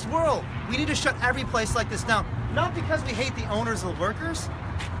a just world. We need to shut every place like this down. Not because we hate the owners or the workers.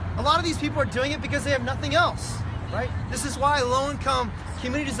 A lot of these people are doing it because they have nothing else, right? This is why low-income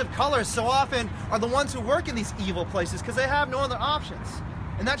communities of color so often are the ones who work in these evil places because they have no other options.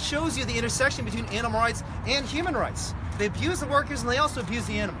 And that shows you the intersection between animal rights and human rights. They abuse the workers and they also abuse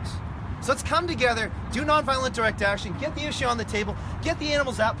the animals. So let's come together, do nonviolent direct action, get the issue on the table, get the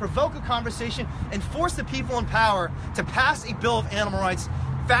animals out, provoke a conversation, and force the people in power to pass a Bill of Animal Rights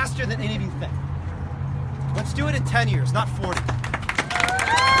faster than any of you think. Let's do it in 10 years, not 40.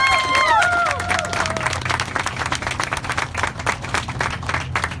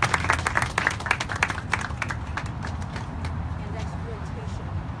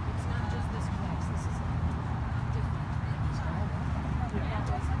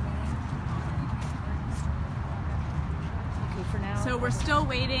 So we're still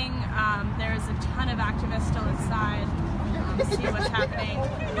waiting. There's a ton of activists still inside to see what's happening.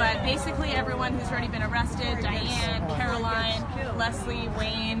 But basically everyone who's already been arrested, Diane, Caroline, Leslie,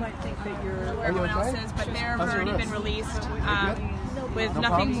 Wayne, everyone else is, but they've already been released with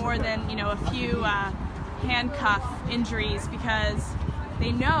nothing more than, you know, a few handcuff injuries because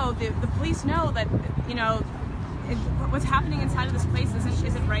they know, the police know that, you know, what's happening inside of this place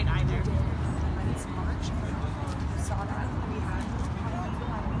isn't right either.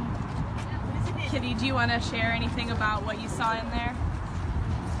 Kitty, do you want to share anything about what you saw in there?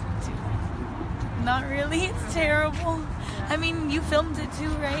 Not really. It's terrible. I mean, you filmed it too,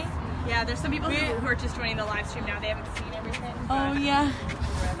 right? Yeah, there's some people who are just joining the live stream now. They haven't seen everything. Oh, yeah.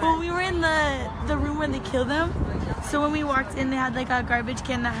 Well, we were in the room where they killed them. So when we walked in, they had like a garbage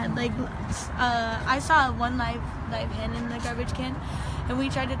can that had like, I saw one live hen in the garbage can. And we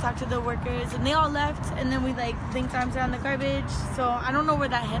tried to talk to the workers and they all left, and then we like linked arms around the garbage. So I don't know where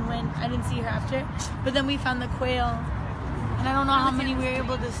that hen went. I didn't see her after. But then we found the quail, and I don't know how many we were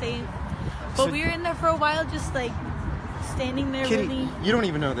able to save. But so we were in there for a while, just like standing there. Kitty, really. You don't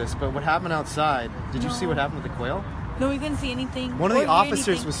even know this, but what happened outside, did you see what happened with the quail? No, we couldn't see anything. One of the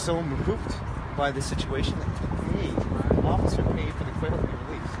officers was so moved by the situation that the officer paid for the quail to be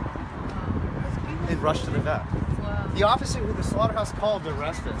released and rushed to the vet. The officer who the slaughterhouse called to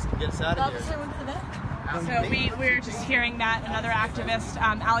arrest us to get us out of here. The officer went to the So vet? we're just hearing that another activist,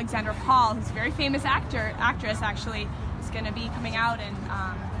 Alexandra Paul, who's a very famous actress actually, is going to be coming out, and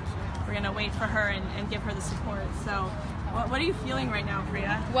we're going to wait for her and give her the support. So what are you feeling right now,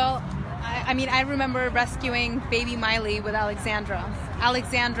 Priya? Well, I mean, I remember rescuing baby Miley with Alexandra.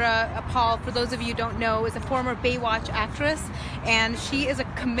 Alexandra Paul, for those of you who don't know, is a former Baywatch actress, and she is a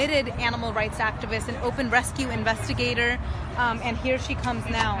committed animal rights activist, an open rescue investigator, and here she comes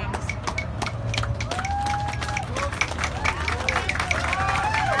now.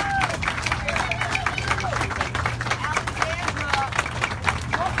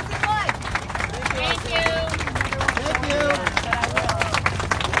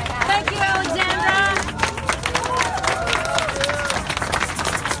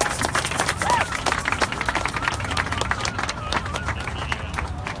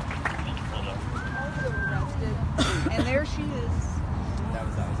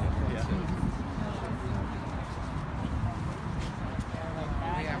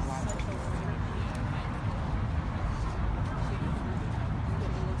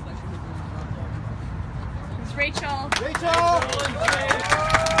 Rachel. Rachel!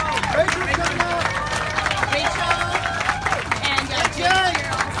 Rachel's coming out! Rachel and Jake here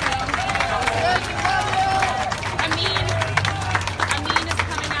also. Amin is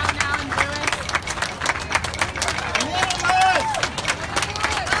coming out now in Lewis.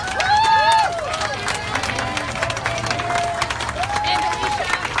 And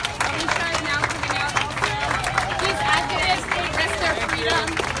Alicia is now coming out also. These activists, they risk their freedom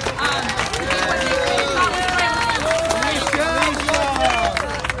to do what they thought was right.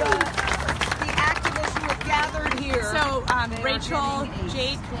 So Rachel,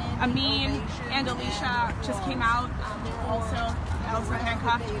 Jake, Amin, and Alicia just came out. They were also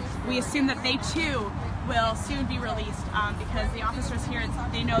handcuffed. We assume that they too will soon be released because the officers here,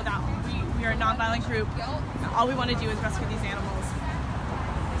 they know that we are a nonviolent group. All we want to do is rescue these animals.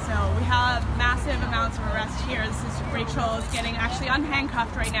 So we have massive amounts of arrests here. This is Rachel is getting actually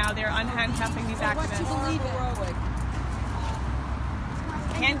unhandcuffed right now. They're unhandcuffing these activists.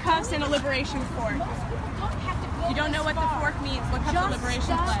 Handcuffs and a liberation fork. If you don't know what the fork means, look up the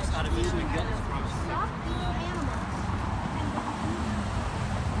Liberation Pledge.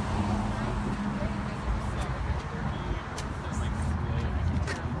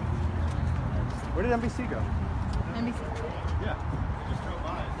 Where did NBC go? NBC. Yeah. Just drove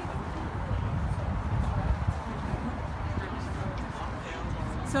by.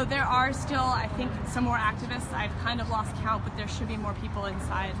 So there are still, I think, some more activists. I've kind of lost count, but there should be more people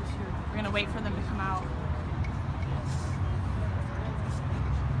inside. We're going to wait for them to come out.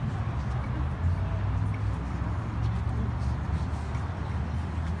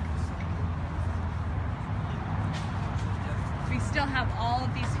 We still have all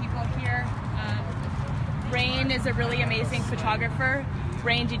of these people here. Rain is a really amazing photographer.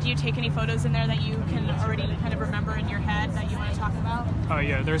 Rain, did you take any photos in there that you can already kind of remember in your head that you want to talk about?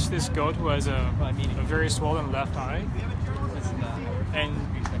 Yeah, there's this goat who has a very swollen left eye, and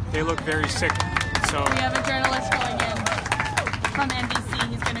they look very sick. So we have a journalist going in from NBC.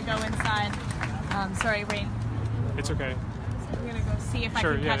 He's going to go inside. Sorry, Rain. It's okay. I'm going to go see if I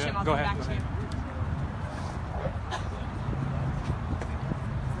can catch him. I'll come back to you.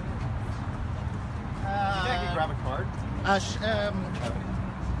 Grab a card?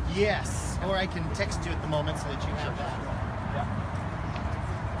 Yes, or I can text you at the moment so that you have that. Yeah.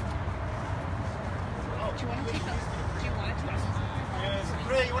 Oh, do you want to take those? Do you want to take those?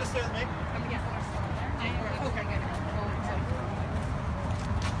 Ray, you want to stay with me? Okay, good.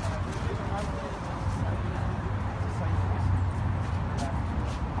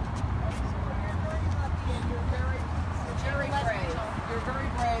 You're very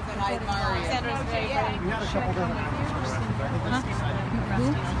brave, and I admire you. We had a couple different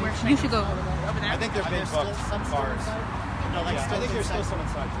You should go over there. I think there's been some cars. No, like I think there's still some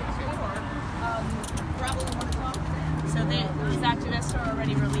inside too. So these activists are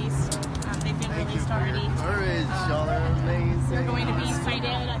already released. They've been released already. Y'all are amazing. They're going to be cited.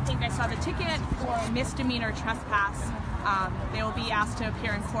 I think I saw the ticket for misdemeanor trespass. They will be asked to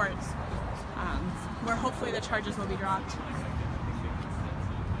appear in court, where hopefully the charges will be dropped.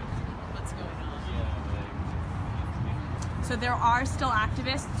 So there are still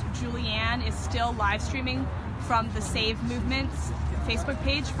activists. Julianne is still live streaming from the Save Movement's Facebook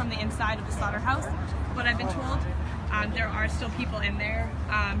page from the inside of the slaughterhouse. What I've been told, there are still people in there.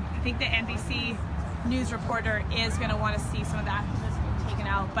 I think the NBC news reporter is going to want to see some of the activists taken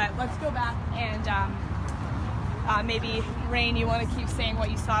out. But let's go back and maybe, Rain, you want to keep saying what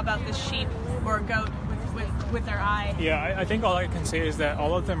you saw about this sheep or goat with their eye. Yeah, I think all I can say is that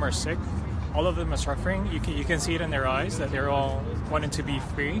all of them are sick. All of them are suffering. You can see it in their eyes that they're all wanting to be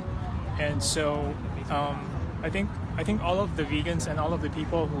free, and so I think all of the vegans and all of the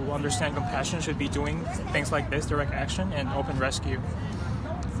people who understand compassion should be doing things like this, direct action and open rescue.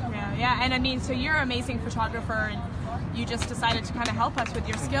 Yeah, and I mean, so you're an amazing photographer, and you just decided to kind of help us with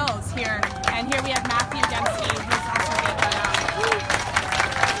your skills here. And here we have Matthew Dempsey, who's also being let out.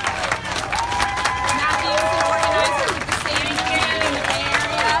 Matthew is an organizer with the Save Movement in the Bay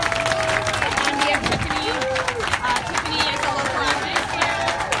Area. And we have Tiffany. Tiffany is a local activist here.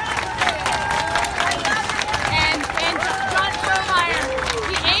 And John Frohmeyer,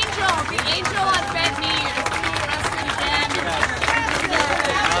 the angel on bent knee, is going to be arrested again.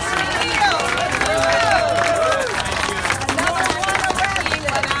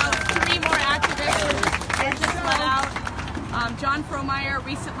 John Frohmeyer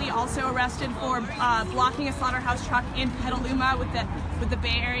recently also arrested for blocking a slaughterhouse truck in Petaluma with the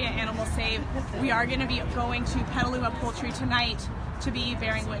Bay Area Animal Save. We are going to be going to Petaluma Poultry tonight to be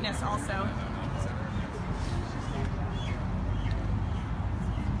bearing witness also.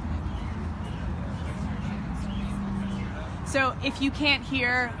 So if you can't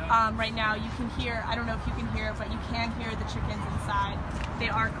hear right now, you can hear, I don't know if you can hear, but you can hear the chickens inside. They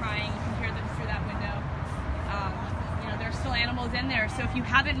are crying. You can hear them through that window. You know, there's still animals in there. So if you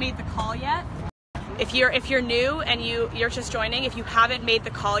haven't made the call yet, if you're new and you're just joining, if you haven't made the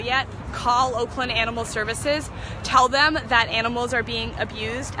call yet, call Oakland Animal Services. Tell them that animals are being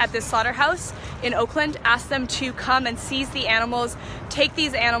abused at this slaughterhouse in Oakland. Ask them to come and seize the animals, take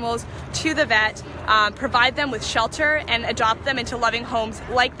these animals to the vet, provide them with shelter, and adopt them into loving homes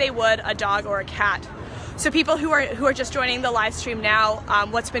like they would a dog or a cat. So people who are just joining the live stream now,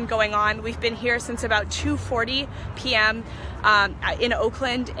 what's been going on, we've been here since about 2:40 p.m. In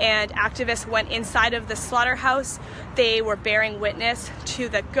Oakland, and activists went inside of the slaughterhouse. They were bearing witness to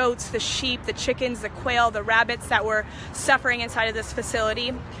the goats, the sheep, the chickens, the quail, the rabbits that were suffering inside of this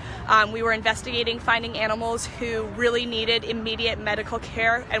facility. We were investigating finding animals who really needed immediate medical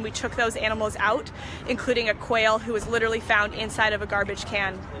care, and we took those animals out, including a quail who was literally found inside of a garbage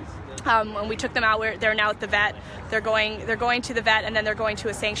can. When we took them out, they're now at the vet. They're going to the vet, and then they're going to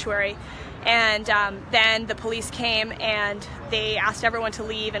a sanctuary. And then the police came and they asked everyone to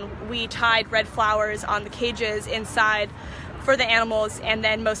leave, and we tied red flowers on the cages inside for the animals, and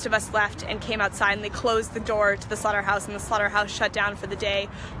then most of us left and came outside, and they closed the door to the slaughterhouse, and the slaughterhouse shut down for the day.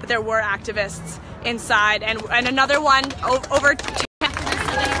 But there were activists inside, and another one over.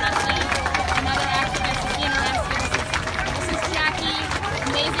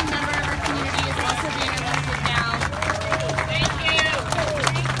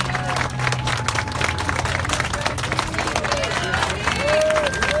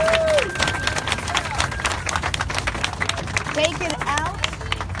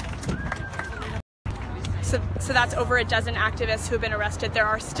 So that's over a dozen activists who have been arrested. There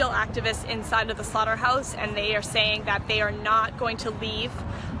are still activists inside of the slaughterhouse, and they are saying that they are not going to leave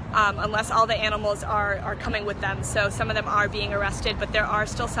unless all the animals are coming with them. So some of them are being arrested, but there are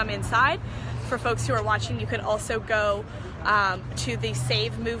still some inside. For folks who are watching, you can also go to the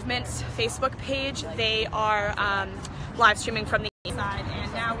Save Movement's Facebook page. They are live streaming from the inside,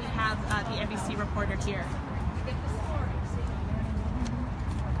 and now we have the NBC reporter here.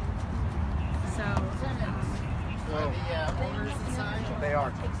 Are the owners inside? They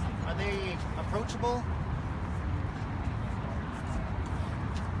are. Are they approachable?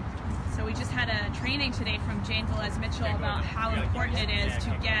 So we just had a training today from Jane Velez Mitchell about how important it is to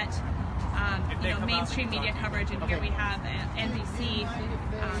get mainstream media coverage, and here we have NBC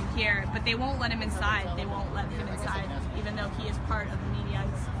here, but they won't let him inside. They won't let him inside, even though he is part of the media.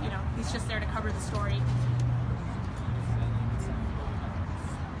 He's just there to cover the story.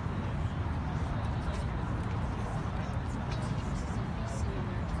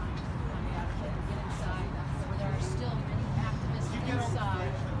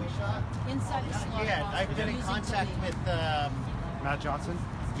 Inside the slaughterhouse. Yeah, I've been in contact with Matt Johnson?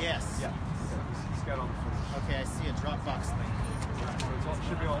 Yes. Yeah. He's got all the footage. Okay, I see a Dropbox link. So it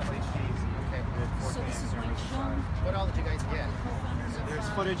should be all HD. Okay. So this is what you've shown. What all did you guys get? So there's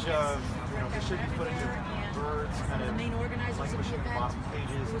footage of, there should be footage of birds kind of languishing in the bottom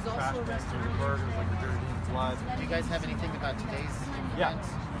pages, trash bags through the burgers, like the dirty blood. Do you guys have anything about today's Yeah,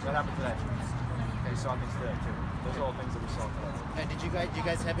 event? that happened today. We saw things today too. Those are all things that we saw today. And do you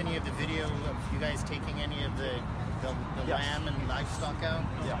guys have any of the video of you guys taking any of the Yes. lamb and livestock out?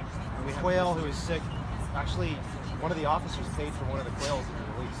 Yeah. We have quail who is sick. Actually, one of the officers paid for one of the quails to be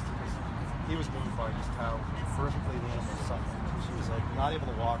released because he was moved by just how horrifically the animal suffered. She was like not able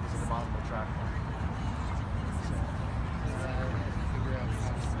to walk, was at the bottom of the track. So, figure out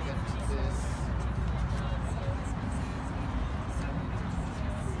how to get to this.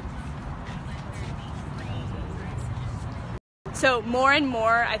 So more and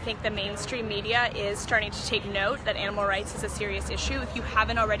more, I think the mainstream media is starting to take note that animal rights is a serious issue. If you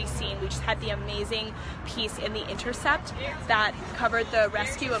haven't already seen, we just had the amazing piece in The Intercept that covered the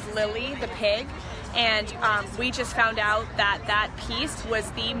rescue of Lily, the pig. And we just found out that that piece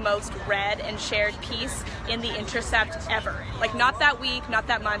was the most read and shared piece in The Intercept ever. Like, not that week, not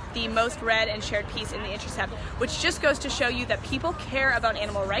that month, the most read and shared piece in The Intercept, which just goes to show you that people care about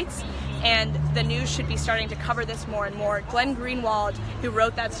animal rights, and the news should be starting to cover this more and more. Glenn Greenwald, who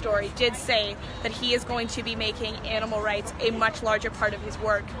wrote that story, did say that he is going to be making animal rights a much larger part of his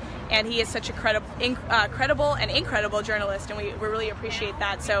work. And he is such a credible and incredible journalist, and we really appreciate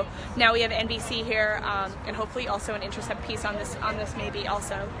that. So now we have NBC here, and hopefully also an Intercept piece on this maybe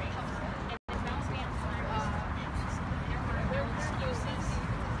also.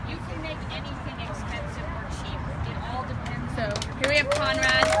 You can make anything expensive or cheap. It all depends. So here we have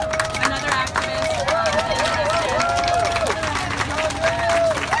Conrad, another activist.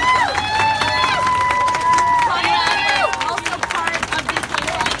 Conrad was also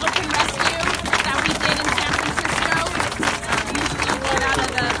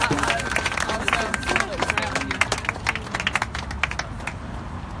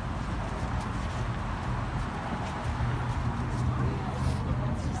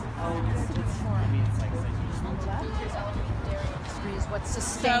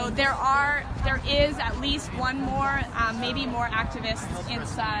So there is at least one more, maybe more activists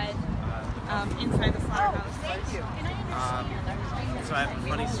inside the slaughterhouse. Thank you. So I have a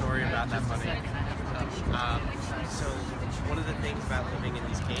funny story about that bunny. So one of the things about living in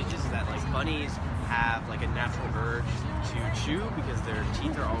these cages is that like bunnies have like a natural urge to chew because their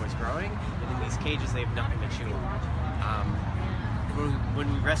teeth are always growing, and in these cages they have nothing to chew on.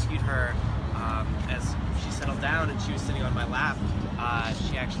 When we rescued her, as she settled down and she was sitting on my lap,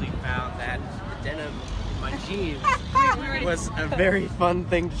 she actually found that the denim in my jeans was a very fun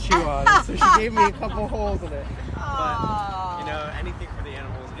thing to chew on, so she gave me a couple holes in it. But you know, anything for the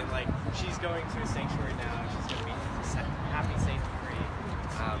animals, and like she's going to a sanctuary now. She's going to be happy, safe, and free.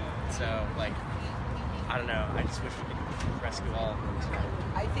 So like, I don't know. I just wish we could rescue all of them tonight.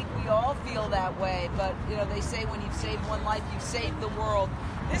 I think we all feel that way, but you know, they say when you've saved one life, you've saved the world.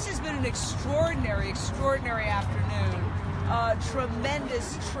 This has been an extraordinary afternoon.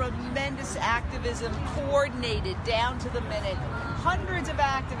 Tremendous activism, coordinated down to the minute. Hundreds of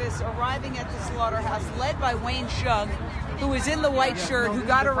activists arriving at the slaughterhouse, led by Wayne Shug, who is in the white shirt, who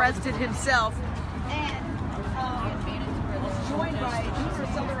got arrested himself, and joined by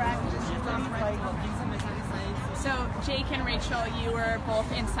numerous other activists who got arrested. So Jake and Rachel, you were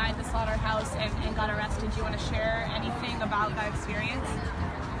both inside the slaughterhouse and got arrested. Do you want to share anything about that experience?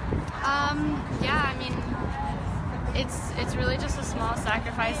 Yeah, I mean, it's really just a small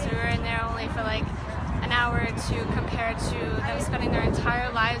sacrifice. We were in there only for like an hour or two compared to them spending their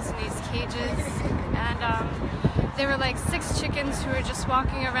entire lives in these cages. And there were like 6 chickens who were just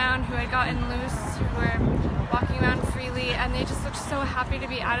walking around, who had gotten loose, who were walking around freely, and they just looked so happy to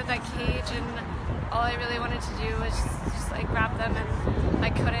be out of that cage. And all I really wanted to do was just like grab them, and I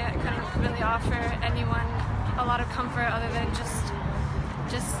couldn't really offer anyone a lot of comfort other than just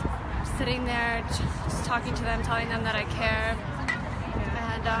sitting there, just talking to them, telling them that I care.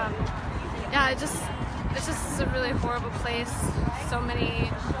 And yeah, it's just a really horrible place. So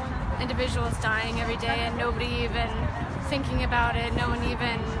many individuals dying every day, and nobody even thinking about it, no one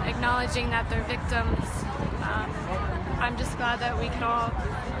even acknowledging that they're victims. I'm just glad that we can all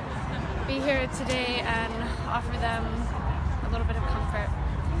be here today and offer them a little bit of comfort.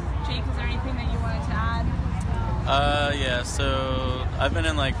 Jake, is there anything that you wanted to add? Yeah, so I've been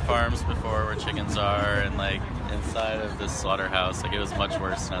in like farms before where chickens are, and like inside of this slaughterhouse, like it was much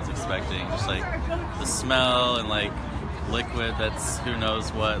worse than I was expecting. Just like the smell and like liquid that's who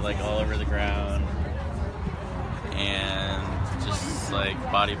knows what, like all over the ground, and just like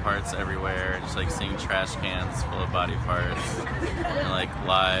body parts everywhere, just like seeing trash cans full of body parts, and like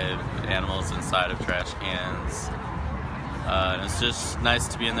live animals inside of trash cans. And it's just nice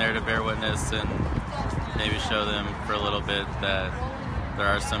to be in there to bear witness and maybe show them for a little bit that there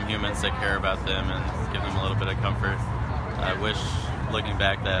are some humans that care about them and give them a little bit of comfort. I wish, looking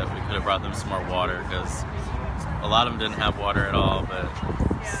back, that we could have brought them some more water, because a lot of them didn't have water at all, but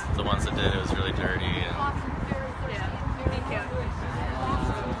the ones that did, it was really dirty. And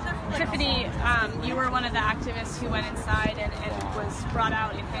Tiffany, you were one of the activists who went inside and was brought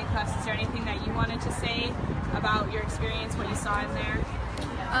out in handcuffs. Is there anything that you wanted to say about your experience, what you saw in there?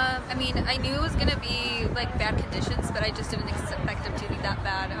 I mean, I knew it was going to be like bad conditions, but I just didn't expect them to be that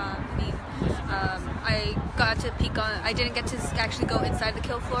bad. I got to peek on, I didn't get to actually go inside the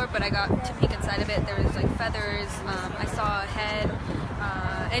kill floor, but I got to peek inside of it. There was like feathers, I saw a head,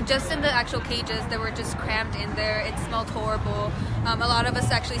 and just in the actual cages, they were just crammed in there. It smelled horrible. A lot of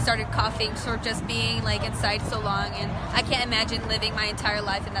us actually started coughing for just being like inside so long, and I can't imagine living my entire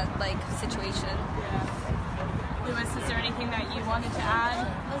life in that like situation. Lewis, is there anything that you wanted to add?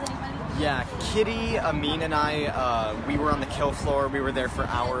 Yeah, Kitty, Amin, and I, we were on the kill floor. We were there for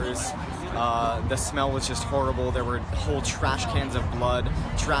hours. The smell was just horrible. There were whole trash cans of blood,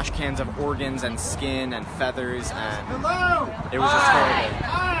 trash cans of organs and skin and feathers, and it was just horrible.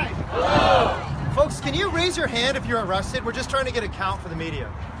 Hello. Folks, can you raise your hand if you're arrested? We're just trying to get a count for the media.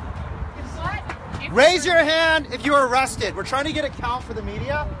 Raise your hand if you're arrested. We're trying to get a count for the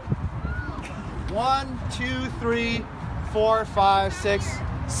media. 1, 2, 3, 4, 5, 6,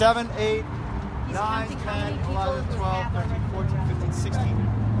 7, 8, 9, 10, 11, 12, 13, 14, 15, 16.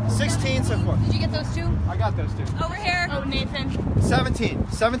 16 so far. Did you get those 2? I got those 2. Over here. Oh, Nathan. 17.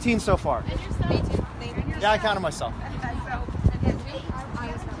 17 so far. Me too. Yeah, I counted myself.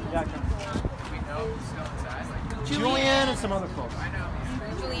 Yeah, Julianne and some other folks.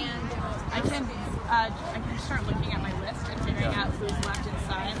 Julianne. I can start looking at my list and figuring out who's left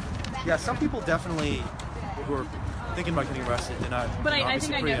inside. Yeah, some people definitely who are thinking about getting arrested did not. But I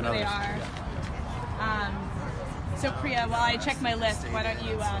think I know who they are. Yeah. So Priya, while I check my list, why don't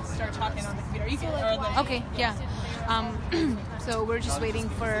you start talking on the computer? You can, okay, yeah. So we're just waiting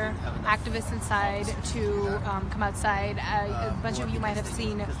for activists inside to come outside. A bunch of you might have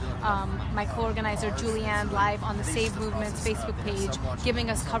seen my co-organizer Julianne live on the Save Movement's Facebook page, giving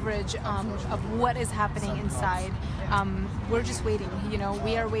us coverage of what is happening inside. We're just waiting, you know,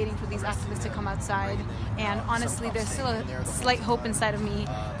 we are waiting for these activists to come outside, and honestly there's still a slight hope inside of me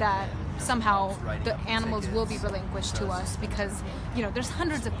that somehow the animals will be relinquished to us, because, you know, there's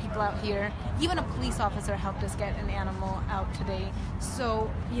hundreds of people out here. Even a police officer helped us get an animal out today.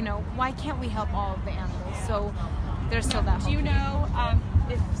 So, you know, why can't we help all of the animals? So there's still that hope. Do you know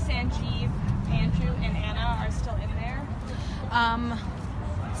if Sanjeev, Andrew, and Anna are still in there?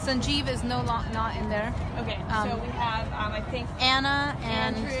 Sanjeev is not in there. Okay, so we have, I think, Anna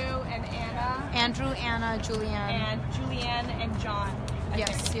and Andrew and Anna. Andrew, Anna, Julianne. And Julianne and John.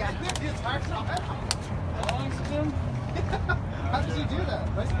 Yes, yeah. How did you do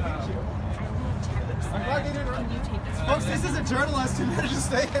that? Nice to meet you. I'm glad they didn't. Can you take this? Folks, this is a journalist who managed to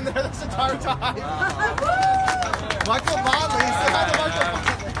stay in there this entire time. Michael Motley, say hi to Michael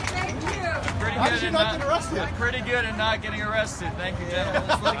Motley. Thank you. How did you not get arrested? Pretty good at not getting arrested. Thank you,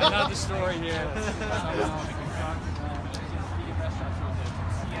 gentlemen. I know the story here.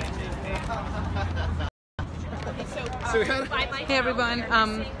 Hey everyone,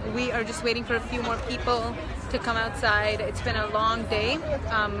 we are just waiting for a few more people to come outside. It's been a long day.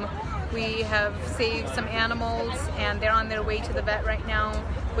 We have saved some animals and they're on their way to the vet right now,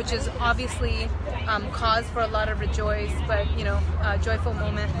 which is obviously cause for a lot of rejoice, but you know, a joyful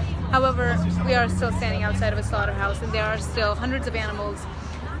moment. However, we are still standing outside of a slaughterhouse and there are still hundreds of animals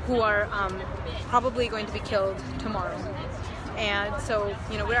who are probably going to be killed tomorrow. And so,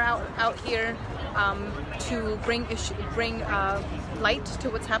 you know, we're out here to bring light to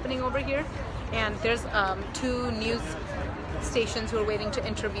what's happening over here. And there's 2 news stations who are waiting to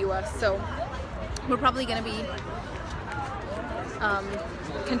interview us. So we're probably going to be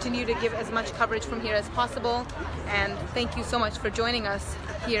continue to give as much coverage from here as possible. And thank you so much for joining us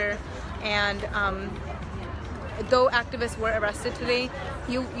here. And though activists were arrested today,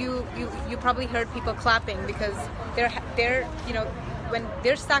 you probably heard people clapping because they're you know, when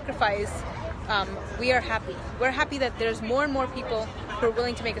they're sacrificed, we are happy. We're happy that there's more and more people who are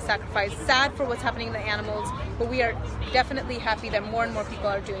willing to make a sacrifice. Sad for what's happening to the animals, but we are definitely happy that more and more people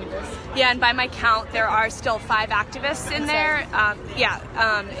are doing this. Yeah, and by my count, there are still 5 activists in there.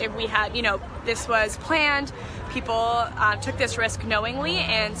 If we had, you know, this was planned. People took this risk knowingly,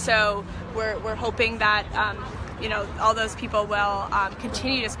 and so we're hoping that you know, all those people will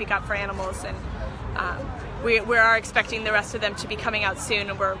continue to speak up for animals, and we are expecting the rest of them to be coming out soon,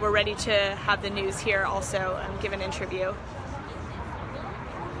 and we're ready to have the news here also and give an interview.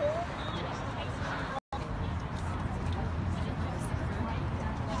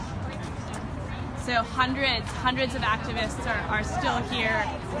 So hundreds of activists are still here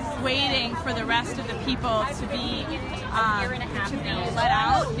waiting for the rest of the people to be let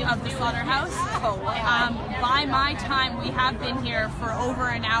out of the slaughterhouse. By my time, we have been here for over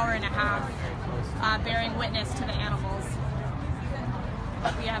an hour and a half, bearing witness to the animals.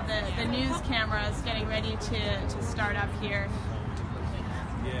 We have the news cameras getting ready to start up here.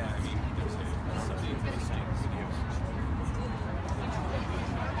 Yeah, I mean,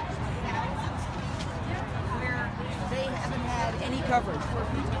 they haven't had any coverage.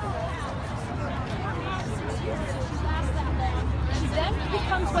 Then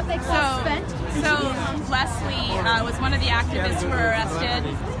becomes what they call spent. So Leslie was one of the activists who were arrested.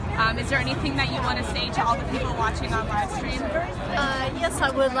 Is there anything that you want to say to all the people watching on live stream? Yes, I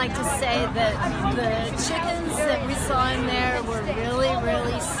would like to say that the chickens that we saw in there were really,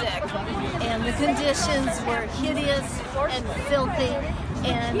 really sick. And the conditions were hideous and filthy.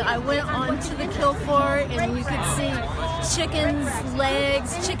 And I went onto the kill floor and you could see chickens'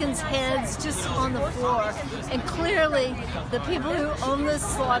 legs, chickens' heads just on the floor. And clearly the people who own this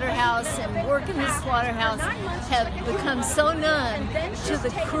slaughterhouse and work in this slaughterhouse have become so numb to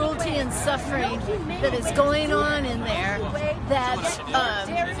the cruelty and suffering that is going on in there that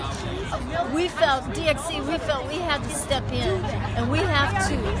we felt, DXC, we felt we had to step in and we have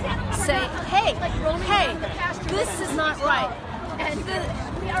to say, hey, this is not right. And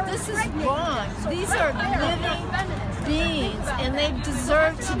This is wrong. These are living beings, and they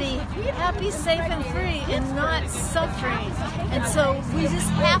deserve to be happy, safe, and free, and not suffering. And so we just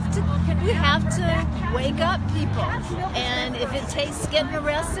have to wake up, people. And if it takes getting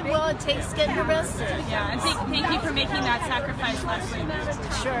arrested, well, it takes getting arrested. Yeah, and thank you for making that sacrifice, Leslie.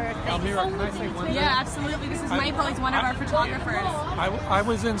 Sure. Almira, can I say one thing? Yeah, absolutely. This is Michael. He's one of our photographers. I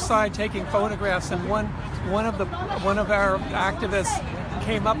was inside taking photographs, and one of our activists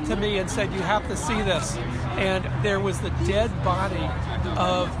came up to me and said, "You have to see this." And there was the dead body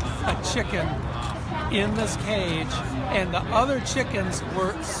of a chicken in this cage, and the other chickens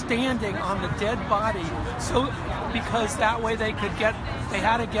were standing on the dead body, so because that way they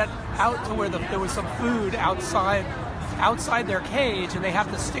had to get out to where there was some food outside their cage, and they have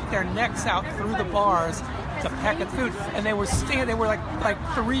to stick their necks out through the bars to peck at food. And they were like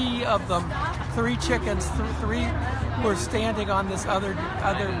three of them, three chickens, three were standing on this dead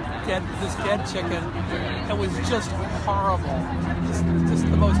chicken. It was just horrible, just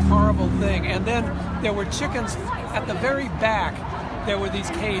the most horrible thing. And then there were chickens at the very back. There were these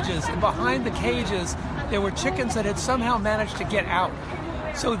cages, and behind the cages there were chickens that had somehow managed to get out.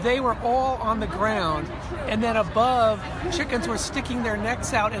 So they were all on the ground, and then above, chickens were sticking their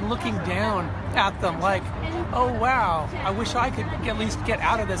necks out and looking down at them like, "Oh wow, I wish I could at least get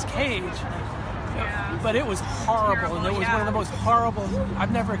out of this cage." But it was horrible, and it was one of the most horrible.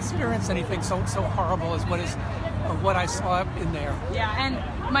 I've never experienced anything so horrible as what I saw in there. Yeah, and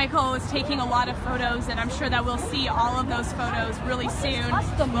Michael is taking a lot of photos, and I'm sure that we'll see all of those photos really soon.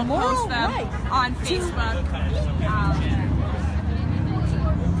 We'll post them on Facebook.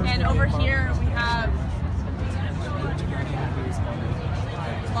 And over here we have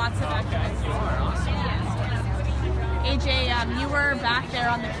lots of activists. AJ, you were back there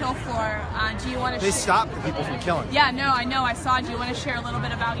on the kill floor. Do you want to? They stopped the people from killing. Yeah, no, I know. I saw. Do you want to share a little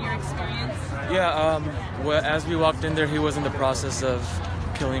bit about your experience? Yeah. As we walked in there, he was in the process of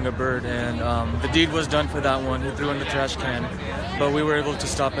killing a bird, and the deed was done for that one. He threw in the trash can, but we were able to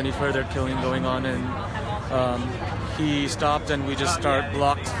stop any further killing going on, and he stopped, and we just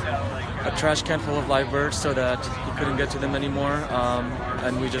blocked a trash can full of live birds so that he couldn't get to them anymore,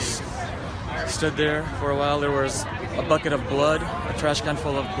 and we just stood there for a while. There was a bucket of blood, a trash can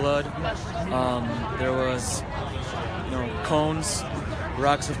full of blood. There was, cones,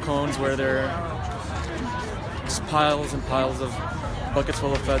 racks of cones where there are just piles and piles of buckets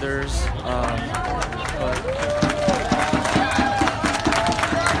full of feathers.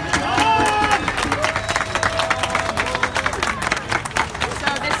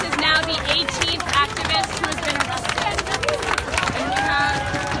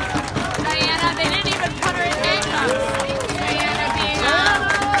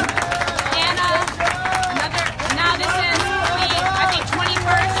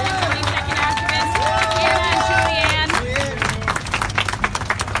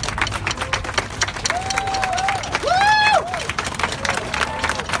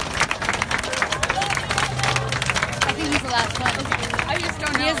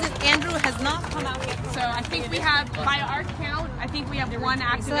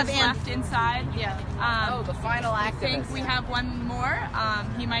 Left inside. Yeah. The final activist. I think we have one more.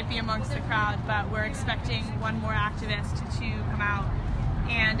 He might be amongst the crowd, but we're expecting one more activist to come out.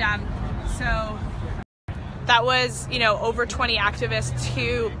 And so that was, over 20 activists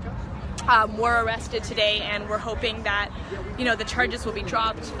who were arrested today, and we're hoping that, the charges will be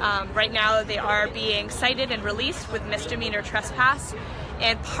dropped. Right now they are being cited and released with misdemeanor trespass.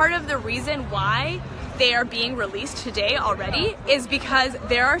 And part of the reason why they are being released today already is because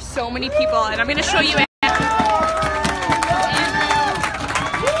there are so many people, and I'm going to show you the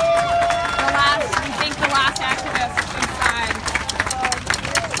last activist inside.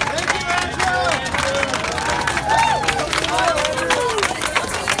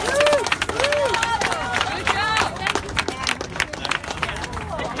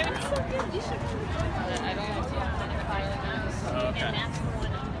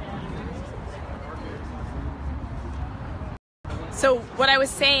 So what I was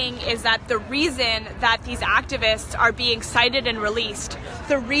saying is that the reason that these activists are being cited and released,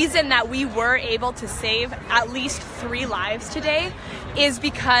 the reason that we were able to save at least 3 lives today is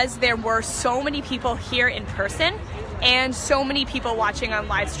because there were so many people here in person and so many people watching on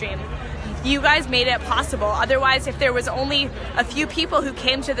live stream. You guys made it possible. Otherwise, if there was only a few people who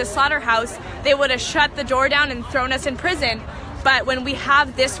came to the slaughterhouse, they would have shut the door down and thrown us in prison. But when we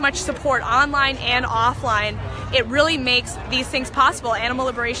have this much support online and offline, it really makes these things possible. Animal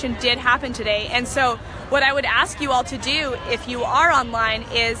liberation did happen today. And so what I would ask you all to do if you are online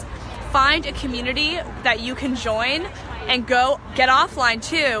is find a community that you can join and go get offline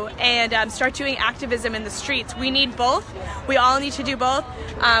too, and start doing activism in the streets. We need both. We all need to do both.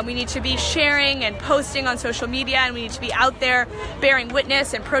 We need to be sharing and posting on social media, and we need to be out there bearing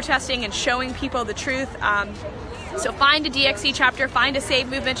witness and protesting and showing people the truth. So find a DXE chapter, find a Save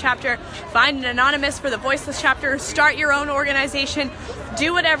Movement chapter, find an Anonymous for the Voiceless chapter, start your own organization,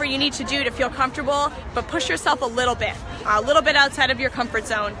 do whatever you need to do to feel comfortable, but push yourself a little bit outside of your comfort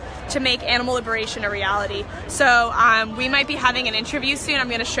zone to make animal liberation a reality. So we might be having an interview soon. I'm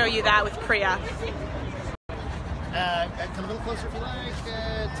going to show you that with Priya. Come a little closer if you like.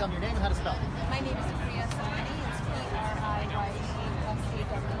 Tell me your name and how to spell. My name is Priya Samani. It's Priye.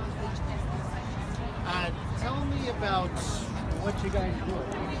 Tell me about what you guys do.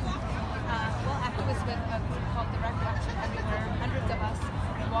 Well, activists with a group called Direct Action Everywhere, hundreds of us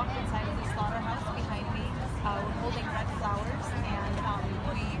walked inside of the slaughterhouse behind me. We're holding red flowers, and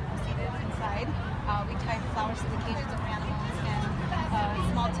we proceeded inside. We tied flowers to the cages of animals, and a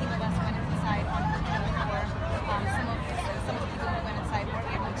small team of us went inside on the floor. Some of the people who went inside were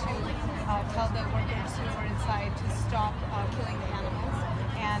able to tell the workers who were inside to stop killing the animals,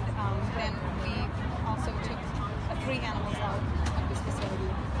 and then we also took 3 animals out of this facility.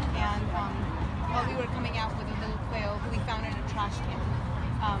 And while we were coming out with a little quail who we found in a trash can,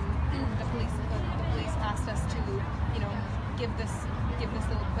 the police asked us to, give this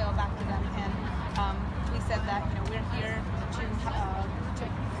little quail back to them, and we said that we're here to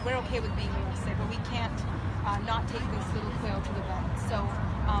we're okay with being arrested, but we can't not take this little quail to the vet. So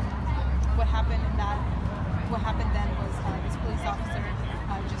what happened then was this police officer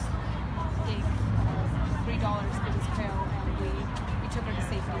just gave $3 for this quail, and we took her to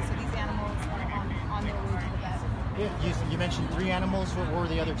safety. So these animals are on their way to the vet. Yeah, you mentioned 3 animals. What were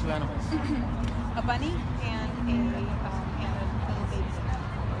the other 2 animals? A bunny and a little baby.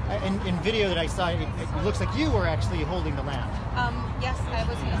 In video that I saw, it looks like you were actually holding the lamb. Yes, I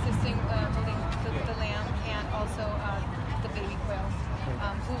was assisting holding the lamb and also the baby quail,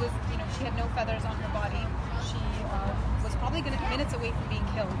 who was, she had no feathers on her body. She was probably minutes away from being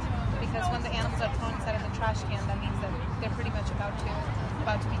killed, because when the animals are thrown inside of the trash can, that means that they're pretty much about to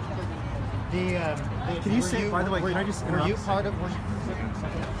be killed. Can you say, by the way, can I just interrupt? Were you part of?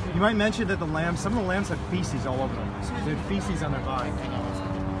 You might mention that some of the lambs had feces all over them. They had feces on their body.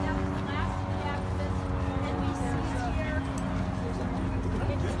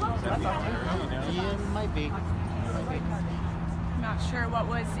 Yeah, it might be. I'm not sure what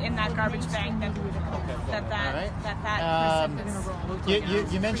was in that garbage bag that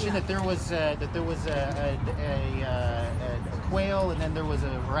You mentioned that there was a quail, and then there was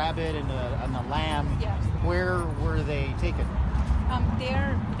a rabbit and a lamb. Yeah. Where were they taken?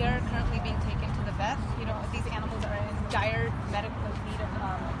 They're currently being taken to the vet. These animals are in dire medical need of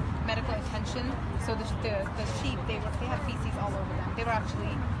medical attention. So the sheep, they have feces all over them. They were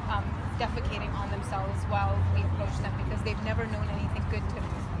actually defecating on themselves while we approached them, because they've never known anything good to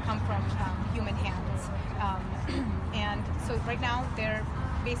come from human hands. And so right now they're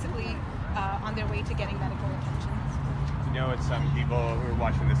basically on their way to getting medical attention. What some people who are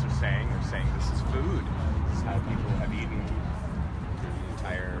watching this are saying this is food. This is how people have eaten the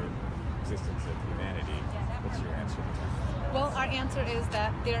entire existence of humanity. What's your answer to that? Well, our answer is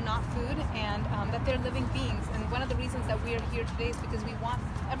that they're not food, and that they're living beings. And one of the reasons that we are here today is because we want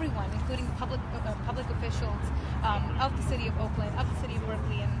everyone, including public officials of the city of Oakland, of the city of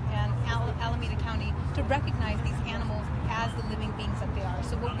Berkeley, and Alameda County, to recognize these animals as the living beings that they are.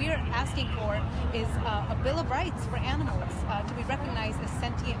 So what we're asking for is a Bill of Rights for animals to be recognized as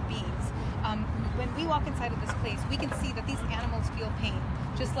sentient beings. When we walk inside of this place, we can see that these animals feel pain,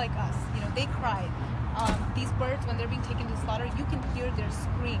 just like us. They cry. These birds, when they're being taken to slaughter, you can hear their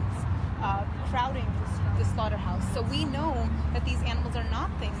screams crowding the slaughterhouse. So we know that these animals are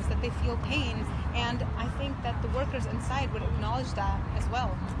not things, that they feel pain, and I think that the workers inside would acknowledge that as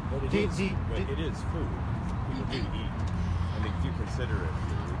well. But it is food. People do eat, and they do consider it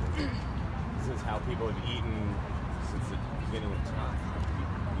food. This is how people have eaten since the beginning of time.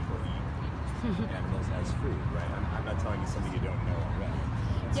 People eat animals as food, right? I'm not telling you something you don't know already.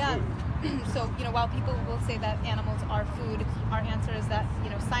 Yeah. So, while people will say that animals are food, our answer is that,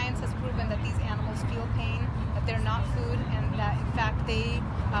 science has proven that these animals feel pain, that they're not food, and that in fact they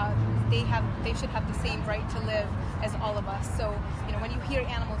should have the same right to live as all of us. So, when you hear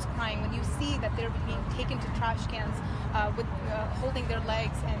animals crying, when you see that they're being taken to trash cans with holding their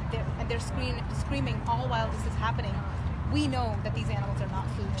legs and they're screaming all while this is happening, we know that these animals are not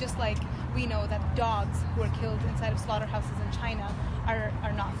food, just like we know that dogs who are killed inside of slaughterhouses in China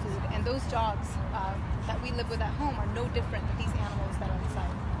are not food. And those dogs that we live with at home are no different than these animals that are inside.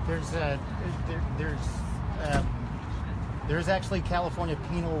 There's actually California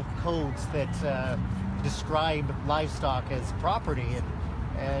penal codes that describe livestock as property.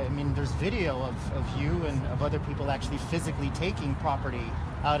 And I mean, there's video of you and of other people actually physically taking property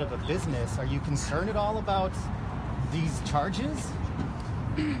out of a business. Are you concerned at all about these charges?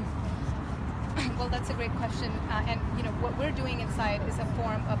 Well, that's a great question. And you know, what we're doing inside is a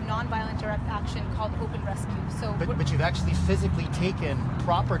form of nonviolent direct action called open rescue. So, but you've actually physically taken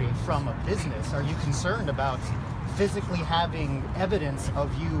property from a business. Are you concerned about physically having evidence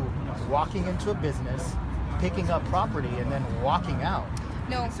of you walking into a business, picking up property, and then walking out?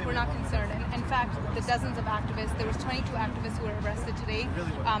 No, we're not concerned. And in fact, the dozens of activists, there was 22 activists who were arrested today.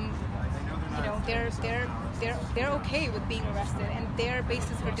 You know, they're okay with being arrested, and their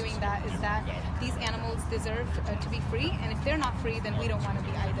basis for doing that is that these animals deserve to be free, and if they're not free, then we don't want to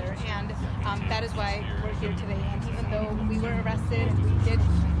be either. And that is why we're here today. And even though we were arrested and we did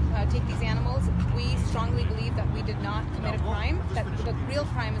take these animals, we strongly believe that we did not commit a crime, that the real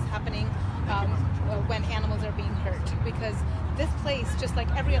crime is happening when animals are being hurt, because this place, just like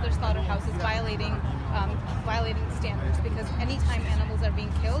every other slaughterhouse, is violating standards, because anytime animals are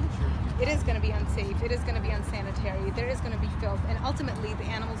being killed, it is going to be unsafe, it is going to be unsanitary, there is going to be filth, and ultimately the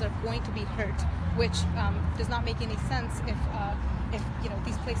animals are going to be hurt, which does not make any sense if you know,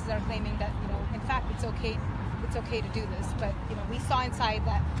 these places are claiming that, you know, in fact it's okay to do this. But you know, we saw inside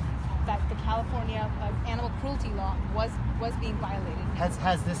that the California animal cruelty law was being violated.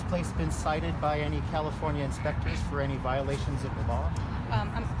 Has this place been cited by any California inspectors for any violations of the law?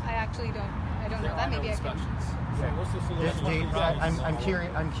 I actually don't know that. Maybe I can.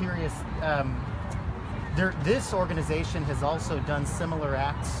 I'm curious. This organization has also done similar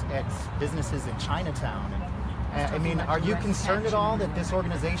acts at businesses in Chinatown. I mean, are you concerned at all that this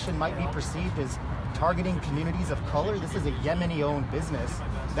organization might be perceived as targeting communities of color? This is a Yemeni-owned business.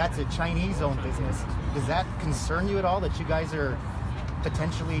 That's a Chinese-owned business. Does that concern you at all, that you guys are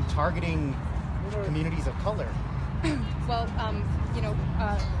potentially targeting communities of color? Well, you know,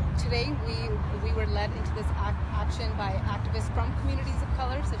 today we were led into this action by activists from communities of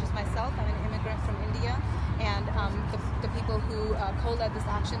color, such as myself. I'm an immigrant from India, and the people who co-led this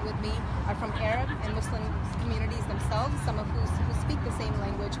action with me are from Arab and Muslim communities themselves, some of who speak the same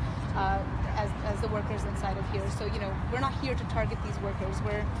language as the workers inside of here. So, you know, we're not here to target these workers.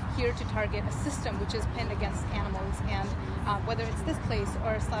 We're here to target a system which is pinned against animals, and whether it's this place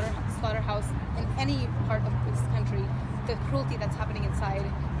or a slaughterhouse in any part of this country, the cruelty that's happening inside,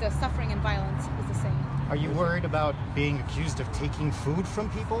 the suffering and violence is the same. Are you worried about being accused of taking food from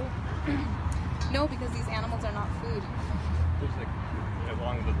people? No, because these animals are not food. There's like,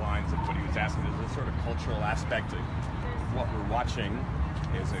 along the lines of what he was asking, there's a sort of cultural aspect of what we're watching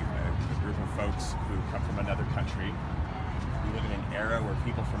is a group of folks who come from another country. We live in an era where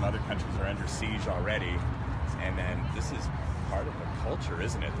people from other countries are under siege already, and then this is part of the culture,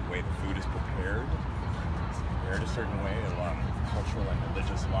 isn't it? The way the food is prepared. It's prepared a certain way along cultural and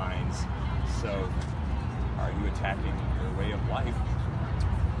religious lines. So are you attacking their way of life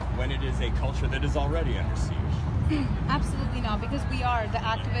when it is a culture that is already under siege? Absolutely not, because we are, the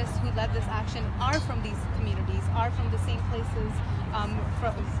activists who led this action are from these communities, are from the same places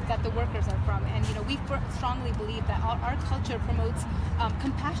that the workers are from. And you know, we strongly believe that our culture promotes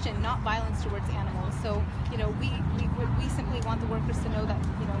compassion, not violence towards animals. So you know, we simply want the workers to know that,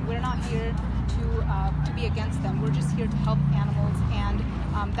 you know, we're not here to be against them. We're just here to help animals, and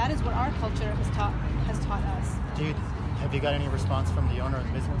that is what our culture has taught us. Have you got any response from the owner of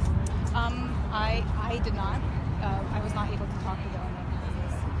the business? I did not. I was not able to talk to the owner of the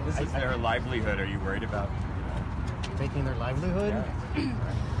business. This is their livelihood. Are you worried about taking their livelihood? You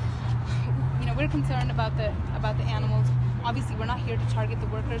know, we're concerned about the animals. Obviously, we're not here to target the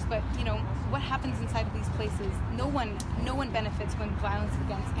workers, but you know what happens inside of these places. No one benefits when violence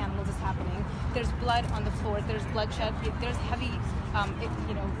against animals is happening. There's blood on the floor. There's bloodshed. There's heavy.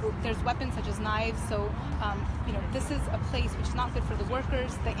 You know, there's weapons such as knives. So, you know, this is a place which is not good for the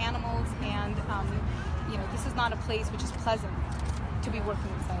workers, the animals, and you know, this is not a place which is pleasant to be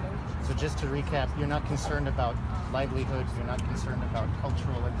working inside of. So just to recap, you're not concerned about livelihoods. You're not concerned about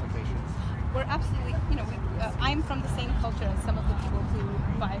cultural implications. We're absolutely, you know, I'm from the same culture as some of the people who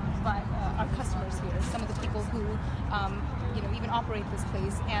buy our customers here. Some of the people who, you know, even operate this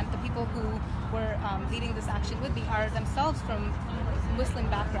place, and the people who were leading this action with me are themselves from Muslim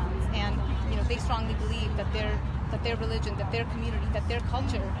backgrounds, and you know, they strongly believe that their religion, that their community, that their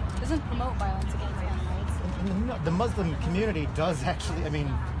culture doesn't promote violence against animals. The Muslim community does actually. I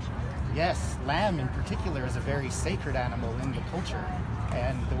mean, yes, lamb in particular is a very sacred animal in the culture.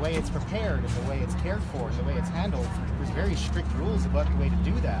 And the way it's prepared, and the way it's cared for, and the way it's handled, there's very strict rules about the way to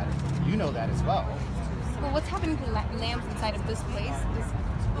do that. You know that as well. Well, what's happening to the lambs inside of this place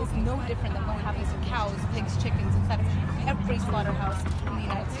is no different than what happens to cows, pigs, chickens inside of every slaughterhouse in the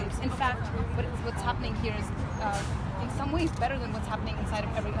United States. In fact, what's happening here is in some ways better than what's happening inside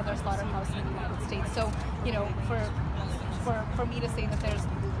of every other slaughterhouse in the United States. So, you know, for me to say that there's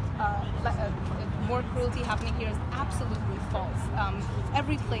more cruelty happening here is absolutely false.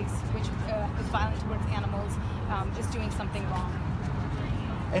 Every place which is violent towards animals is doing something wrong.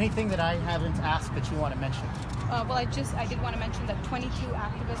 Anything that I haven't asked that you want to mention? Well, I did want to mention that 22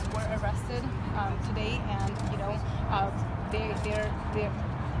 activists were arrested today, and you know,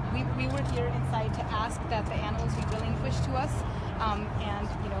 we were here inside to ask that the animals be relinquished to us, and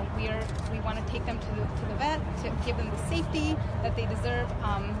you know, we want to take them to the vet to give them the safety that they deserve,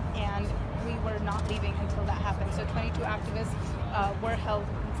 and we were not leaving until that happened. So 22 activists were held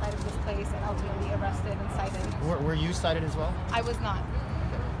inside of this place and ultimately arrested and cited. Were you cited as well? I was not.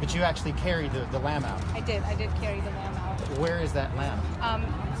 But you actually carried the lamb out? I did carry the lamb out. Where is that lamb?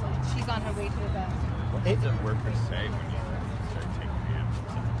 She's on her way to the vet. What did the workers say when you started taking the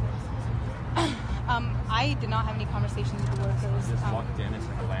animals? I did not have any conversations with the workers. You just walked in and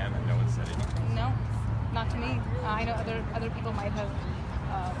took a lamb and no one said anything? No, not to me. I know other people might have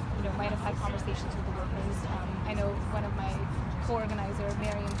had conversations with the workers. I know one of my co-organizer,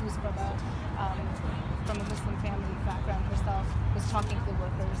 Miriam, who's from a Muslim family background herself, was talking to the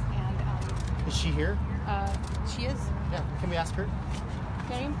workers, and is she here? She is. Yeah. Can we ask her?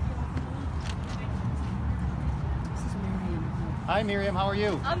 Miriam? Hi, Miriam. How are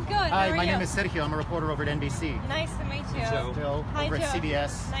you? I'm good. Hi, my name is Sergio. I'm a reporter over at NBC. Nice to meet you. Joe, over at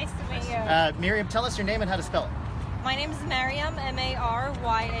CBS. Nice to meet you. Miriam, tell us your name and how to spell it. My name is Maryam,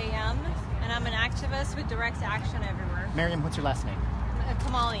 M-A-R-Y-A-M, and I'm an activist with Direct Action Everywhere. Miriam, what's your last name?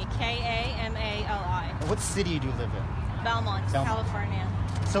 Kamali, K-A-M-A-L-I. What city do you live in? Belmont, California.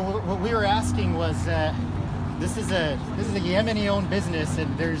 So what we were asking was, this is a Yemeni-owned business,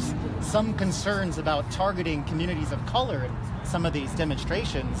 and there's some concerns about targeting communities of color in some of these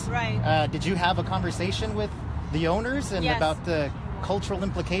demonstrations. Right. Did you have a conversation with the owners and about the cultural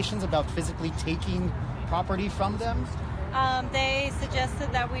implications about physically taking property from them? They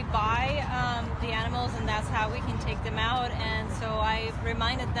suggested that we buy the animals, and that's how we can take them out. And so I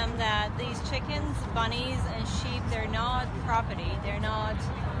reminded them that these chickens, bunnies, and sheep, they're not property. They're not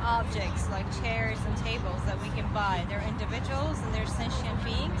objects like chairs and tables that we can buy. They're individuals and they're sentient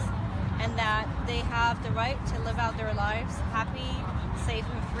beings, and that they have the right to live out their lives happy, safe,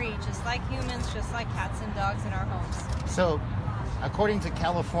 and free, just like humans, just like cats and dogs in our homes. So, according to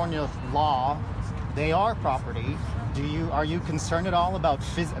California law, they are property. Are you concerned at all about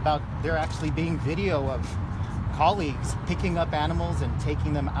there actually being video of colleagues picking up animals and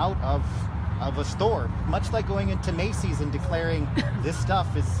taking them out of a store, much like going into Macy's and declaring this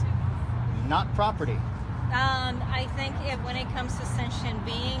stuff is not property? I think when it comes to sentient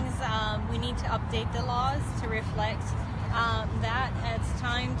beings, we need to update the laws to reflect that it's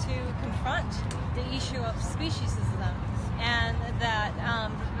time to confront the issue of speciesism, and that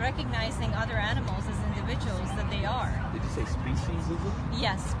recognizing other animals as individuals that they are. Did you say speciesism?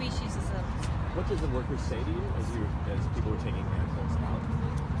 Yes, speciesism. What did the workers say to you as people were taking animals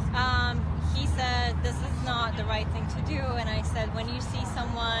out? He said, this is not the right thing to do, and I said, when you see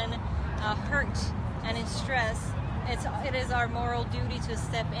someone hurt and in stress, it is our moral duty to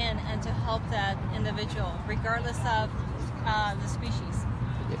step in and to help that individual, regardless of the species.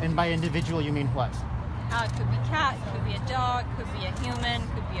 And by individual, you mean what? It could be a cat, it could be a dog, could be a human,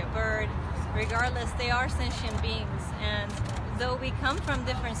 could be a bird. Regardless, they are sentient beings, and though we come from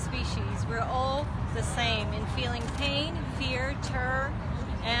different species, we're all the same in feeling pain, fear, terror,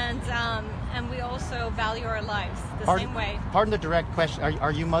 and we also value our lives the same way. Pardon the direct question.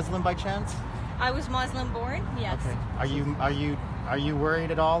 Are you Muslim by chance? I was Muslim born, yes. Okay. Are you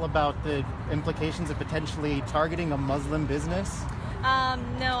worried at all about the implications of potentially targeting a Muslim business?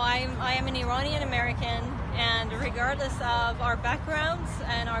 No, I am an Iranian American, and regardless of our backgrounds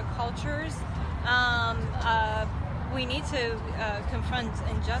and our cultures, we need to confront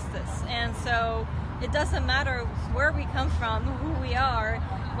injustice. And so it doesn't matter where we come from, who we are.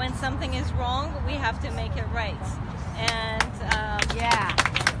 When something is wrong, we have to make it right. And yeah,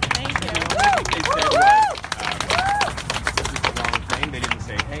 thank you. They said was, this is the wrong thing. They didn't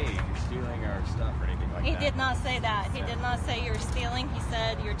say, hey, you're stealing our stuff or anything like that. He did not say that. He did not say you're stealing. He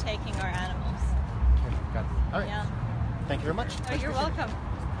said you're taking our animals. Okay, got it. All right. Yeah. Thank you very much. Oh, you're welcome.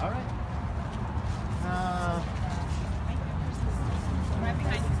 All right.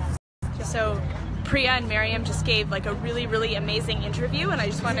 So Priya and Miriam just gave like a really, really amazing interview, and I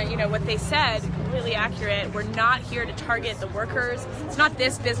just want to, you know, what they said, completely accurate. We're not here to target the workers. It's not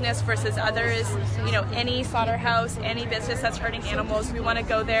this business versus others. You know, any slaughterhouse, any business that's hurting animals, we want to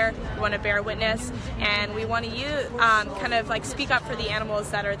go there, we want to bear witness, and we want to kind of like speak up for the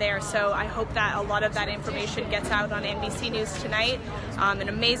animals that are there. So I hope that a lot of that information gets out on NBC News tonight. An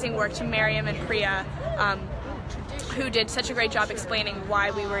amazing work to Miriam and Priya, who did such a great job explaining why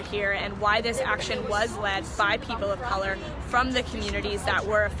we were here and why this action was led by people of color from the communities that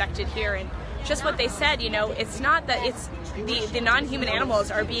were affected here. And just what they said, you know, it's not that it's the non-human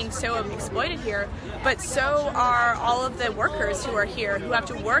animals are being so exploited here, but so are all of the workers who are here, who have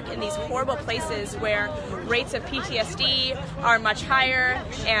to work in these horrible places where rates of PTSD are much higher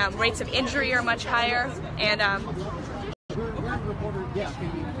and rates of injury are much higher. And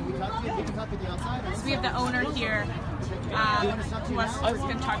so we have the owner here who's going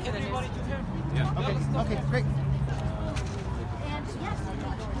to talk to the news. Yeah. Okay, great.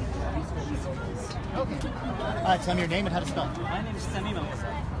 Okay. Tell me your name and how to spell it. My name is Tamim.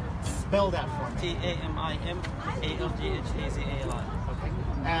 Spell that for me. T-A-M-I-M-A-L-G-H-A-Z-A-L-I. Okay.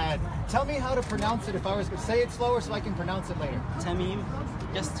 Tell me how to pronounce it. If I was going to say it slower so I can pronounce it later. Tamim.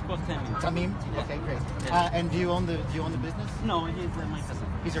 Just call Tamim. Tamim? Yeah. Okay, great. Yeah. And do you own the business? No, he's my cousin.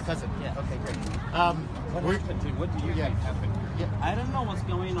 He's your cousin? Yeah. Okay, great. What do you think happened? Yeah. I don't know what's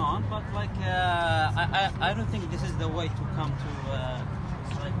going on, but like I don't think this is the way to come to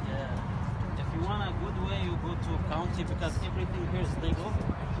if you want a good way, you go to county because everything here is legal.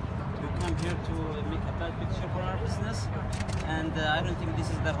 You come here to make a bad picture for our business, and I don't think this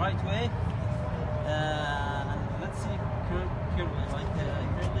is the right way. Let's see, currently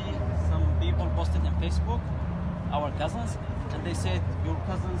some people posted on Facebook, our cousins, and they said your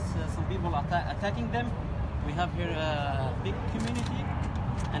cousins, some people attacking them. We have here a big community,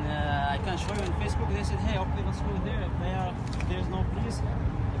 and I can show you on Facebook. They said, hey, okay, let's go there. If there's no police,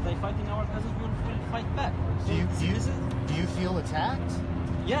 if they fighting our cousins, we'll fight back. Do you feel attacked?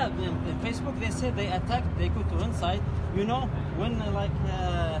 Yeah, in Facebook they said they attacked. They go to inside. You know, when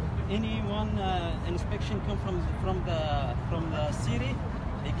anyone inspection come from the city,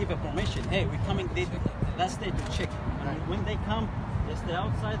 they give a permission. Hey, we're coming last day to check. And when they come, they stay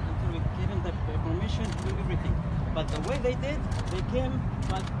outside until we give them the permission to do everything. But the way they did, they came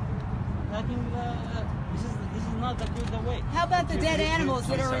like attacking this is not the good way. How about the dead animals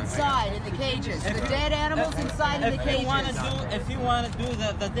that are inside in the cages? The dead animals inside in the cages. If you want to do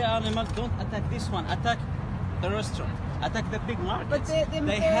the dead animal, don't attack this one. Attack the restaurant. Attack the big market. But they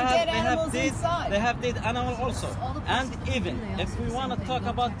have dead animals inside. They have dead animals also. And even if we want to talk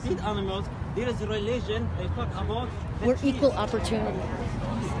about dead animals, there is a religion. They talk about we're equal opportunity.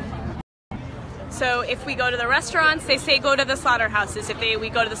 So if we go to the restaurants, they say go to the slaughterhouses. If we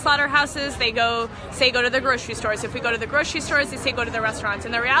go to the slaughterhouses, they say go to the grocery stores. If we go to the grocery stores, they say go to the restaurants.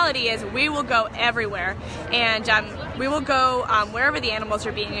 And the reality is we will go everywhere. And we will go wherever the animals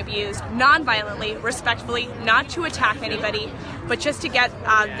are being abused, non-violently, respectfully, not to attack anybody, but just to get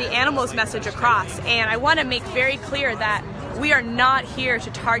the animals' message across. And I want to make very clear that we are not here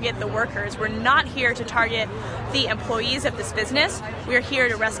to target the workers. We're not here to target the employees of this business. We're here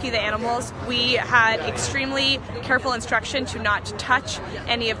to rescue the animals. We had extremely careful instruction to not touch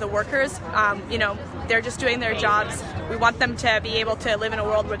any of the workers. You know, they're just doing their jobs. We want them to be able to live in a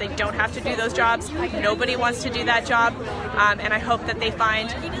world where they don't have to do those jobs. Nobody wants to do that job. And I hope that they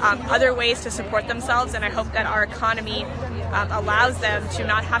find other ways to support themselves, and I hope that our economy allows them to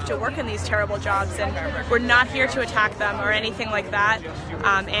not have to work in these terrible jobs. And we're not here to attack them or anything like that.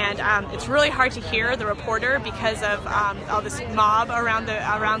 And it's really hard to hear the reporter because of all this mob around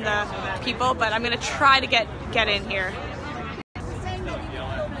the people, but I'm going to try to get in here.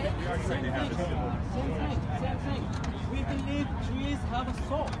 We believe trees have a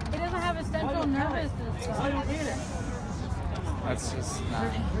soul. It doesn't have a central nervous system. How do you read it? That's just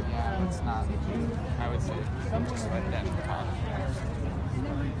not, yeah, it's not, I would say, just let them talk.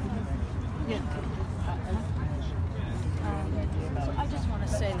 So I just want to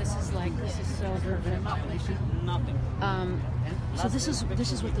say this is so perfect. Nothing. So this is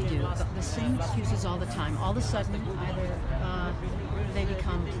what they do. The same excuses all the time. All of a sudden, either they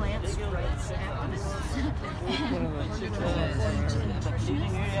become plant spreads,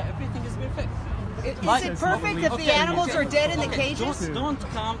 Everything is perfect. Is it perfect if the animals are dead in the cages? Don't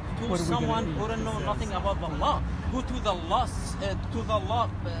come to someone who don't know nothing about the law. Go to the law,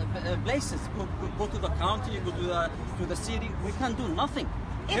 places. Go to the county. Go to the city. We can do nothing.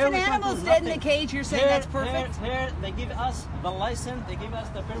 If an animal's dead in the cage, you're saying that's perfect? Here, they give us the license. They give us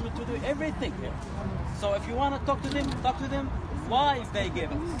the permit to do everything here. So if you want to talk to them, talk to them. Why they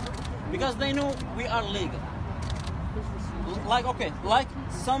give us? because they know we are legal. Like like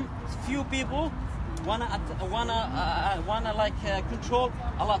some few people wanna control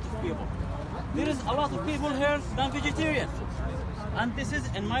a lot of people. There is a lot of people here non-vegetarian, and this is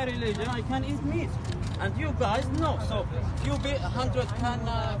in my religion. I can eat meat, and you guys know. So few 100 can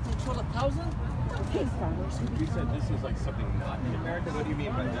control 1,000. You said this is like something not in America. What do you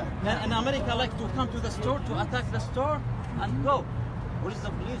mean by that? In America, like to come to the store, to attack the store, and go. What is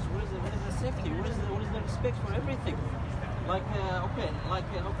the police? What is the safety? What is the respect for everything? Like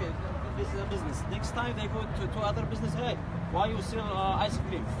this is a business. Next time they go to other business. Hey, why you sell ice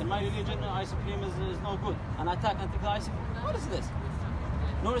cream? In my religion, ice cream is no good. And attack and take the ice cream. What is this?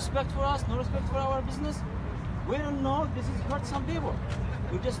 No respect for us. No respect for our business. We don't know. This is hurt some people.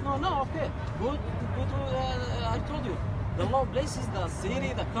 We just know now. Okay, go to. I told you, the law places, the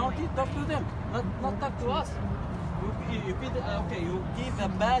city, the county. Talk to them. Not talk to us. You give a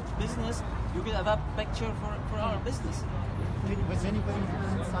bad business. You get a bad picture for our business. Was anybody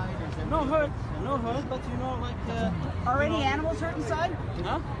inside? No hurt, but you know, like... Are any animals hurt inside?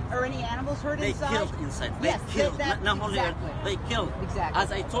 Huh? Are any animals hurt inside? They killed inside. They killed. Not only exactly. They killed. Exactly.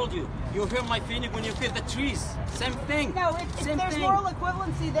 As I told you, you hear my feeling when you feel the trees. Same thing. No, if there's moral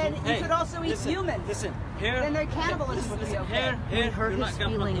equivalency, then you could also eat humans. Listen, here... Then their cannibalism would be okay. Here, hurt his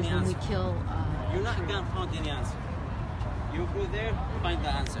feelings when we kill... You're not going to find any answer. You go there, find the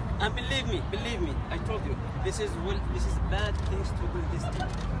answer. And believe me, I told you, this is bad things to do this thing.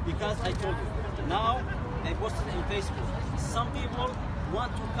 Because I told you, now I posted on Facebook. Some people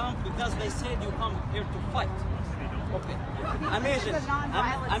want to come because they said you come here to fight. Okay. Imagine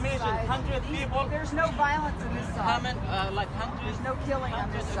 100 people. There's no violence on this side. Like hundreds. There's no killing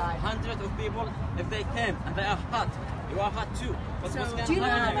on this side. Hundreds of people, if they came and they are hot, you are hot too. So, do you know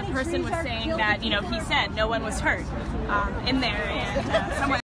how many person was saying that, he said no one was hurt in there, and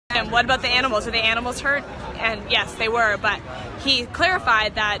someone asked him, what about the animals? Are the animals hurt? And yes, they were, but he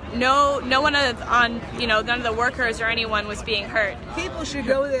clarified that no one none of the workers or anyone was being hurt. People should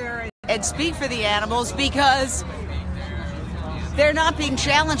go there and speak for the animals because they're not being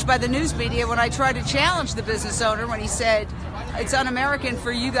challenged by the news media. When I tried to challenge the business owner when he said it's un-American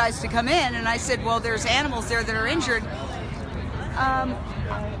for you guys to come in, and I said, well, there's animals there that are injured,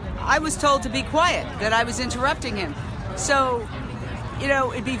 I was told to be quiet, that I was interrupting him. So,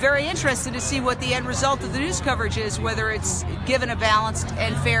 it'd be very interesting to see what the end result of the news coverage is, whether it's given a balanced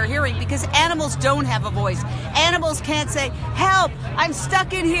and fair hearing, because animals don't have a voice. Animals can't say, help, I'm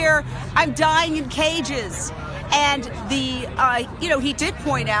stuck in here, I'm dying in cages. And he did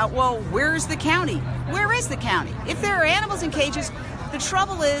point out, well, where's the county? Where is the county? If there are animals in cages, the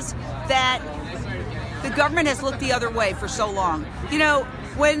trouble is that the government has looked the other way for so long.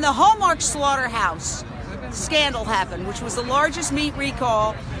 When the Oakland Slaughterhouse scandal happened, which was the largest meat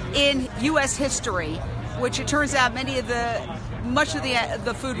recall in U.S. history, which it turns out much of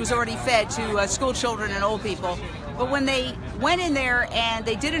the food was already fed to school children and old people. But when they went in there and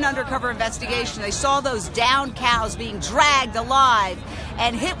they did an undercover investigation, they saw those downed cows being dragged alive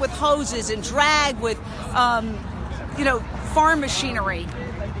and hit with hoses and dragged with, farm machinery.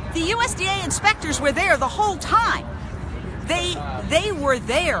 The USDA inspectors were there the whole time. They were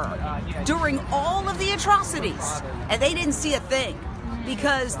there during all of the atrocities, and they didn't see a thing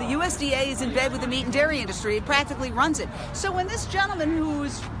because the USDA is in bed with the meat and dairy industry. It practically runs it. So when this gentleman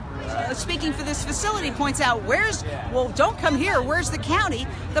who's speaking for this facility points out, don't come here, where's the county?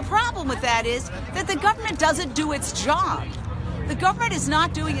 The problem with that is that the government doesn't do its job. The government is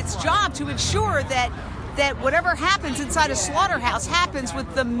not doing its job to ensure that whatever happens inside a slaughterhouse happens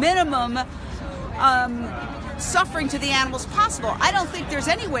with the minimum suffering to the animals possible. I don't think there's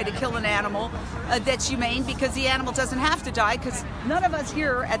any way to kill an animal that's humane because the animal doesn't have to die, because none of us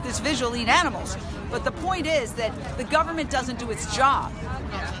here at this visual eat animals. But the point is that the government doesn't do its job.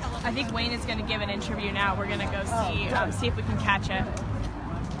 I think Wayne is going to give an interview now. We're going to go see if we can catch it.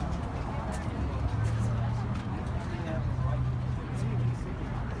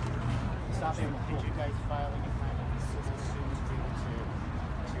 Did you guys file any kind of civil suit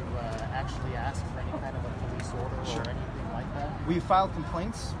to actually ask for any kind of a police order or anything like that? We filed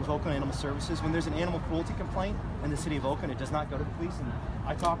complaints with Oakland Animal Services. When there's an animal cruelty complaint in the city of Oakland, it does not go to the police. And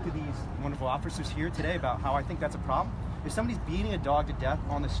I talked to these wonderful officers here today about how I think that's a problem. If somebody's beating a dog to death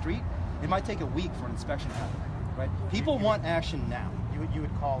on the street, it might take a week for an inspection to happen, right? People want action now. You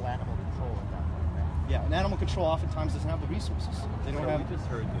would call animal control at that point, right? Yeah, and animal control oftentimes doesn't have the resources. They don't have. We just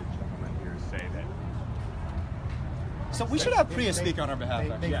heard the gentleman here say that. So we should have Priya speak on our behalf.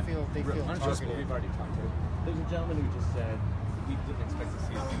 They feel just what we've already talked about. There's a gentleman who just said we didn't expect to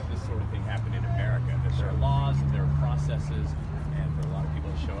see this sort of thing happen in America. That there are laws, there are processes, and for a lot of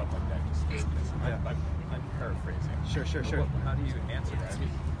people to show up like that I'm paraphrasing. Sure. How do you answer that? I mean,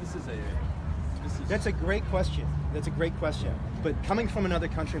 That's a great question. But coming from another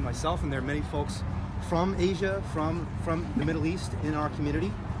country myself, and there are many folks from Asia, from the Middle East in our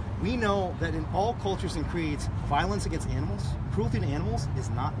community, we know that in all cultures and creeds, violence against animals, cruelty to animals is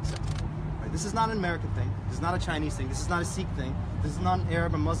not acceptable. Right? This is not an American thing. This is not a Chinese thing. This is not a Sikh thing. This is not an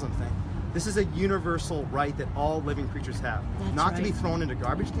Arab or Muslim thing. This is a universal right that all living creatures have. Not to be thrown into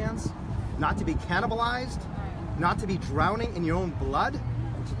garbage cans, not to be cannibalized, not to be drowning in your own blood.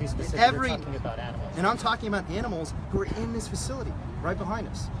 To be specific, you're talking about animals. And I'm talking about animals who are in this facility right behind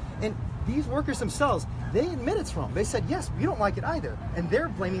us. And these workers themselves, they admit it's wrong. They said, yes, we don't like it either. And they're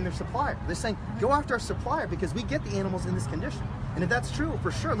blaming their supplier. They're saying, go after our supplier because we get the animals in this condition. And if that's true,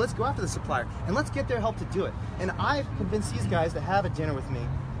 for sure, let's go after the supplier and let's get their help to do it. And I've convinced these guys to have a dinner with me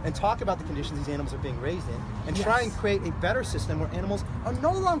and talk about the conditions these animals are being raised in and try and create a better system where animals are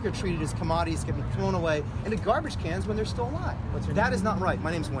no longer treated as commodities, getting thrown away into garbage cans when they're still alive. That is not right. My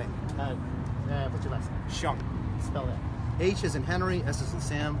name's Wayne. What's your last name? Shunk. Spell that. H as in Henry, S as in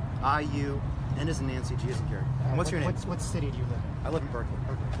Sam, I-U, N as in Nancy, G as in Gary. And what's your name? What city do you live in? I live in Berkeley.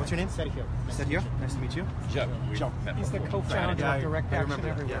 What's your name? Sergio. Sergio, nice to meet you. Joe. He's the co-founder of Direct Action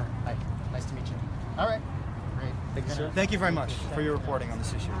Everywhere. Hi, nice to meet you. All right. Great. Thank you, sir. Thank you very much for your reporting on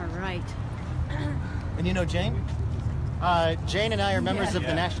this issue. All right. And you know Jane? Jane and I are members of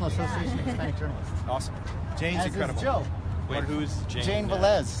the National Association of Hispanic Journalists. Awesome. Jane's incredible. Is Joe. Wait, who's Jane? Jane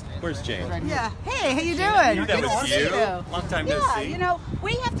Velez. Where's Jane? Right Yeah. Hey, how you doing? That was you. Long time no see. You know,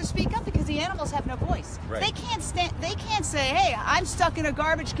 we have to speak up because the animals have no voice. Right. They can't say, "Hey, I'm stuck in a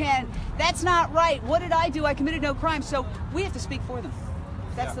garbage can. That's not right. What did I do? I committed no crime." So we have to speak for them.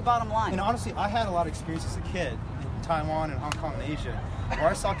 That's the bottom line. And honestly, I had a lot of experience as a kid in Taiwan and Hong Kong and Asia, where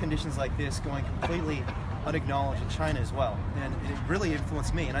I saw conditions like this going completely unacknowledged in China as well, and it really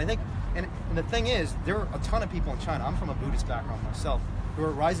influenced me. And I think, and the thing is, there are a ton of people in China. I'm from a Buddhist background myself, who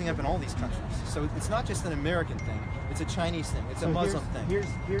are rising up in all these countries. So it's not just an American thing; it's a Chinese thing, it's a Muslim thing.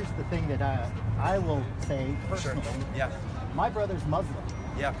 Here's the thing that I will say personally. Sure. Yeah. My brother's Muslim.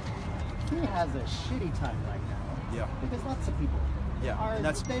 Yeah. He has a shitty time right now. Yeah. Because lots of people. Yeah, and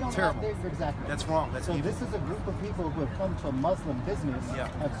that's they don't terrible. Exactly. That's wrong. That's so evil. This is a group of people who have come to a Muslim business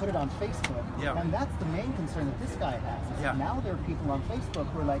and put it on Facebook. Yeah. And that's the main concern that this guy has. Yeah. Now there are people on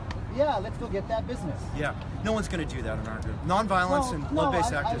Facebook who are like, yeah, let's go get that business. Yeah. No one's going to do that in our group. Nonviolence and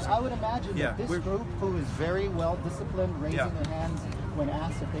love-based activism. I would imagine that this group, who is very well disciplined, raising their hands when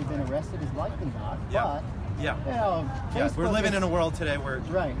asked if they've been arrested, is likely not. But you know, we're living in a world today where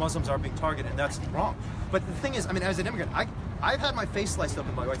Right. Muslims are being targeted, and that's wrong. But the thing is, I mean, as an immigrant, I've had my face sliced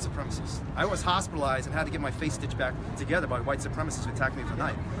open by white supremacists. I was hospitalized and had to get my face stitched back together by white supremacists who attacked me for the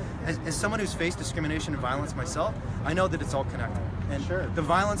night. As someone who's faced discrimination and violence myself, I know that it's all connected. And the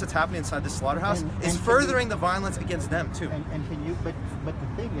violence that's happening inside this slaughterhouse is furthering the violence against them too. And can you? But the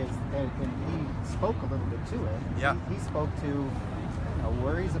thing is, and he spoke a little bit to it. Yeah. He spoke to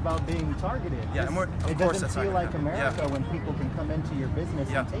worries about being targeted. Yeah, and it doesn't feel like America when people can come into your business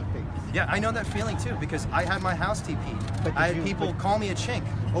and take things. Yeah, I know that feeling too because I had my house TP'd. I had people call me a chink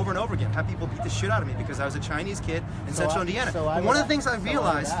over and over again. I had people beat the shit out of me because I was a Chinese kid in Central Indiana. And one of the things I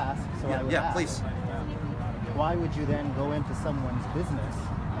realized. Please. Why would you then go into someone's business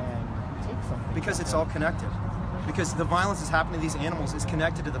and take something? Because it's all connected. Because the violence that's happening to these animals is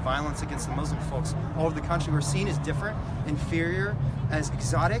connected to the violence against the Muslim folks all over the country. We're seen as different, inferior, as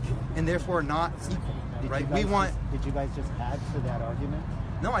exotic, and therefore not equal. Did you guys just add to that argument?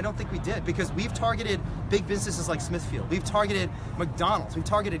 No, I don't think we did, because we've targeted big businesses like Smithfield. We've targeted McDonald's. We've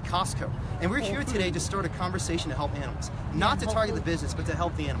targeted Costco. And we're here today to start a conversation to help animals. Not to target the business, but to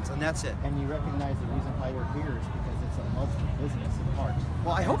help the animals, and that's it. And you recognize the reason why we're here is because it's a Muslim business in part.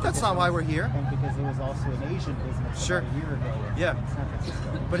 Well, I hope that's not why we're here. And because it was also an Asian business about a year ago in San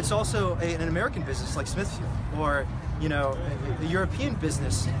Francisco. But it's also an American business like Smithfield, or a European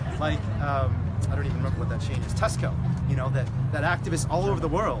business like I don't even remember what that chain is. Tesco. That activists all over the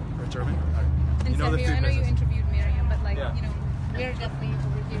world are German. And Sergio, I know you interviewed Miriam, but we're definitely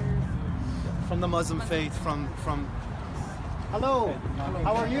over here. From the Muslim faith, from. Hello.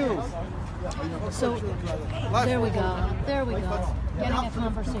 How are you? So there we go. Getting a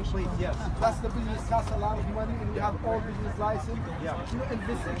conversation. Yes. That's the business costs a lot of money, and we have all business license. Yeah. In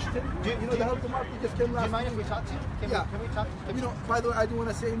this section, the health department just came last. Do you mind if we talk to you? Can we talk to you? By the way, I don't want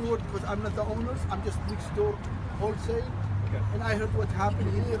to say any word because I'm not the owners. I'm just next door wholesale. Okay. And I heard what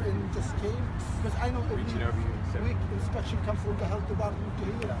happened here and just came because I know every week inspection comes from the health department to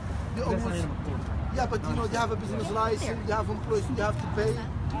here. They always, but they have a business license, they have employees, they have to pay.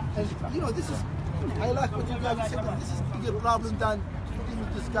 And this is, I like what you guys said, but this is a bigger problem than putting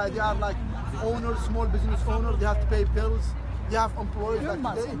with this guy. They are like owners, small business owners. They have to pay bills. They have employees like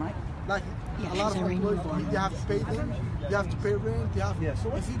Muslim, today. right? Like a lot of employees, they have to pay them. They have to pay rent. They have.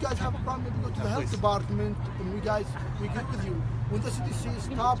 So if you guys have a problem, maybe go to the health department, and we get with you. When the city says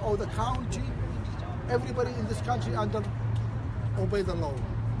stop or the county, everybody in this country obey the law.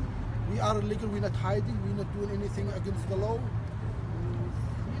 We are illegal. We're not hiding. We're not doing anything against the law.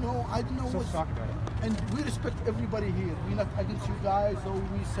 You know, I don't know So what's. talk about it. And we respect everybody here. We're not against you guys or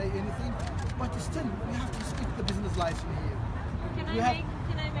we say anything, but still we have to respect the business license here. Can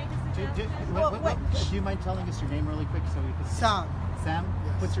I make a suggestion? Do you mind telling us your name really quick so we can... Sam. Sam?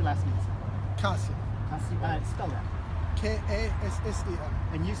 Yes. What's your last name? Kasim. Kasim. Spell that. K-A-S-S-E-M.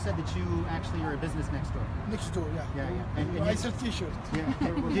 And you said that you actually are a business next door. Next door, yeah. Yeah. And I sell T-shirts. Yeah. Do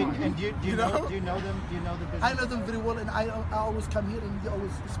you know them? Do you know the business? I know them very well, and I always come here, and they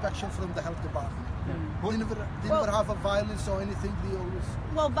always inspection from the health department. They never have a violence or anything. They always.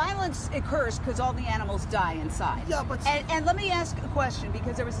 Well, violence occurs because all the animals die inside. Yeah, but and let me ask a question,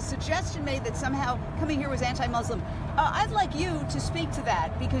 because there was a suggestion made that somehow coming here was anti-Muslim. I'd like you to speak to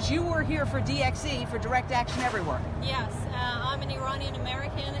that, because you were here for DXE, for Direct Action Everywhere. Yes, I'm an Iranian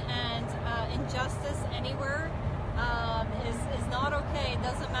American, and injustice anywhere is not okay. It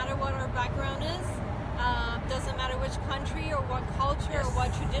doesn't matter what our background is. Doesn't matter which country or what culture or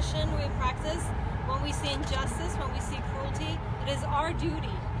what tradition we practice. When we see injustice, when we see cruelty, it is our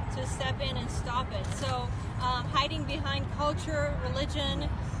duty to step in and stop it. So hiding behind culture, religion,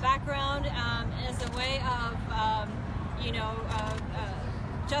 background is a way of,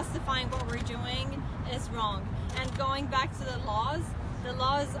 justifying what we're doing is wrong. And going back to the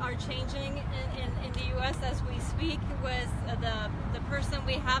laws are changing in the U.S. as we speak with the person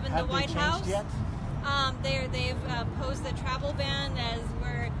we have in the White House. Yet? They've posed a travel ban as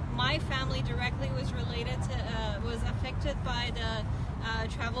where my family directly was related to, was affected by the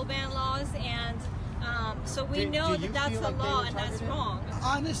travel ban laws, and so we know that that's a law and that's wrong.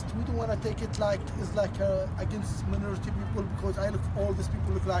 Honest, we don't want to take it like it's like against minority people, because all these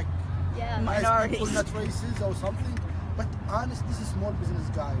people look like minorities, people, not races or something. But honest, this is small business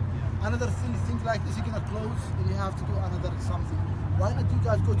guy. Another thing like this, you're gonna close, and you have to do another something. Why not you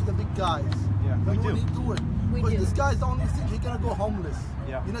guys go to the big guys? Yeah, we do. When you do it. Because this guy's the only thing, he's gonna go homeless.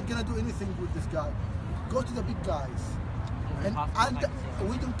 Yeah. You're not gonna do anything with this guy. Go to the big guys. And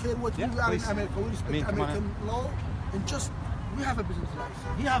we don't care what we are in America. We respect American law. And just, we have a business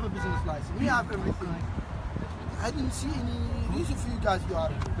license. We have a business license. We have everything. I didn't see any reason for you guys to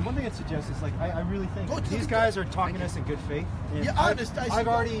argue. The one thing I'd suggest is, like, I really think these guys are talking to us in good faith. And Yeah, honest. I've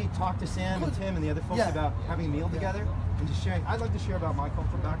already talked to Sam and Tim and the other folks about having a meal together and just sharing. I'd like to share about my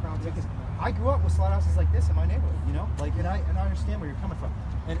cultural background too, because I grew up with slaughterhouses like this in my neighborhood, you know, like, and I understand where you're coming from.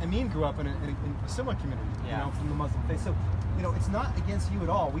 And Amin grew up in a similar community, you know, from the Muslim faith. So, you know, it's not against you at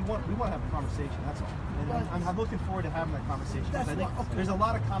all. We want to have a conversation. That's all. And I'm looking forward to having that conversation, because I think there's a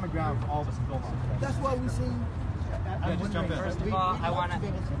lot of common ground for all of us to build on. That's why we say. Just jump in. First of all, I want to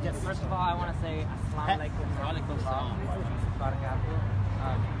say Assalamu alaikum wa rahmatullah.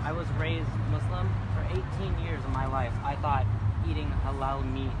 I was raised Muslim. For 18 years of my life, I thought eating halal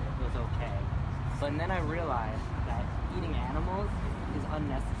meat was okay. But then I realized that eating animals is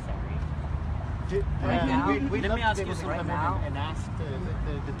unnecessary. Right now, let me ask you something right now. And ask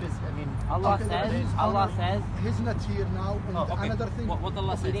Allah says, he's not here now. And another thing, what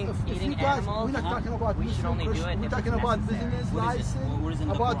Allah says, eating guys, animals, we're not talking about we should only do it we're if talking it's about necessary. business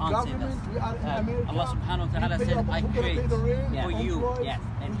license, about government. We are in America. Allah subhanahu wa ta'ala said, I create for you, yes,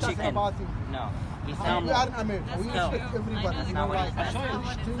 and chicken. No. We are in America. We respect everybody. That's not what it says.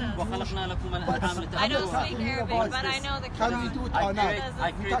 I don't speak Arabic, but I know the Can we do it or not?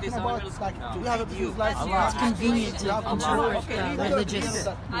 I create this We have a business license. It's convenient to interpret religious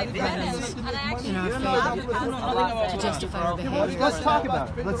evidence in our favor to justify our behavior. Let's talk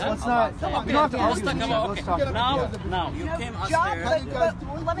about it. Let's not. We don't have to argue. Let's talk about it. Now, you came us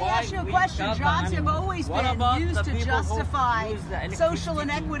but let me ask you a question. Jobs have always been used to justify social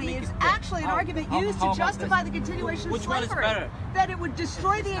inequity. It's actually an argument used to justify the continuation of slavery. That it would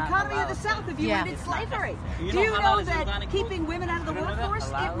destroy the economy of the South if you ended slavery. Do you know that keeping women out of the workforce,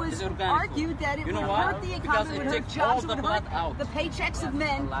 it was argued that it would hurt the economy, would hurt jobs, it would hurt the paychecks of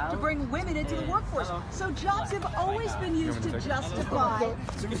men to bring women into the workforce. So jobs have always been used to justify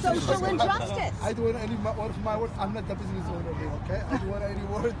social injustice. I don't want any of my work. I'm not the business owner here, okay? I don't want any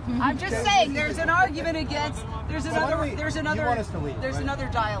word. I'm just saying, there's an argument against. There's another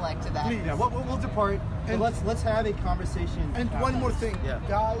dialect to that. Yeah, we'll depart. And let's have a conversation. And one more thing,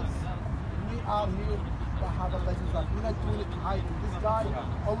 guys, we are here to have a license. We're not doing it hiding. This guy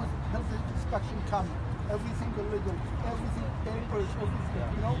always health inspection come everything illegal, everything papers, everything,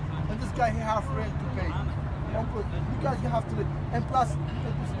 you know. And this guy, he have rent to pay. You know, but you guys, you have to, and plus,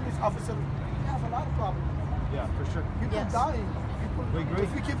 this police officer, we have a lot of problems. Yeah, for sure. People dying. People, we agree.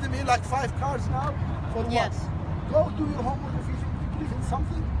 If you keep them here like 5 cars now, for what? Go do your homework. If you believe in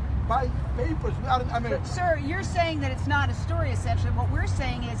something, buy papers. We are in America. But, sir, you're saying that it's not a story, essentially. What we're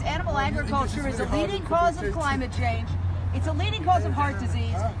saying is animal agriculture is a leading cause of climate change. It's a leading cause of heart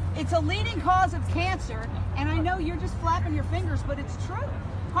disease. It's a leading cause of cancer. And I know you're just flapping your fingers, but it's true.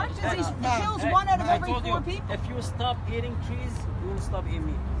 Heart disease kills 1 out of every 4 people. If you stop eating trees, you will stop eating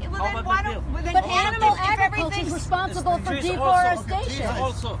meat. Well, then why don't? Well, then but animal agriculture is responsible for deforestation. Trees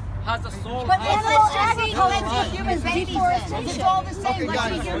also has a soul. But animal agriculture let's be human babies. It's all the same. Let's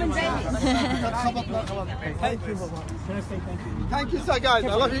be human babies. Thank you. Can I say thank you? Thank you, sir, guys.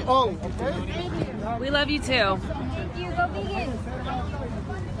 I love you all. Okay? We love you too. Thank you. Go vegan.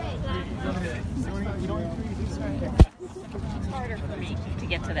 It's harder for me to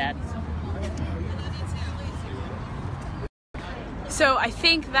get to that. So I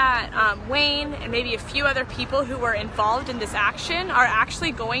think that Wayne and maybe a few other people who were involved in this action are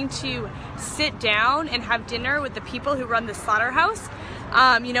actually going to sit down and have dinner with the people who run the slaughterhouse.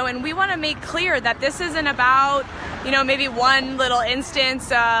 You know, and we want to make clear that this isn't about, you know, maybe one little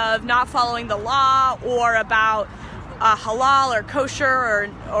instance of not following the law or about halal or kosher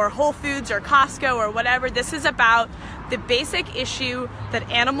or Whole Foods or Costco or whatever. This is about the basic issue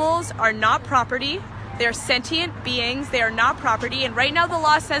that animals are not property. They're sentient beings, they are not property, and right now the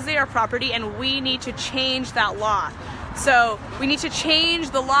law says they are property, and we need to change that law. So we need to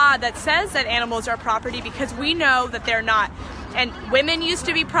change the law that says that animals are property, because we know that they're not. And women used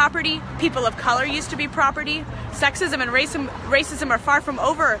to be property, people of color used to be property, sexism and racism are far from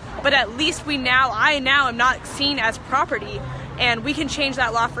over, but at least I now am not seen as property, and we can change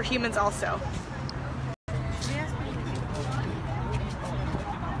that law for humans also.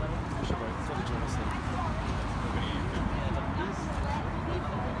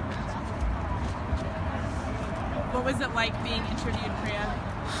 What was it like being interviewed,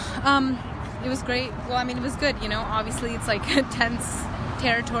 Priya? It was great. Well, I mean, it was good, you know. Obviously, it's like tense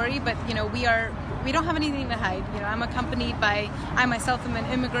territory, but you know, we don't have anything to hide. You know, I'm accompanied by, I myself am an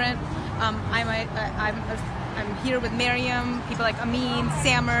immigrant. I'm here with Miriam, people like Amin,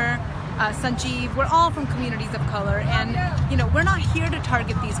 Samer, Sanjeev. We're all from communities of color, and you know, we're not here to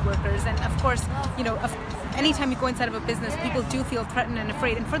target these workers. And of course, you know, anytime you go inside of a business, people do feel threatened and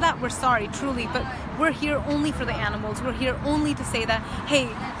afraid, and for that we're sorry, truly, but we're here only for the animals. We're here only to say that, hey,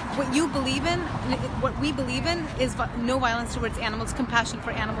 what you believe in, what we believe in is no violence towards animals, compassion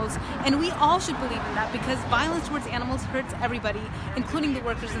for animals, and we all should believe in that, because violence towards animals hurts everybody, including the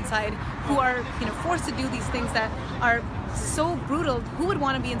workers inside, who are, you know, forced to do these things that are so brutal. Who would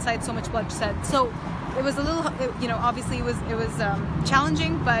want to be inside so much bloodshed? So it was a little, you know, obviously it was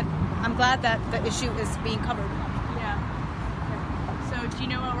challenging, but I'm glad that the issue is being covered. Yeah. So do you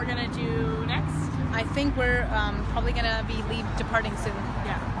know what we're gonna do next? I think we're probably gonna be departing soon.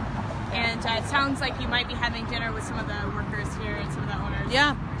 Yeah. And it sounds like you might be having dinner with some of the workers here and some of the owners.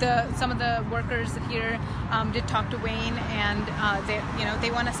 Yeah, some of the workers here did talk to Wayne, and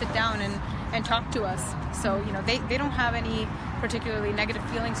they want to sit down and talk to us. So you know, they don't have any particularly negative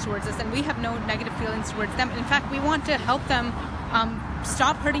feelings towards us, and we have no negative feelings towards them. In fact, we want to help them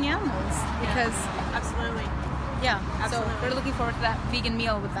stop hurting animals, because absolutely. Yeah. Absolutely. So we're looking forward to that vegan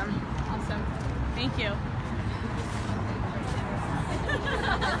meal with them. Awesome. Thank you.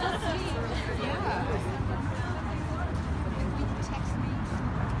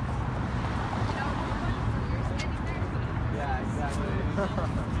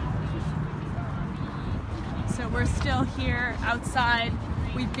 So we're still here outside.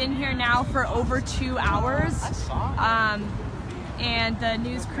 We've been here now for over 2 hours, and the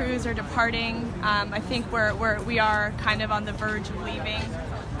news crews are departing. I think we are kind of on the verge of leaving.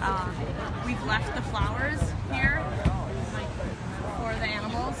 We've left the flowers here for the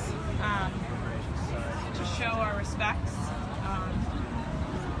animals to show our respects.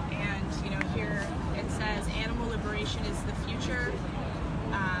 And you know, here it says, "Animal liberation is the future.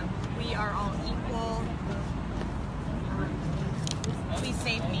 We are all equal. Please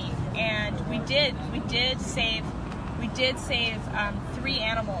save me." And we did save 3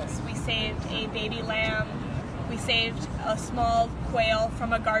 animals. We saved a baby lamb, we saved a small quail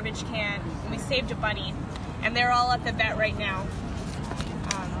from a garbage can, and we saved a bunny, and they're all at the vet right now.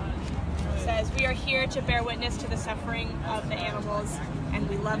 It says, "We are here to bear witness to the suffering of the animals, and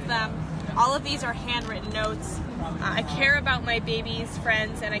we love them." All of these are handwritten notes. I care about my babies,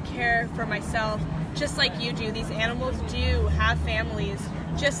 friends, and I care for myself, just like you do. These animals do have families,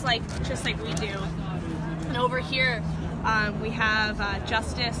 just like we do. And over here, we have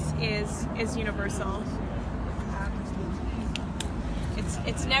justice is universal.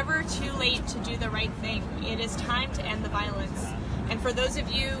 It's never too late to do the right thing. It is time to end the violence. And for those of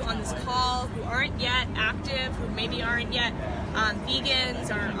you on this call who aren't yet active, who maybe aren't yet vegans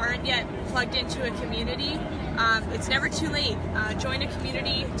or aren't yet plugged into a community, it's never too late. Join a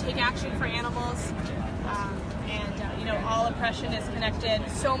community, take action for animals, and you know, all oppression is connected.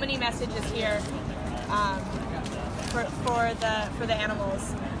 So many messages here for the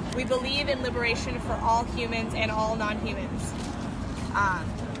animals. We believe in liberation for all humans and all non-humans.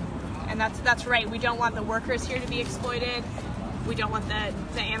 And that's right. We don't want the workers here to be exploited. We don't want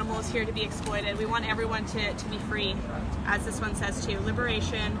the animals here to be exploited. We want everyone to be free, as this one says too.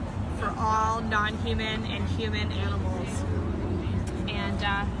 Liberation for all non-human and human animals. And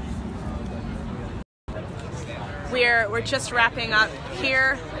we're just wrapping up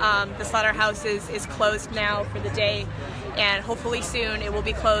here. The slaughterhouse is closed now for the day, and hopefully soon it will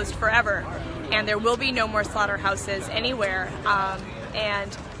be closed forever. And there will be no more slaughterhouses anywhere.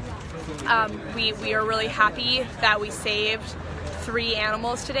 We are really happy that we saved 3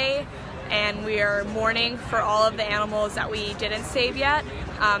 animals today, and we are mourning for all of the animals that we didn't save yet.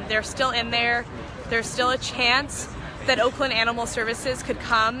 They're still in there. There's still a chance that Oakland Animal Services could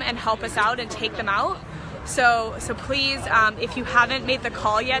come and help us out and take them out. So please, if you haven't made the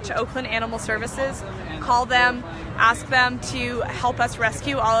call yet to Oakland Animal Services, call them, ask them to help us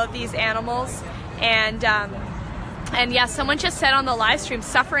rescue all of these animals. And yeah, someone just said on the live stream,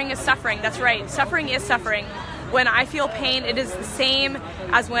 suffering is suffering. That's right, suffering is suffering. When I feel pain, it is the same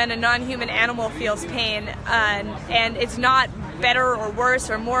as when a non-human animal feels pain, and it's not better or worse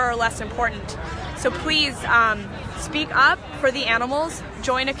or more or less important. So please speak up for the animals.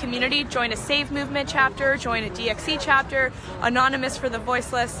 Join a community, join a Save Movement chapter, join a DXC chapter, Anonymous for the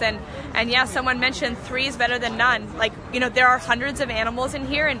Voiceless, and yeah, someone mentioned 3 is better than none. Like, you know, there are hundreds of animals in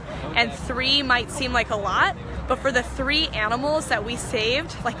here, and 3 might seem like a lot, but for the 3 animals that we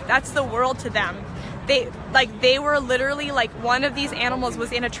saved, like, that's the world to them. They were literally, like, one of these animals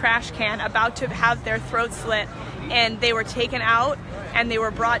was in a trash can about to have their throat slit, and they were taken out and they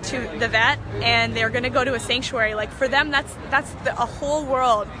were brought to the vet, and they're going to go to a sanctuary. Like, for them, that's a whole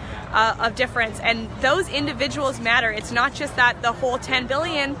world of difference, and those individuals matter. It's not just that the whole 10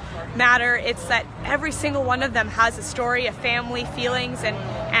 billion matter, it's that every single one of them has a story, a family, feelings, and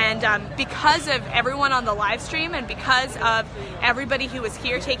because of everyone on the live stream and because of everybody who was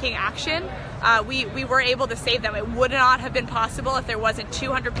here taking action, we were able to save them. It would not have been possible if there wasn't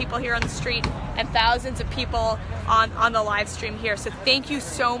 200 people here on the street and thousands of people on the live stream here. So thank you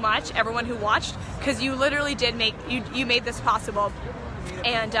so much, everyone who watched, because you literally did you made this possible.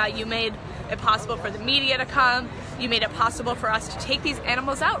 And you made it possible for the media to come. You made it possible for us to take these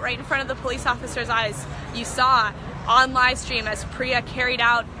animals out right in front of the police officers' eyes. You saw on live stream as Priya carried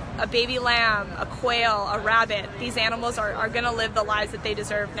out a baby lamb, a quail, a rabbit. These animals are going to live the lives that they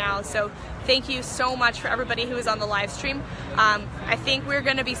deserve now. So thank you so much for everybody who was on the live stream. I think we're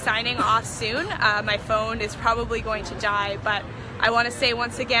going to be signing off soon. My phone is probably going to die, but I want to say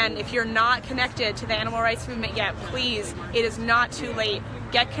once again, if you're not connected to the animal rights movement yet, please, it is not too late.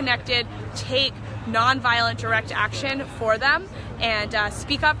 Get connected, take nonviolent direct action for them, and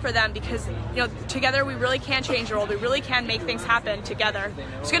speak up for them, because, you know, together we really can change the world. We really can make things happen together.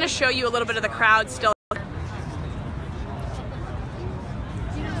 I'm just going to show you a little bit of the crowd still.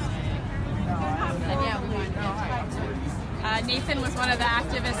 Nathan was one of the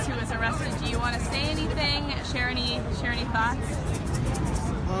activists who was arrested. Do you want to say anything? Share any thoughts?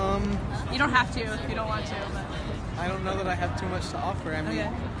 You don't have to if you don't want to. But I don't know that I have too much to offer. I mean,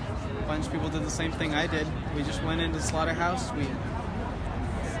 a bunch of people did the same thing I did. We just went into the slaughterhouse. We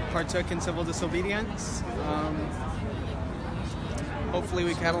partook in civil disobedience. Hopefully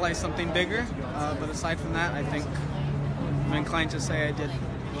we catalyze something bigger. But aside from that, I think I'm inclined to say I did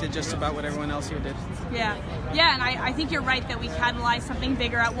just about what everyone else here did. Yeah, and I think you're right that we catalyzed something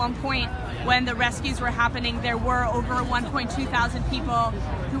bigger. At one point when the rescues were happening, there were over 1.2 thousand people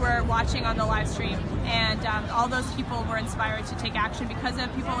who were watching on the live stream, and all those people were inspired to take action because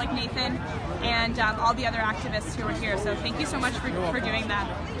of people like Nathan and all the other activists who were here. So thank you so much for doing that.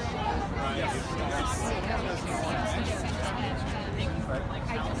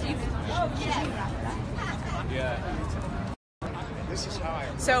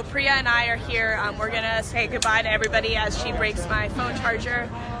 So Priya and I are here. We're going to say goodbye to everybody as she breaks my phone charger.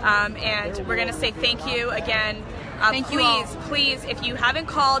 And we're going to say thank you again. Please, if you haven't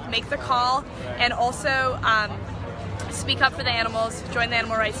called, make the call. And also speak up for the animals, join the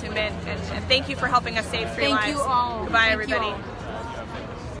animal rights movement. And thank you for helping us save 3 lives. Thank you all. Goodbye, everybody.